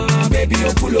 Baby,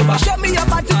 you pull over. Show me your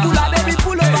particular, baby,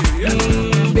 pull over.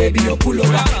 Baby, you pull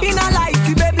over. In a light,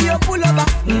 baby, you pull over.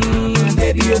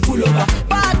 Baby, you pull over.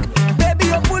 Back, baby,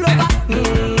 you pull over.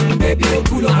 Baby, you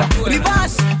pull over.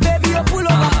 Reverse, baby, you pull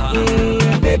over.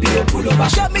 Baby, you pull over.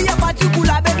 Show me your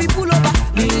particular, baby, pull over.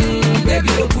 Baby,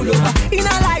 you pull over. In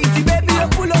a light, baby, you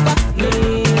pull over.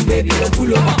 Baby, you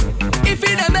pull over. If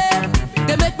it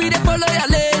they make me they follow your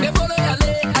lane.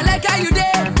 I like how you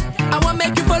did. I want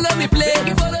make you follow me play.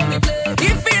 If it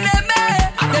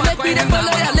they make me they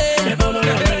follow your lane.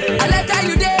 I like how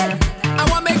you did. I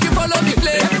want make you follow me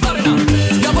play.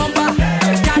 Your bumper,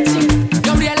 catching,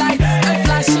 your real lights and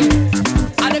flashing.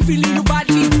 I they feeling you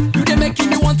badly. You they making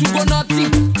me want to go naughty.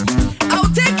 I'll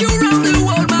take you around the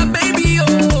world, my baby.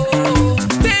 Oh,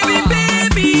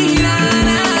 baby, nah,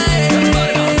 nah.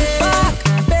 Back,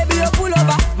 baby, you pull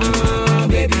over.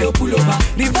 Baby, you pull over.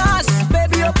 Reverse,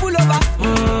 baby, you pull over.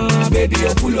 Baby,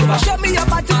 you pull over. Show me your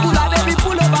particular, baby,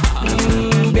 pull over.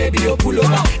 Baby, you pull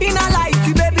over. In a light,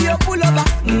 baby, you pull over.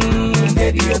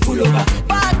 Baby, you pull over.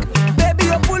 Back, baby,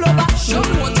 you pull over. Show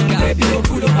me what you got. Baby, you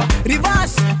pull over.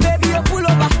 Reverse, baby, you pull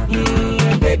over.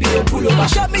 Baby, you pull over.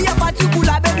 Show me your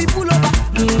particular, baby, pull over.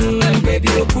 Baby,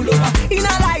 you pull over. In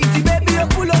a light, baby, you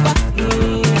pull over.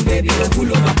 Baby, you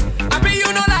pull over. I be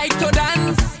you no like to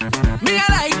dance. Me I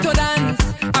like to dance.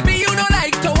 I be you no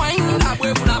like to wine.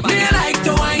 Me I like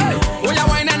to wine. Oh ya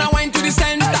wine and I wine to the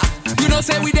center. You know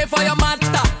say we there for your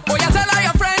matter. Oh ya tell all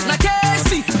your friends like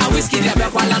Casey. And whiskey they be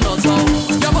while and also.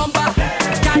 Your bumper,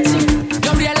 catching,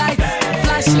 your real lights,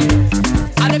 flashing.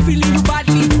 And they feeling you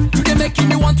badly. You they making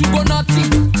me want to go naughty.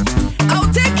 I'll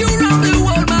take you around the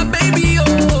world, my baby.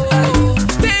 Oh,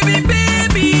 baby,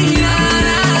 nah,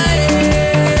 nah.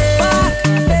 Back,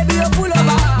 baby, you pull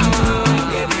over.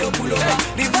 Baby, you pull over.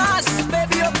 Reverse,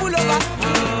 baby, you pull over.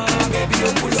 Baby,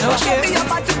 you pull over. Show me your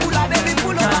particular, baby,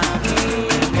 pull over.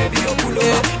 Baby, you pull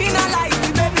over. In a light,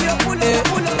 baby, you pull over,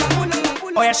 pull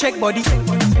over. Oh yeah, shake body.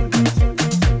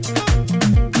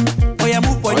 Oh yeah,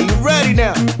 move body. Are you ready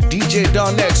now? DJ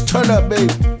Don X, turn up,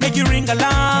 baby. Make you ring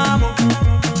alarm.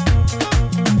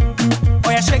 Oh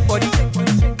yeah, shake body.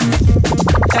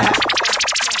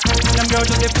 Them girls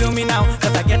just they feel me now.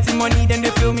 Cause I get some money, then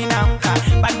they feel me now.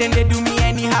 Back then they do me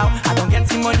anyhow. I don't get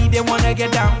some money, they wanna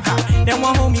get down. They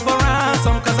want hold me for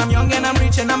ransom. Cause I'm young and I'm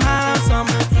rich and I'm handsome.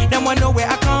 They want know where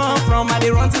I come from. I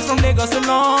they run since from Lagos to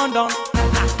London.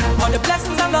 All the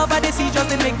blessings and love I they see just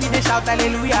they make me they shout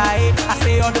hallelujah. I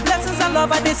say all the blessings and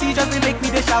love I they see just they make me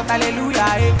they shout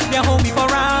hallelujah. They hold me for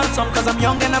ransom cause I'm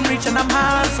young and I'm rich and I'm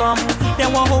handsome. They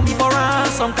won't hold me for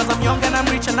ransom cause I'm young and I'm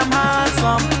rich and I'm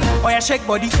handsome. Oh yeah, shake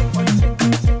body.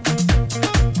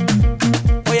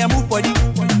 Oh yeah, move body.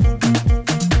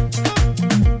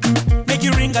 Make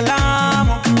you ring alarm.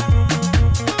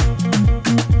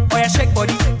 Oh yeah, shake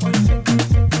body.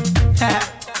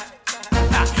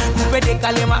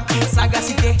 Décalema,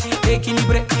 sagacité,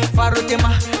 équilibré,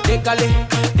 farotema, décalé,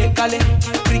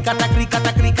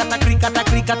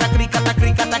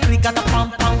 cricata,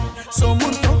 pam, pam,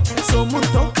 somunto,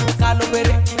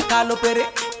 calopere.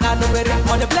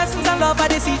 All the blessings and love I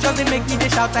they see just they make me they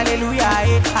shout hallelujah.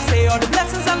 I say all the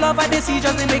blessings and love I they see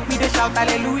just they make me they shout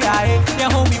hallelujah. They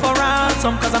hold me for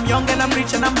ransom cause I'm young and I'm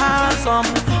rich and I'm handsome.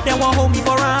 They won't hold me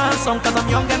for ransom cause I'm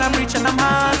young and I'm rich and I'm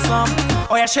handsome.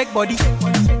 Oh yeah, shake body.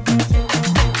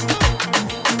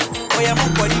 Oh yeah,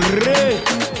 move body.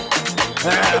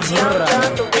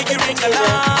 Make you ring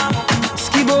alarm.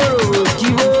 Skiboro,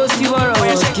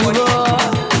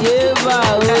 Yeva,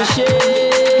 Oshe,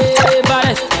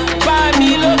 Bares, Bami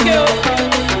Lokeo,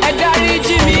 Edari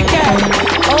Jimmy Cat.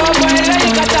 Oh, my lady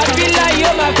Catapilla,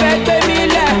 you're my friend, baby.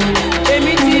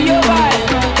 Emiti, you're right.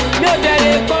 No,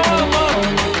 there come on.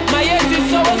 My head is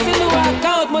so what's in your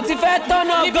account, motivate on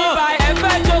a go. By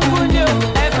ever, Jokunyo,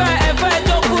 ever,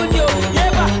 Jokunyo,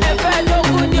 Yeva, ever,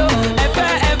 Jokunyo,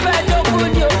 ever,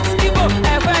 Jokunyo, Skibo,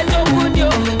 ever, Jokunyo,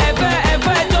 ever,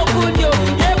 Jokunyo,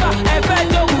 Yeva, ever,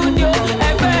 Jokunyo,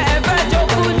 ever,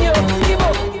 Jokunyo, Skibo.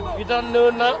 don't know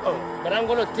now, but I'm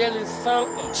gonna tell you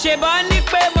something. Shebani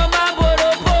pe mama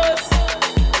borobos,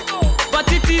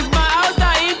 but it is my house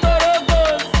that in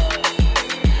Torogos.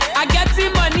 I get the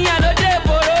money and no dey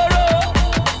bororo.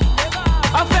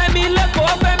 Offer me leko,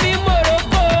 offer me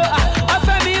moroko,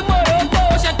 offer me moroko.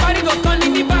 She carry go con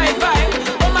ni bye bye.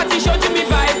 Oh my show you me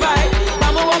bye bye.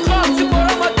 Mama walk up to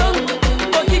Boromoton,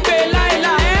 go keep it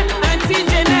Laila, Auntie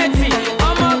Janeti.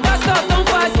 Mama pastor don't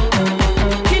fast.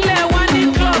 Kill one in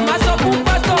club, my so cool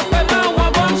pastor, pe man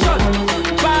one shot.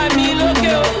 Buy me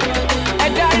loke o, e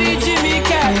dari Jimmy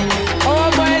Care. Oh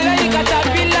my lady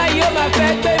caterpillar, yo ma fẹ́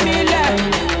gbé mi lẹ̀.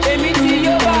 Èmi tí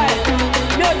yóò bá ẹ̀,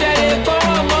 mi ò dẹ̀ lè kọ́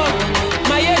ọmọ.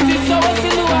 Màyé ti sanwó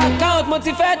sínú account, mo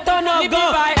ti fẹ́ tọ́nà gan. Níbi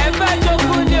bá ẹ fẹ́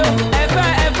jókòó ni o, ẹ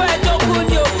fẹ́ jókòó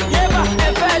ni o. Yébà ẹ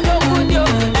fẹ́ jókòó ni o,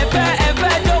 ẹ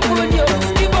fẹ́ jókòó ni o.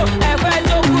 Skibo ẹ fẹ́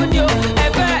jókòó ni o, ẹ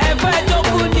fẹ́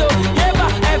jókòó ni o. Yébà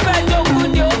ẹ fẹ́ jókòó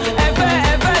ni o, ẹ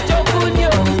fẹ́ jókòó ni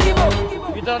o. Skibo.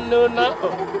 You don't know now,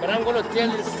 but I'm gonna tell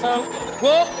you something.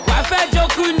 Wo wà fẹ́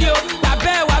jókòó ni o,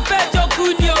 tàbẹ́ wà fẹ́ jókòó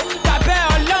ni o. Tàbẹ́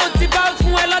Ọlọ́run ti bá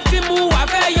fún ẹ lọ́tí mu, wà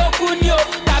fẹ́ yókù ni o.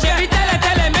 Tàbẹ́ bí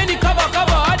tẹ́lẹ̀tẹ́lẹ̀ mẹ́ni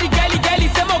kọ́bọ̀kọ́bọ̀, all the gẹ́lí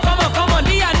ṣé mo kọ́mọ̀.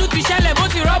 Níyànú ti ṣẹlẹ̀, mo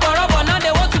ti rọ́bọ̀, now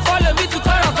they want to follow me to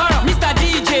kọ̀rọ̀kọ̀rọ̀. Mr.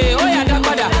 DJ, ó yá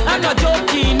dàgbàdà, I'm not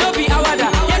joking, no be àwàdà.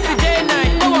 Yesterday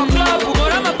night, mo wọ club, mo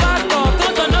rán mọ́ pastor, tó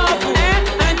ń tọ̀nà ọ̀bù.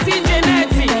 Aunty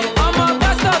Janeti, ọmọ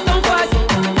pastor tó ń fast.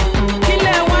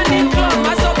 Kílẹ̀ wọn ní club,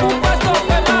 máa sọ fún pastor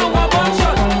pé máa wọ one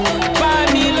shot. Bá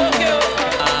mi lókè o.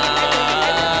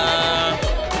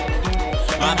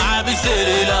 Mama bi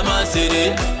sere lọmọ sere.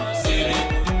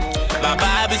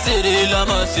 Baba bi sere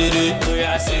lọmọ sere.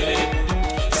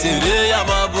 Sere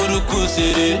yọmọ burúkú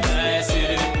sere.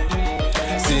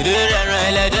 Sere rẹran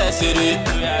ẹlẹ́dẹ̀ sere.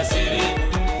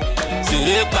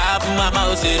 Sere pa fún mama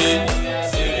o sere.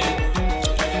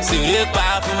 Sere pa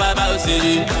fún mama o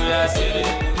sere.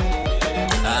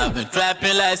 I've been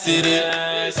trapping like sere.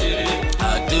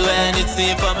 I'll do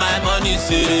anything for my money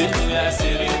sere.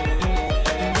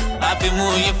 I feel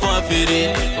moving for fere.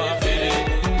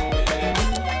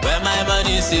 Where my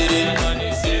money sere.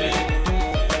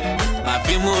 I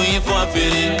feel moving for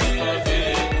fere.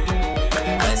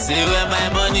 I say where my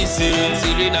money sere.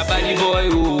 Sere na body boy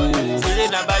o. Sere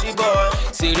na body boy.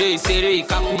 Sere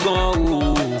ìkakugan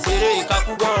o. Sere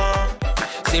ìkakugan.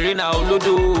 Sere na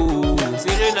olodo.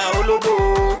 Sere na olodo.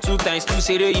 2 times 2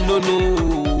 sere inono.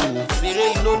 Sere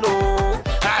inono.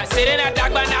 Sere na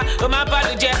dagbana, ó máa ń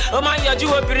balùjẹ́, ó máa ń yọjú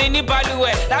obìnrin ní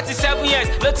balùwẹ̀. Láti 7 years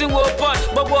ló ti ń wo porn,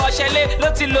 gbogbo ọ̀ṣẹ́lé ló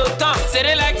ti lò tán.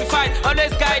 Sere like to fight,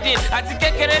 always guiding, àti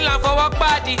kékeré là ń fọwọ́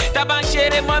pàdí. Tábà ń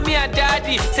ṣeré mọ́mí and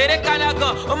daddy, Sere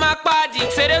kalagan, ó máa pàdí.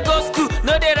 Sere go school,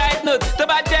 no dey write note, tó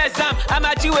bá dé exam, a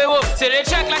máa jíwèé wò. Sere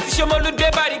check láti Ṣomolúdé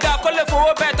Bàrígà, kó lè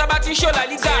fowó bẹ́ẹ̀ tó bá ti ń ṣò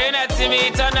làlígà. Sere na timi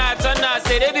tọ́nà,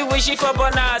 Sere be wishing for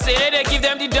bona. Sere dey give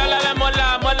them the dollar like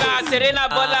mọ́là. Sere na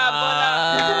bọ́là.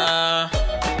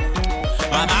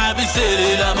 Mama bi sere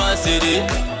lọmọ sere.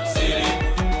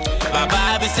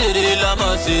 Baba bi sere lọmọ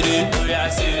sere.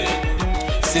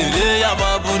 Sere yọmọ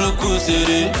burúkú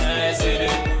sere.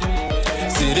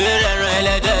 Sere rẹran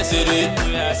ẹlẹ́dẹ̀ sere.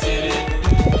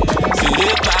 Sere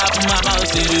pa fún mama o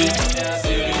sere.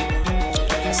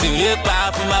 Sere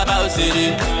pa fún baba o sere.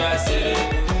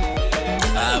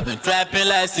 I've been trapping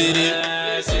like sere.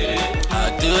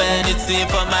 I'll do anything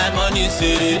for my money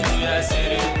sere.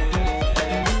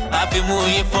 I feel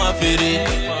moving for fere.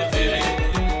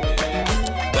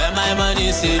 Where my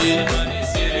money sere.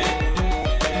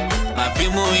 I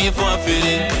feel moving for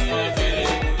fere.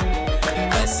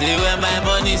 I say where my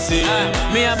money sere.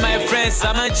 Me and my friends,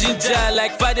 I'm a ginger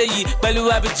like Fadeyi, Pẹ̀lú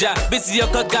Abidjan, busy your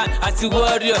gun, as a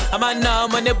warrior. I'm a now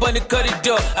money bunny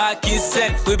corridor. I can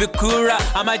send, we be cool.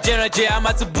 I'm a general, I'm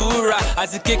a tabura.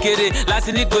 As a kekere, last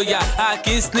in Nigoya. I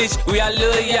can snitch, we are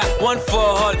loyal. One for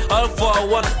all for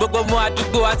one. Gbogbo mo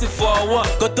àdúgbò àti for one.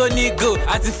 Koto ni go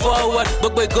àti forward.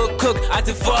 Gbogbo go cook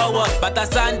àti forward. Bata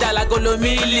sandal, agolo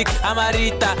milik.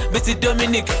 Amarita, Missy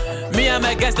Dominic. Me and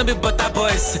my guys don't be butter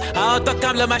boys. I don't talk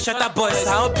I'm like my shutter boys.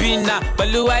 I don't be na,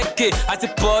 pẹ̀lú YK, àti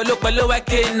Polo, pẹ̀lú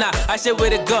YK na. I share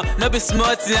with a gun, no be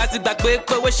smarty. I think that quick,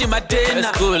 but she my day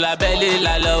na. School, I belly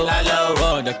la low.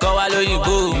 Oh, the call you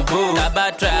boo.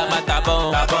 Taba try my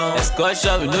tabon.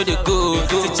 Excursion, we know the go.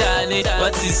 Tichani,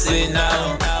 what he say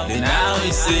now? The now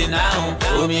he say now.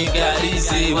 Oh, me God, he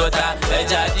say water.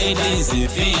 Eja easy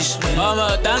fish.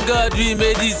 Mama, thank God we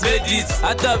made this.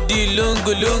 Out of the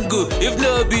lungu. If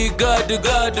no be God,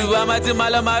 I'm at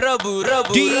Malama Robu.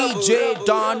 DJ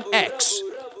Don X.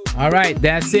 All right,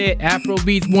 that's it.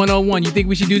 Afrobeats 101. You think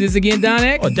we should do this again, Don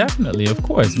X? Oh, definitely, of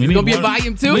course. It's gonna be a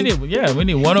volume 2? We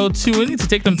need 102. We need to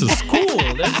take them to school.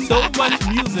 There's so much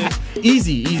music.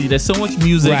 Easy. There's so much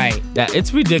music that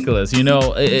it's ridiculous. You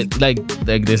know, like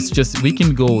this. Just we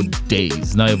can go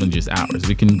days, not even just hours.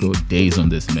 We can go days on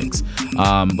this mix.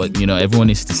 But you know, everyone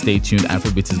needs to stay tuned.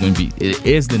 Afrobeats it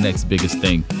is the next biggest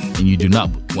thing, and you do not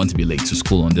want to be late to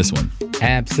school on this one.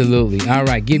 Absolutely. All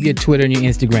right, give your Twitter and your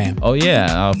Instagram. Oh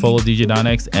yeah, follow DJ Don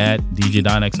X at DJ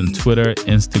Don X on Twitter,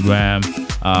 Instagram,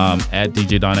 at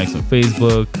DJ Don X on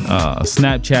Facebook,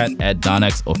 Snapchat at Don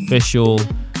X Official.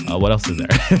 What else is there?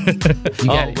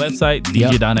 Website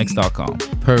djdonx.com.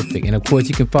 Perfect. And of course,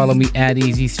 you can follow me at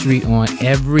Easy Street on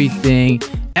everything.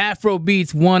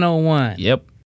 Afrobeats 101. Yep.